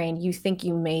of the train, you think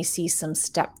you may see some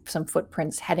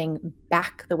footprints heading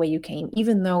back the way you came,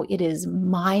 even though it is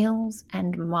miles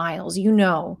and miles,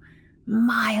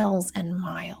 miles and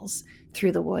miles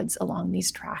through the woods along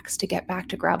these tracks to get back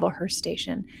to Gravelhurst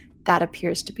Station. That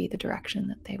appears to be the direction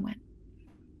that they went.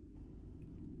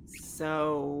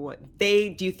 So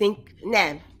do you think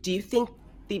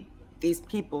these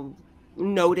people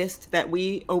noticed that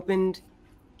we opened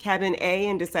cabin A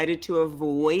and decided to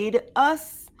avoid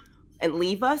us and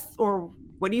leave us? Or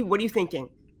what are you thinking?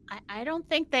 I don't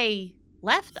think they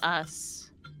left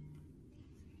us.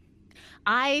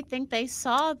 I think they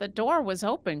saw the door was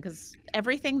open because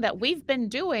everything that we've been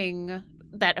doing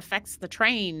that affects the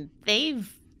train,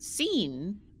 they've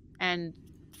seen, and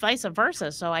vice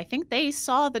versa. So I think they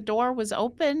saw the door was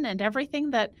open and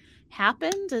everything that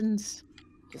happened, and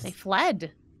they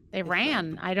fled. They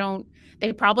ran.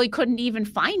 They probably couldn't even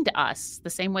find us the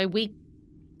same way we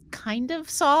kind of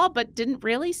saw, but didn't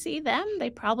really see them. They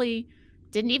probably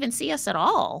didn't even see us at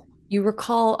all. You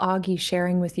recall Augie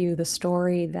sharing with you the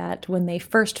story that when they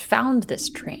first found this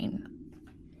train,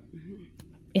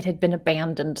 it had been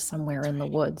abandoned somewhere in the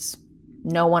woods.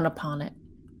 No one upon it,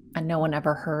 and no one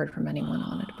ever heard from anyone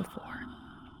on it before.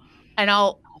 And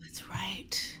that's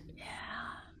right. Yeah.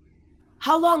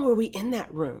 How long were we in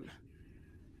that room?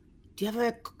 Do you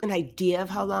have an idea of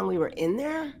how long we were in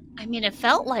there? I mean, it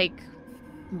felt like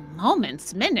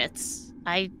moments, minutes.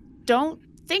 I don't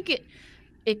think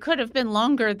it could have been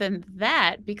longer than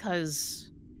that, because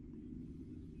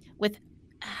with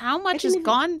how much is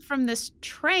gone from this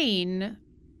train,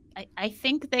 I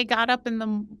think they got up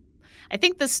I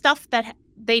think the stuff that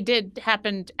they did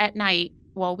happened at night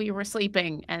while we were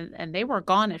sleeping, and they were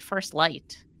gone at first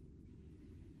light.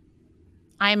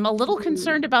 I'm a little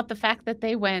concerned about the fact that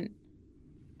they went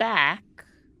back,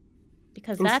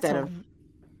 because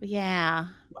yeah.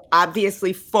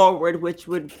 Obviously forward, which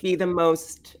would be the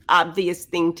most obvious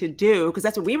thing to do, because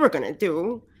that's what we were going to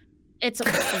do. It's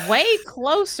way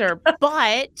closer,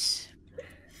 but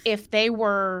if they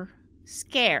were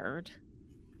scared,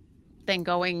 then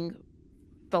going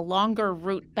the longer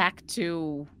route back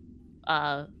to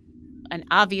an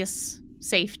obvious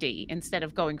safety instead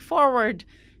of going forward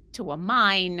to a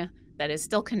mine that is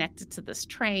still connected to this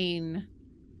train.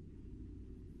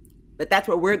 But that's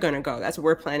where we're going to go. That's where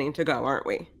we're planning to go, aren't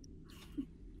we?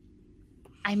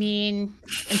 I mean,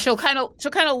 and she'll kind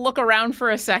of look around for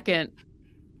a second.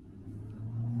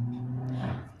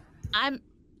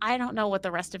 I don't know what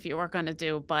the rest of you are going to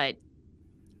do, but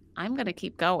I'm going to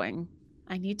keep going.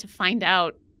 I need to find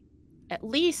out, at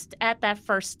least at that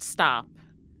first stop,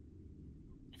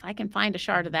 if I can find a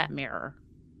shard of that mirror.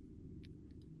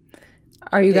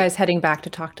 Are you guys heading back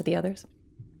to talk to the others?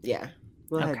 Yeah,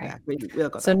 we'll head back. We'll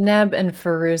go so back. Neb and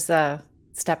Feruza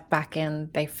step back in.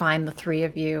 They find the three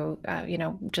of you,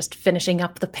 just finishing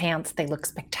up the pants. They look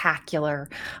spectacular.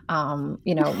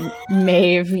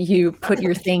 Maeve, you put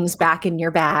your things back in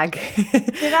your bag.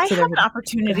 Did I have an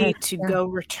opportunity to go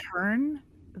return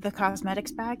the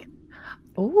cosmetics bag?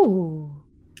 Ooh,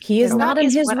 he is not in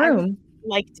his room. I would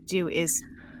like to do is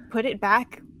put it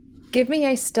back. Give me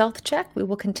a stealth check. We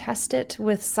will contest it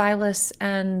with Silas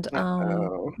and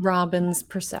Robin's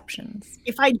perceptions.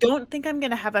 If I don't think I'm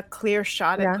going to have a clear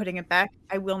shot at putting it back,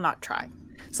 I will not try.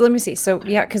 So let me see. So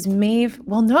because Maeve,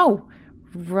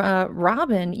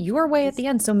 Robin, you are way at the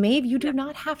end. So Maeve, you do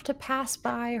not have to pass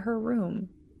by her room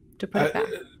to put it back.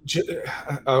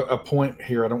 A point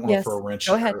here. I don't want to throw a wrench.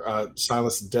 Go ahead.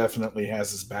 Silas definitely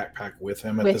has his backpack with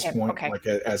him at this point,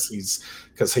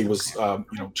 because he was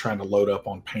trying to load up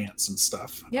on pants and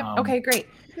stuff. Yep. Okay, great.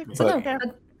 So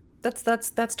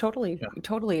that's totally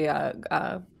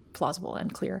plausible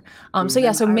and clear.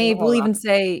 So Maeve, we'll even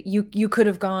say you could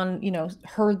have gone,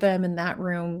 heard them in that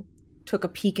room, took a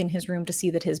peek in his room to see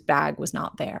that his bag was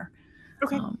not there.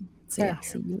 Okay. So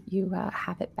you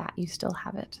have it back. You still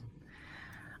have it.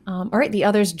 All right, the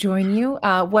others join you.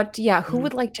 Who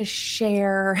would like to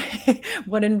share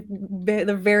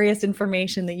the various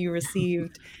information that you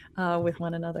received with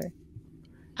one another?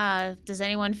 Does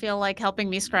anyone feel like helping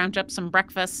me scrounge up some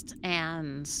breakfast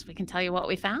and we can tell you what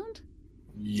we found?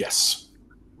 Yes.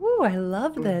 Ooh, I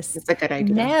love this. It's a good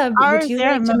idea. Neb, would you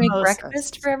like to make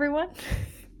breakfast for everyone?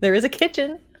 There is a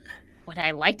kitchen. Would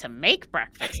I like to make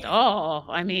breakfast? Oh,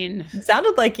 I mean... It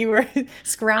sounded like you were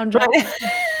scrounging.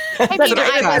 I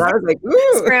was like,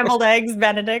 ooh. Scrambled eggs,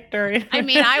 Benedict, or... I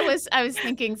mean, I was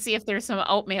thinking, see if there's some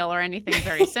oatmeal or anything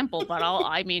very simple, but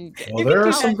there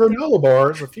are some granola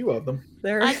bars, a few of them.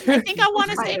 I think I want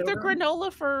to save the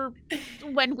granola for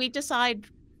when we decide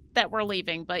that we're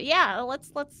leaving. But yeah,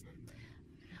 let's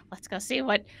go see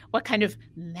what kind of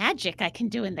magic I can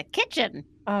do in the kitchen.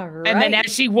 All right. And then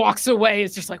as she walks away,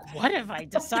 it's just like, what have I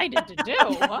decided to do?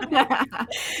 So I'll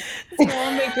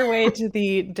make your way to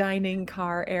the dining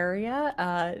car area.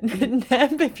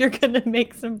 Neb, if you're going to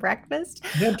make some breakfast.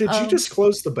 Neb, did you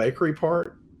disclose the bakery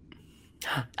part?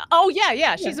 Oh,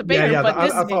 yeah. She's a baker. Yeah, but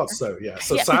I thought so, yeah.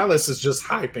 So Silas is just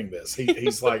hyping this.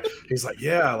 He's like,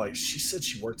 she said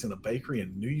she worked in a bakery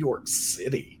in New York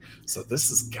City. So this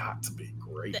has got to be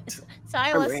great.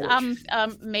 Silas,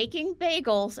 making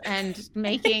bagels and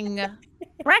making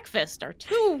breakfast are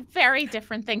two very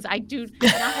different things. I do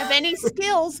not have any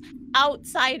skills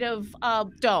outside of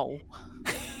dough.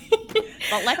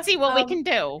 But let's see what we can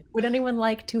do. Would anyone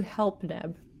like to help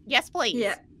Neb? Yes, please.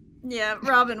 Yeah. Yeah,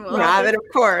 Robin will. Robin, of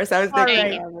course. I was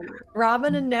thinking Alright. Robin.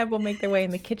 Robin and Neb will make their way in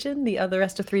the kitchen. The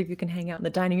rest of 3 of you can hang out in the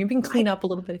dining room. You can clean up a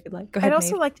little bit if you'd like. Go ahead, I'd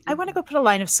also Maeve. I want to go put a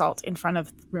line of salt in front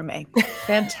of room A.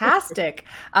 Fantastic.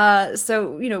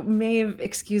 So, Maeve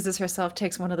excuses herself,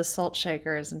 takes one of the salt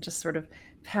shakers, and just sort of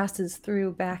passes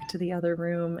through back to the other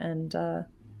room and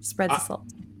spreads the salt.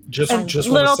 Just And want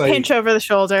to little say, pinch over the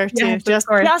shoulder too, Yes, of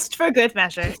course. just for good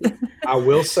measure. I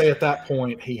will say at that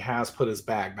point, he has put his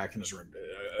bag back in his room.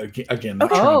 Again,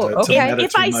 not Okay. trying to okay. meta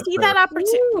If too I much see there. that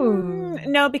opportunity,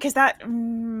 Ooh. no, because that.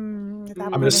 I'm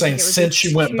just saying, since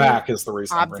you went back is the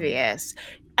reason. I'm bringing it up. Obvious.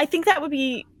 I think that would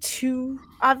be too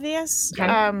obvious. Okay.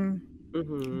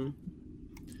 Mhm.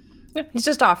 He's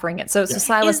just offering it. So Yeah.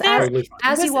 Silas, Is there- Totally fine.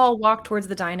 as you all walk towards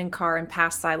the dining car and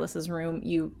past Silas's room,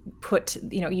 you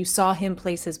saw him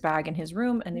place his bag in his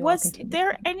room, and they all Was continued.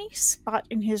 there any spot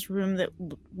in his room that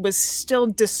was still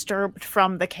disturbed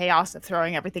from the chaos of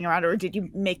throwing everything around, or did you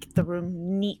make the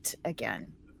room neat again?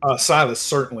 Silas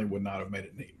certainly would not have made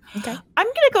it neat. Okay. I'm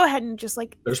gonna go ahead and just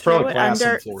There's throw probably it glass on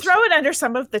under the floor. throw it under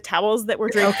some of the towels that were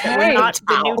draped that Okay. were not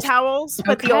the new towels,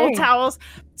 but the old Okay. towels,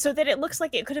 so that it looks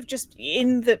like it could have just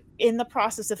in the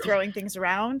process of throwing things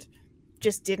around,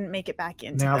 just didn't make it back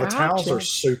into. Now the the- towels are Gotcha.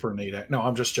 super neat. No,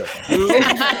 I'm just joking.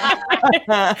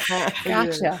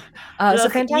 Gotcha. So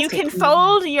Look, fantastic. you can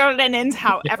fold your linens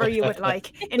however you would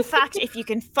like. In fact, if you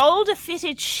can fold a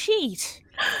fitted sheet,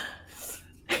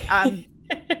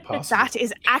 Possible. that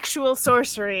is actual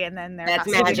sorcery, and then there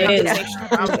That's has to be magic. a It is conversation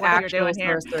about what you're actual doing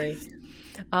here. sorcery.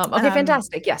 Okay,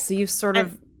 fantastic. Yes, so you've sort and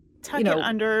of Tuck it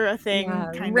under a thing,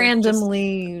 yeah, kind of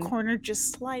randomly. just corner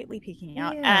just slightly peeking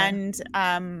out, Yeah. and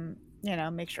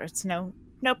make sure it's no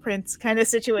prints kind of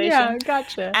situation. Yeah,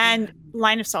 gotcha. And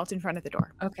line of salt in front of the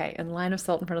door. Okay, and line of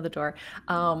salt in front of the door.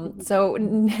 So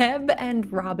Neb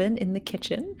and Robin in the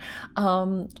kitchen.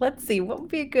 Let's see, what would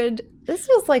be a good? This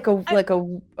feels like a.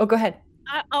 Oh, go ahead.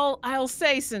 I'll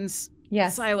say, since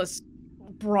Yes. Silas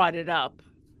brought it up,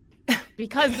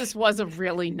 because this was a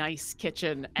really nice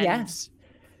kitchen, and Yes.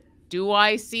 do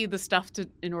I see the stuff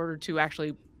in order to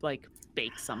actually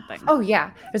bake something? Oh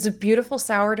yeah, there's a beautiful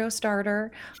sourdough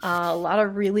starter. A lot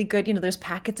of really good. There's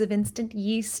packets of instant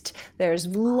yeast. There's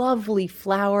lovely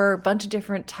flour, a bunch of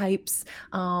different types.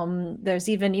 There's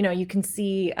even you can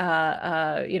see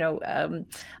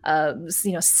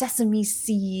sesame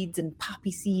seeds and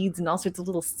poppy seeds and all sorts of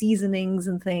little seasonings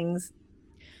and things.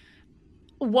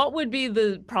 What would be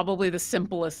probably the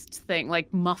simplest thing,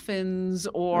 like muffins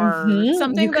or Mhm.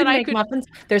 something You could that I make could? muffins.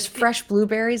 There's fresh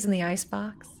blueberries in the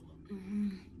icebox.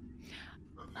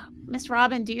 Miss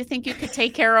Robin, do you think you could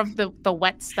take care of the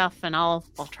wet stuff, and I'll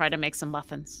try to make some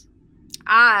muffins?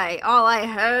 All I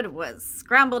heard was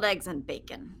scrambled eggs and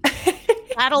bacon.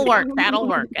 That'll work. That'll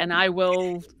work. And I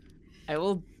will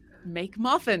make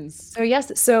muffins. So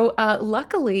yes,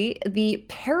 luckily the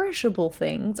perishable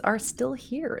things are still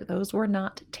here. Those were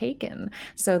not taken.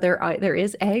 So there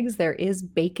is eggs, there is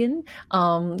bacon,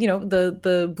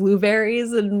 the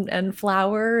blueberries and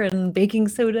flour and baking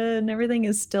soda and everything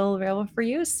is still available for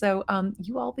you. So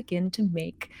you all begin to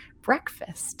make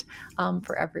breakfast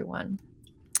for everyone.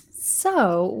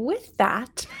 So with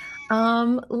that,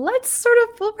 we'll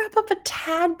wrap up a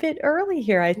tad bit early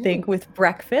here, I think, with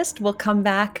breakfast. We'll come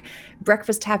back,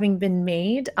 breakfast having been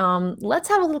made. Let's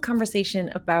have a little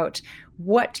conversation about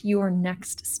what your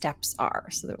next steps are,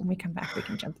 so that when we come back, we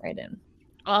can jump right in.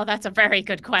 Oh, that's a very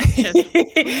good question.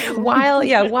 while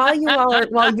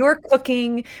you're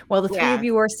cooking, while the three Yeah. of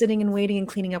you are sitting and waiting and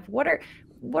cleaning up, what are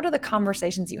the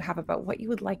conversations you have about what you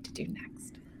would like to do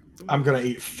next? I'm going to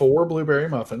eat 4 blueberry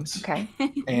muffins Okay.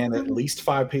 and at least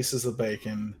 5 pieces of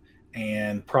bacon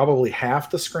and probably half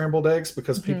the scrambled eggs,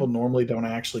 because people normally don't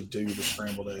actually do the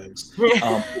scrambled eggs.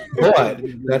 But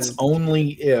that's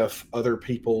only if other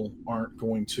people aren't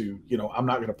going to, I'm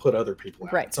not going to put other people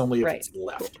out. Right, It's only if right. it's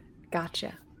left.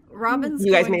 Gotcha. Robin's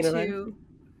You guys going made it,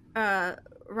 to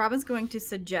Robin's going to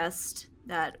suggest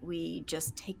that we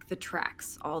just take the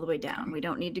tracks all the way down. We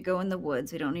don't need to go in the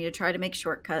woods. We don't need to try to make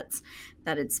shortcuts.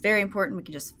 That it's very important we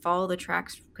can just follow the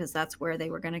tracks, because that's where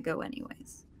they were going to go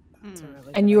anyways.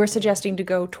 And you are suggesting to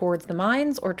go towards the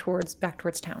mines or back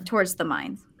towards town? Towards the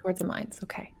mines. Towards the mines.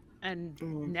 Okay. And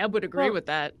Neb would agree with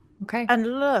that. Okay.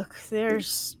 And look,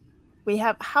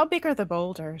 how big are the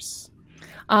boulders?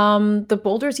 The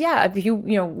boulders, yeah. If you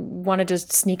wanted to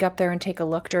sneak up there and take a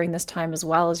look during this time as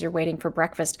well as you're waiting for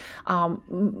breakfast,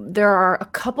 there are a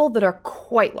couple that are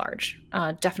quite large,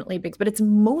 definitely big, but it's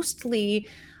mostly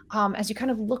as you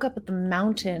kind of look up at the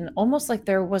mountain, almost like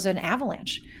there was an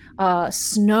avalanche.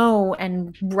 Snow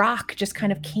and rock just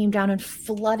kind of came down and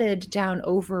flooded down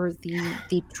over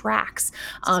the tracks.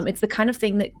 It's the kind of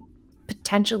thing that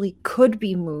potentially could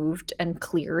be moved and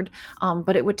cleared,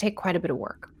 but it would take quite a bit of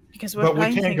work. Because But what we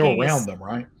I'm can't go thinking around them,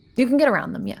 right? You can get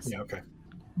around them, yes. Yeah, okay.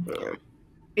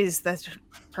 is that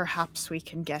perhaps we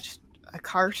can get a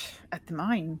cart at the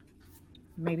mine.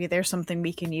 Maybe there's something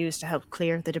we can use to help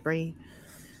clear the debris.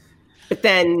 But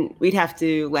then we'd have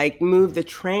to like move the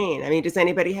train. I mean, does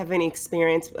anybody have any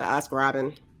experience? Ask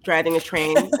Robin, driving a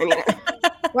train. I mean,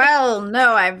 Well,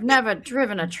 no, I've never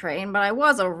driven a train, but I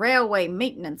was a railway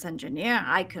maintenance engineer.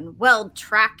 I can weld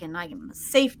track and I am a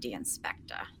safety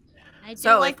inspector. I do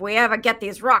So like if we ever get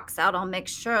these rocks out, I'll make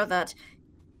sure that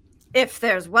if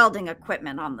there's welding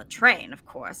equipment on the train, of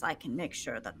course, I can make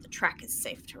sure that the track is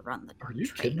safe to run the Are you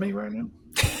train. kidding me right now?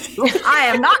 I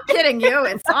am not kidding you.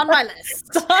 It's on my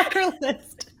list. It's on our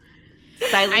list.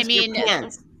 silence I mean- your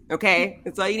pants. Okay,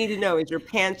 that's all you need to know. Is your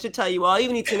pants should tell you all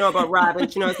you need to know about Robin.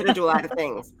 She knows how to do a lot of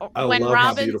things. I when love my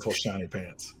Robin beautiful shiny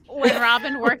pants. when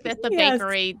Robin worked at the Yes.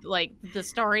 bakery, like the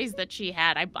stories that she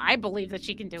had, I believe that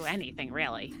she can do anything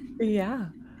really. Yeah.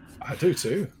 I do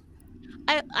too.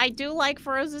 I do like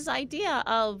Feroza's idea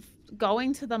of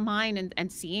going to the mine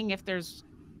and seeing if there's.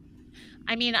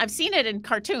 I mean, I've seen it in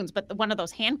cartoons, but one of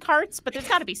those hand carts. But there's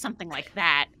got to be something like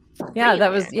that. Yeah, that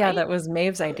was right? that was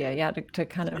Maeve's idea. Yeah, to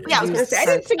kind of Yeah, I was going to use say I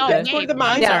didn't carts think Oh, to- that's where the Maeve,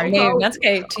 mines yeah, are. Maeve, Oh, that's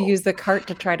okay to use the cart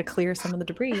to try to clear some of the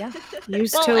debris. Yeah.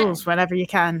 Use Well, tools whenever you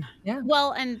can.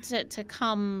 Well, and to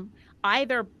come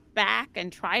either back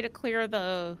and try to clear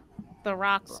the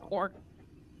rocks or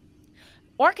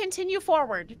continue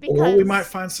forward because Or we might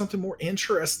find something more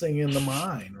interesting in the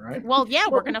mine, right? Well, yeah,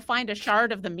 we're gonna find a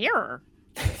shard of the mirror.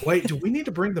 Wait, do we need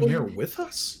to bring the mirror with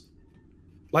us?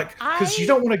 Like, because you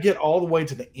don't want to get all the way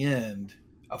to the end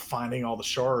of finding all the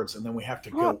shards, and then we have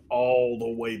to go all the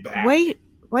way back.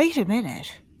 Wait a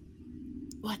minute.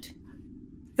 What?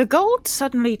 The gold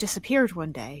suddenly disappeared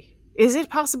one day. Is it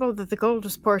possible that the gold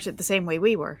was ported the same way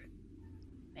we were?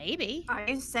 Maybe. Are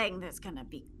you saying there's going to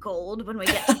be gold when we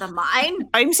get to the mine?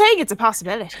 I'm saying it's a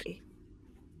possibility.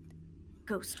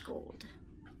 Ghost gold.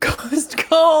 Ghost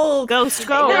gold. Ghost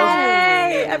gold.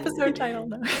 Yay! Episode title.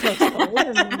 No.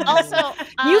 Also,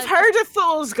 You've heard of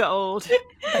fool's gold.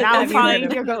 Now Have you heard find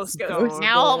of your ghost ghost gold? gold.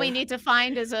 now all we need to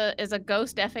find is a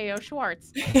ghost FAO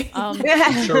Schwartz.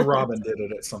 I'm sure Robin did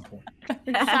it at some point.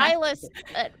 Silas,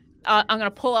 I'm gonna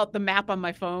pull out the map on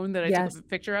my phone that I Yes. took a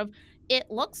picture of. It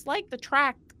looks like the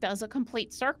track does a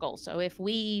complete circle. So if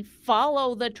we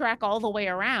follow the track all the way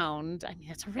around, I mean,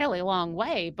 it's a really long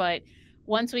way, but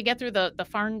once we get through the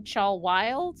Farnchal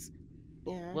Wilds,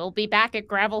 Yeah. we'll be back at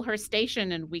Gravelhurst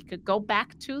Station and we could go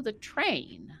back to the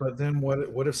train. But then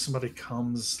what if somebody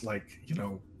comes, like,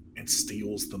 and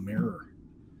steals the mirror?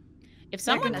 If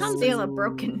They're someone going to comes, steal a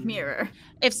broken mirror.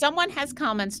 if someone has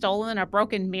come and stolen a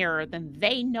broken mirror, then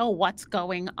they know what's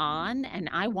going on, and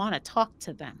I want to talk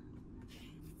to them.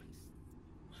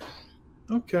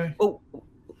 Okay. Oh,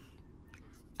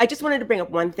 I just wanted to bring up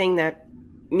one thing that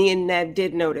me and Ned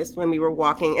did notice when we were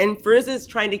walking. And Feroza's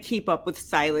trying to keep up with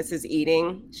Silas's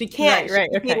eating. She can't. Right,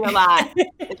 She's okay. eating a lot.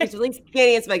 And she's really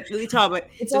skinny. It's like really tall, but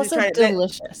It's so she's also trying to-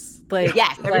 delicious. Like,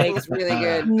 Yes, like everything's really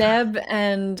good. Neb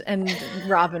and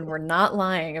Robin were not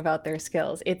lying about their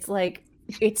skills. It's like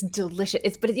it's delicious.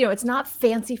 It's not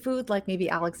fancy food like maybe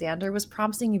Alexander was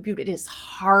promising you. It is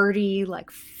hearty,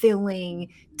 like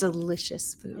filling,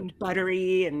 delicious food. And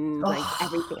buttery and like Oh,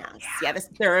 everything else. Yeah, the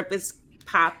syrup is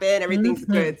popping. Everything's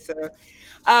Mhm. good. So,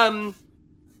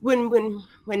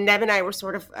 when Neb and I were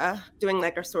sort of doing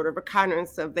like our sort of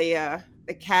reconnaissance of the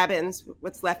cabins,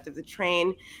 what's left of the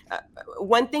train,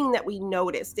 one thing that we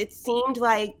noticed, it seemed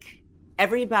like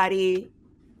everybody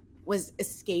was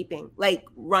escaping, like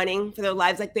running for their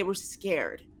lives, like they were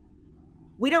scared.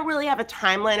 We don't really have a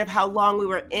timeline of how long we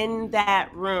were in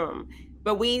that room,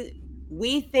 but we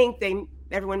think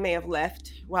everyone may have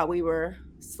left while we were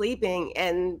sleeping,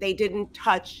 and they didn't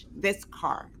touch this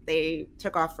car. They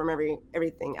took off from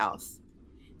everything else.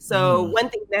 So one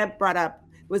thing that brought up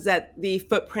was that the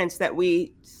footprints that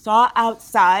we saw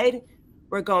outside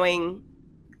were going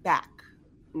back,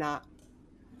 not.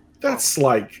 That's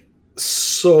like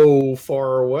so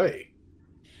far away.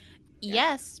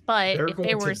 Yes, but They're if they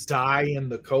going were, to die in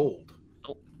the cold.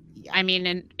 I mean,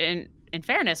 in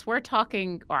fairness, we're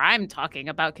talking, or I'm talking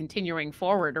about continuing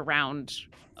forward around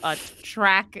a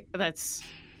track that's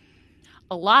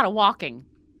a lot of walking.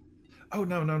 Oh,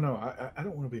 no. I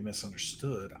don't want to be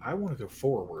misunderstood. I want to go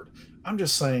forward. I'm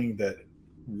just saying that,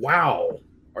 wow.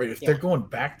 Or if they're going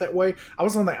back that way, I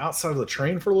was on the outside of the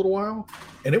train for a little while,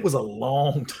 and it was a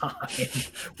long time.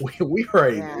 We were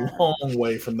a long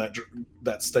way from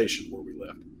that station where we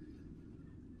left.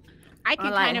 I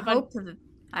could Well, kind of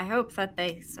I hope that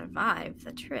they survive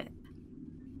the trip.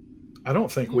 I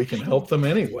don't think we can help them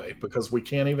anyway because we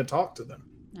can't even talk to them.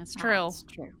 That's true. That's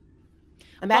true.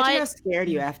 Imagine how But- scared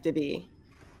you have to be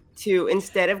to,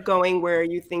 instead of going where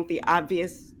you think the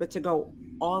obvious, but to go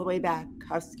all the way back,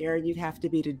 how scared you'd have to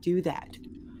be to do that.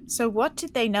 So what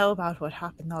did they know about what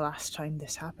happened the last time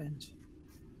this happened?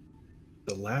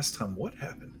 The last time what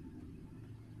happened?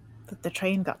 That the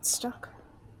train got stuck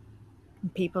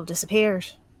and people disappeared.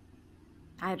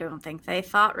 I don't think they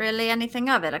thought really anything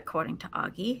of it, according to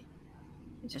Augie.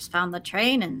 They just found the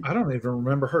train and I don't even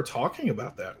remember her talking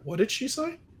about that. What did she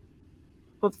say?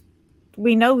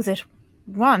 We know that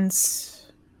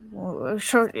once,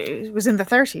 it was in the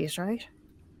 30s, right?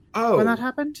 Oh, When that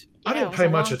happened? I Yeah, it didn't was pay a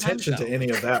much long time attention to ago. any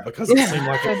of that because it seemed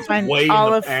like it was When way in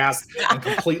all the of- past and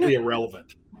completely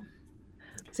irrelevant.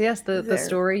 So yes, the There-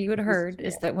 story you had heard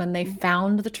is that when they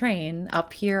found the train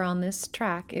up here on this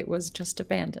track, it was just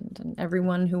abandoned, and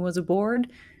everyone who was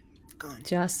aboard Gone.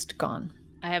 just gone,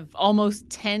 I have almost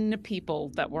 10 people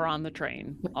that were on the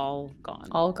train, all gone.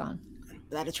 all gone.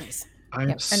 Without a trace. I'm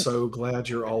Yep, and- so glad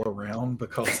you're all around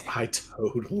because I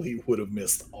totally would have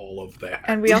missed all of that.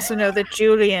 And we also know that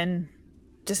Julian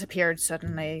disappeared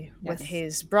suddenly with Yes.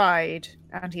 his bride,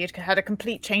 and he had a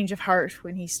complete change of heart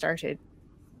when he started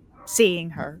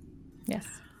seeing her. Yes.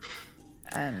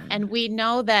 And we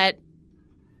know that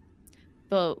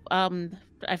the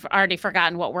I've already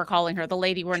forgotten what we're calling her. The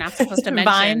lady we're not supposed to mention.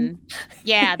 Vine.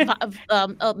 Yeah,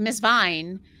 Miss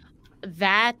Vine.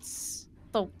 That's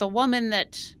the woman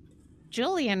that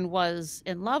Julian was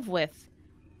in love with,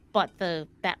 but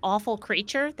that awful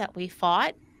creature that we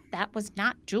fought, that was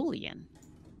not Julian.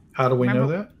 How do we know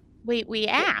Remember- that? We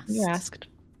asked. You asked.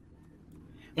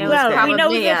 it was Well, we know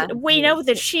probably, that we know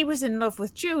that she was in love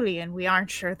with Julian. We aren't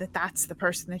sure that that's the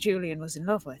person that Julian was in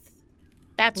love with.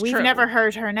 That's We've true. never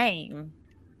heard her name.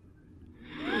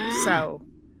 So,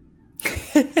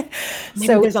 Maybe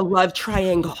So there's a love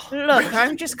triangle. look,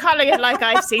 I'm just calling it like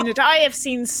I've seen it. I have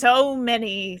seen so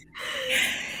many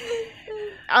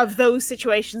of those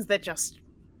situations that just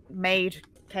made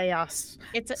chaos.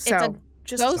 It's a So,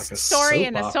 just ghost like a story soap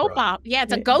and a opera. soap opera. Yeah,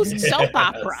 it's a ghost soap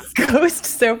opera. ghost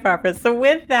soap opera. So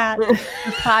with that, the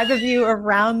five of you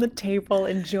around the table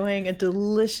enjoying a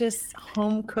delicious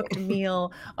home-cooked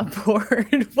meal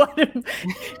aboard what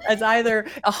as either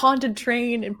a haunted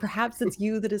train, and perhaps it's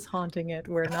you that is haunting it.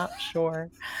 We're not sure.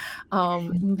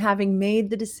 Having made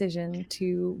the decision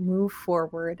to move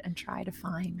forward and try to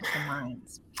find the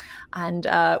mines. And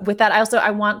with that,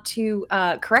 I want to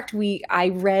correct. I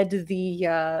read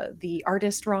the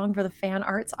artist wrong for the fan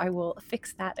arts. I will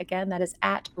fix that again. That is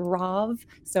at Rav,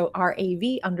 so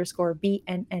RAV_BNNEH.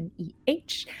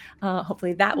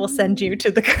 Hopefully that will send you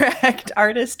to the correct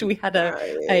artist. We had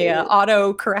a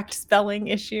auto correct spelling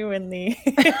issue in the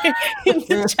in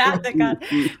the chat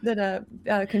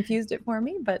that confused it for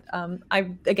me. But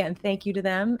I again thank you to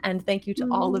them and thank you to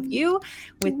all of you.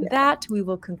 With that, we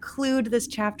will conclude this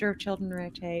chapter of Children of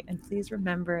Arete, and please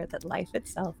remember that life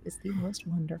itself is the most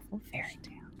wonderful fairy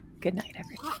tale. Good night,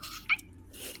 everyone.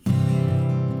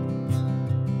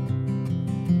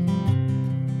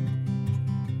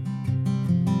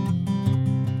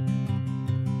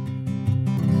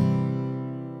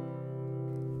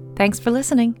 Thanks for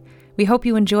listening. We hope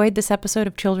you enjoyed this episode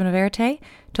of Children of Arete.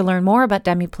 To learn more about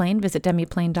Demiplane, visit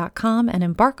demiplane.com and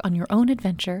embark on your own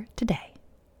adventure today.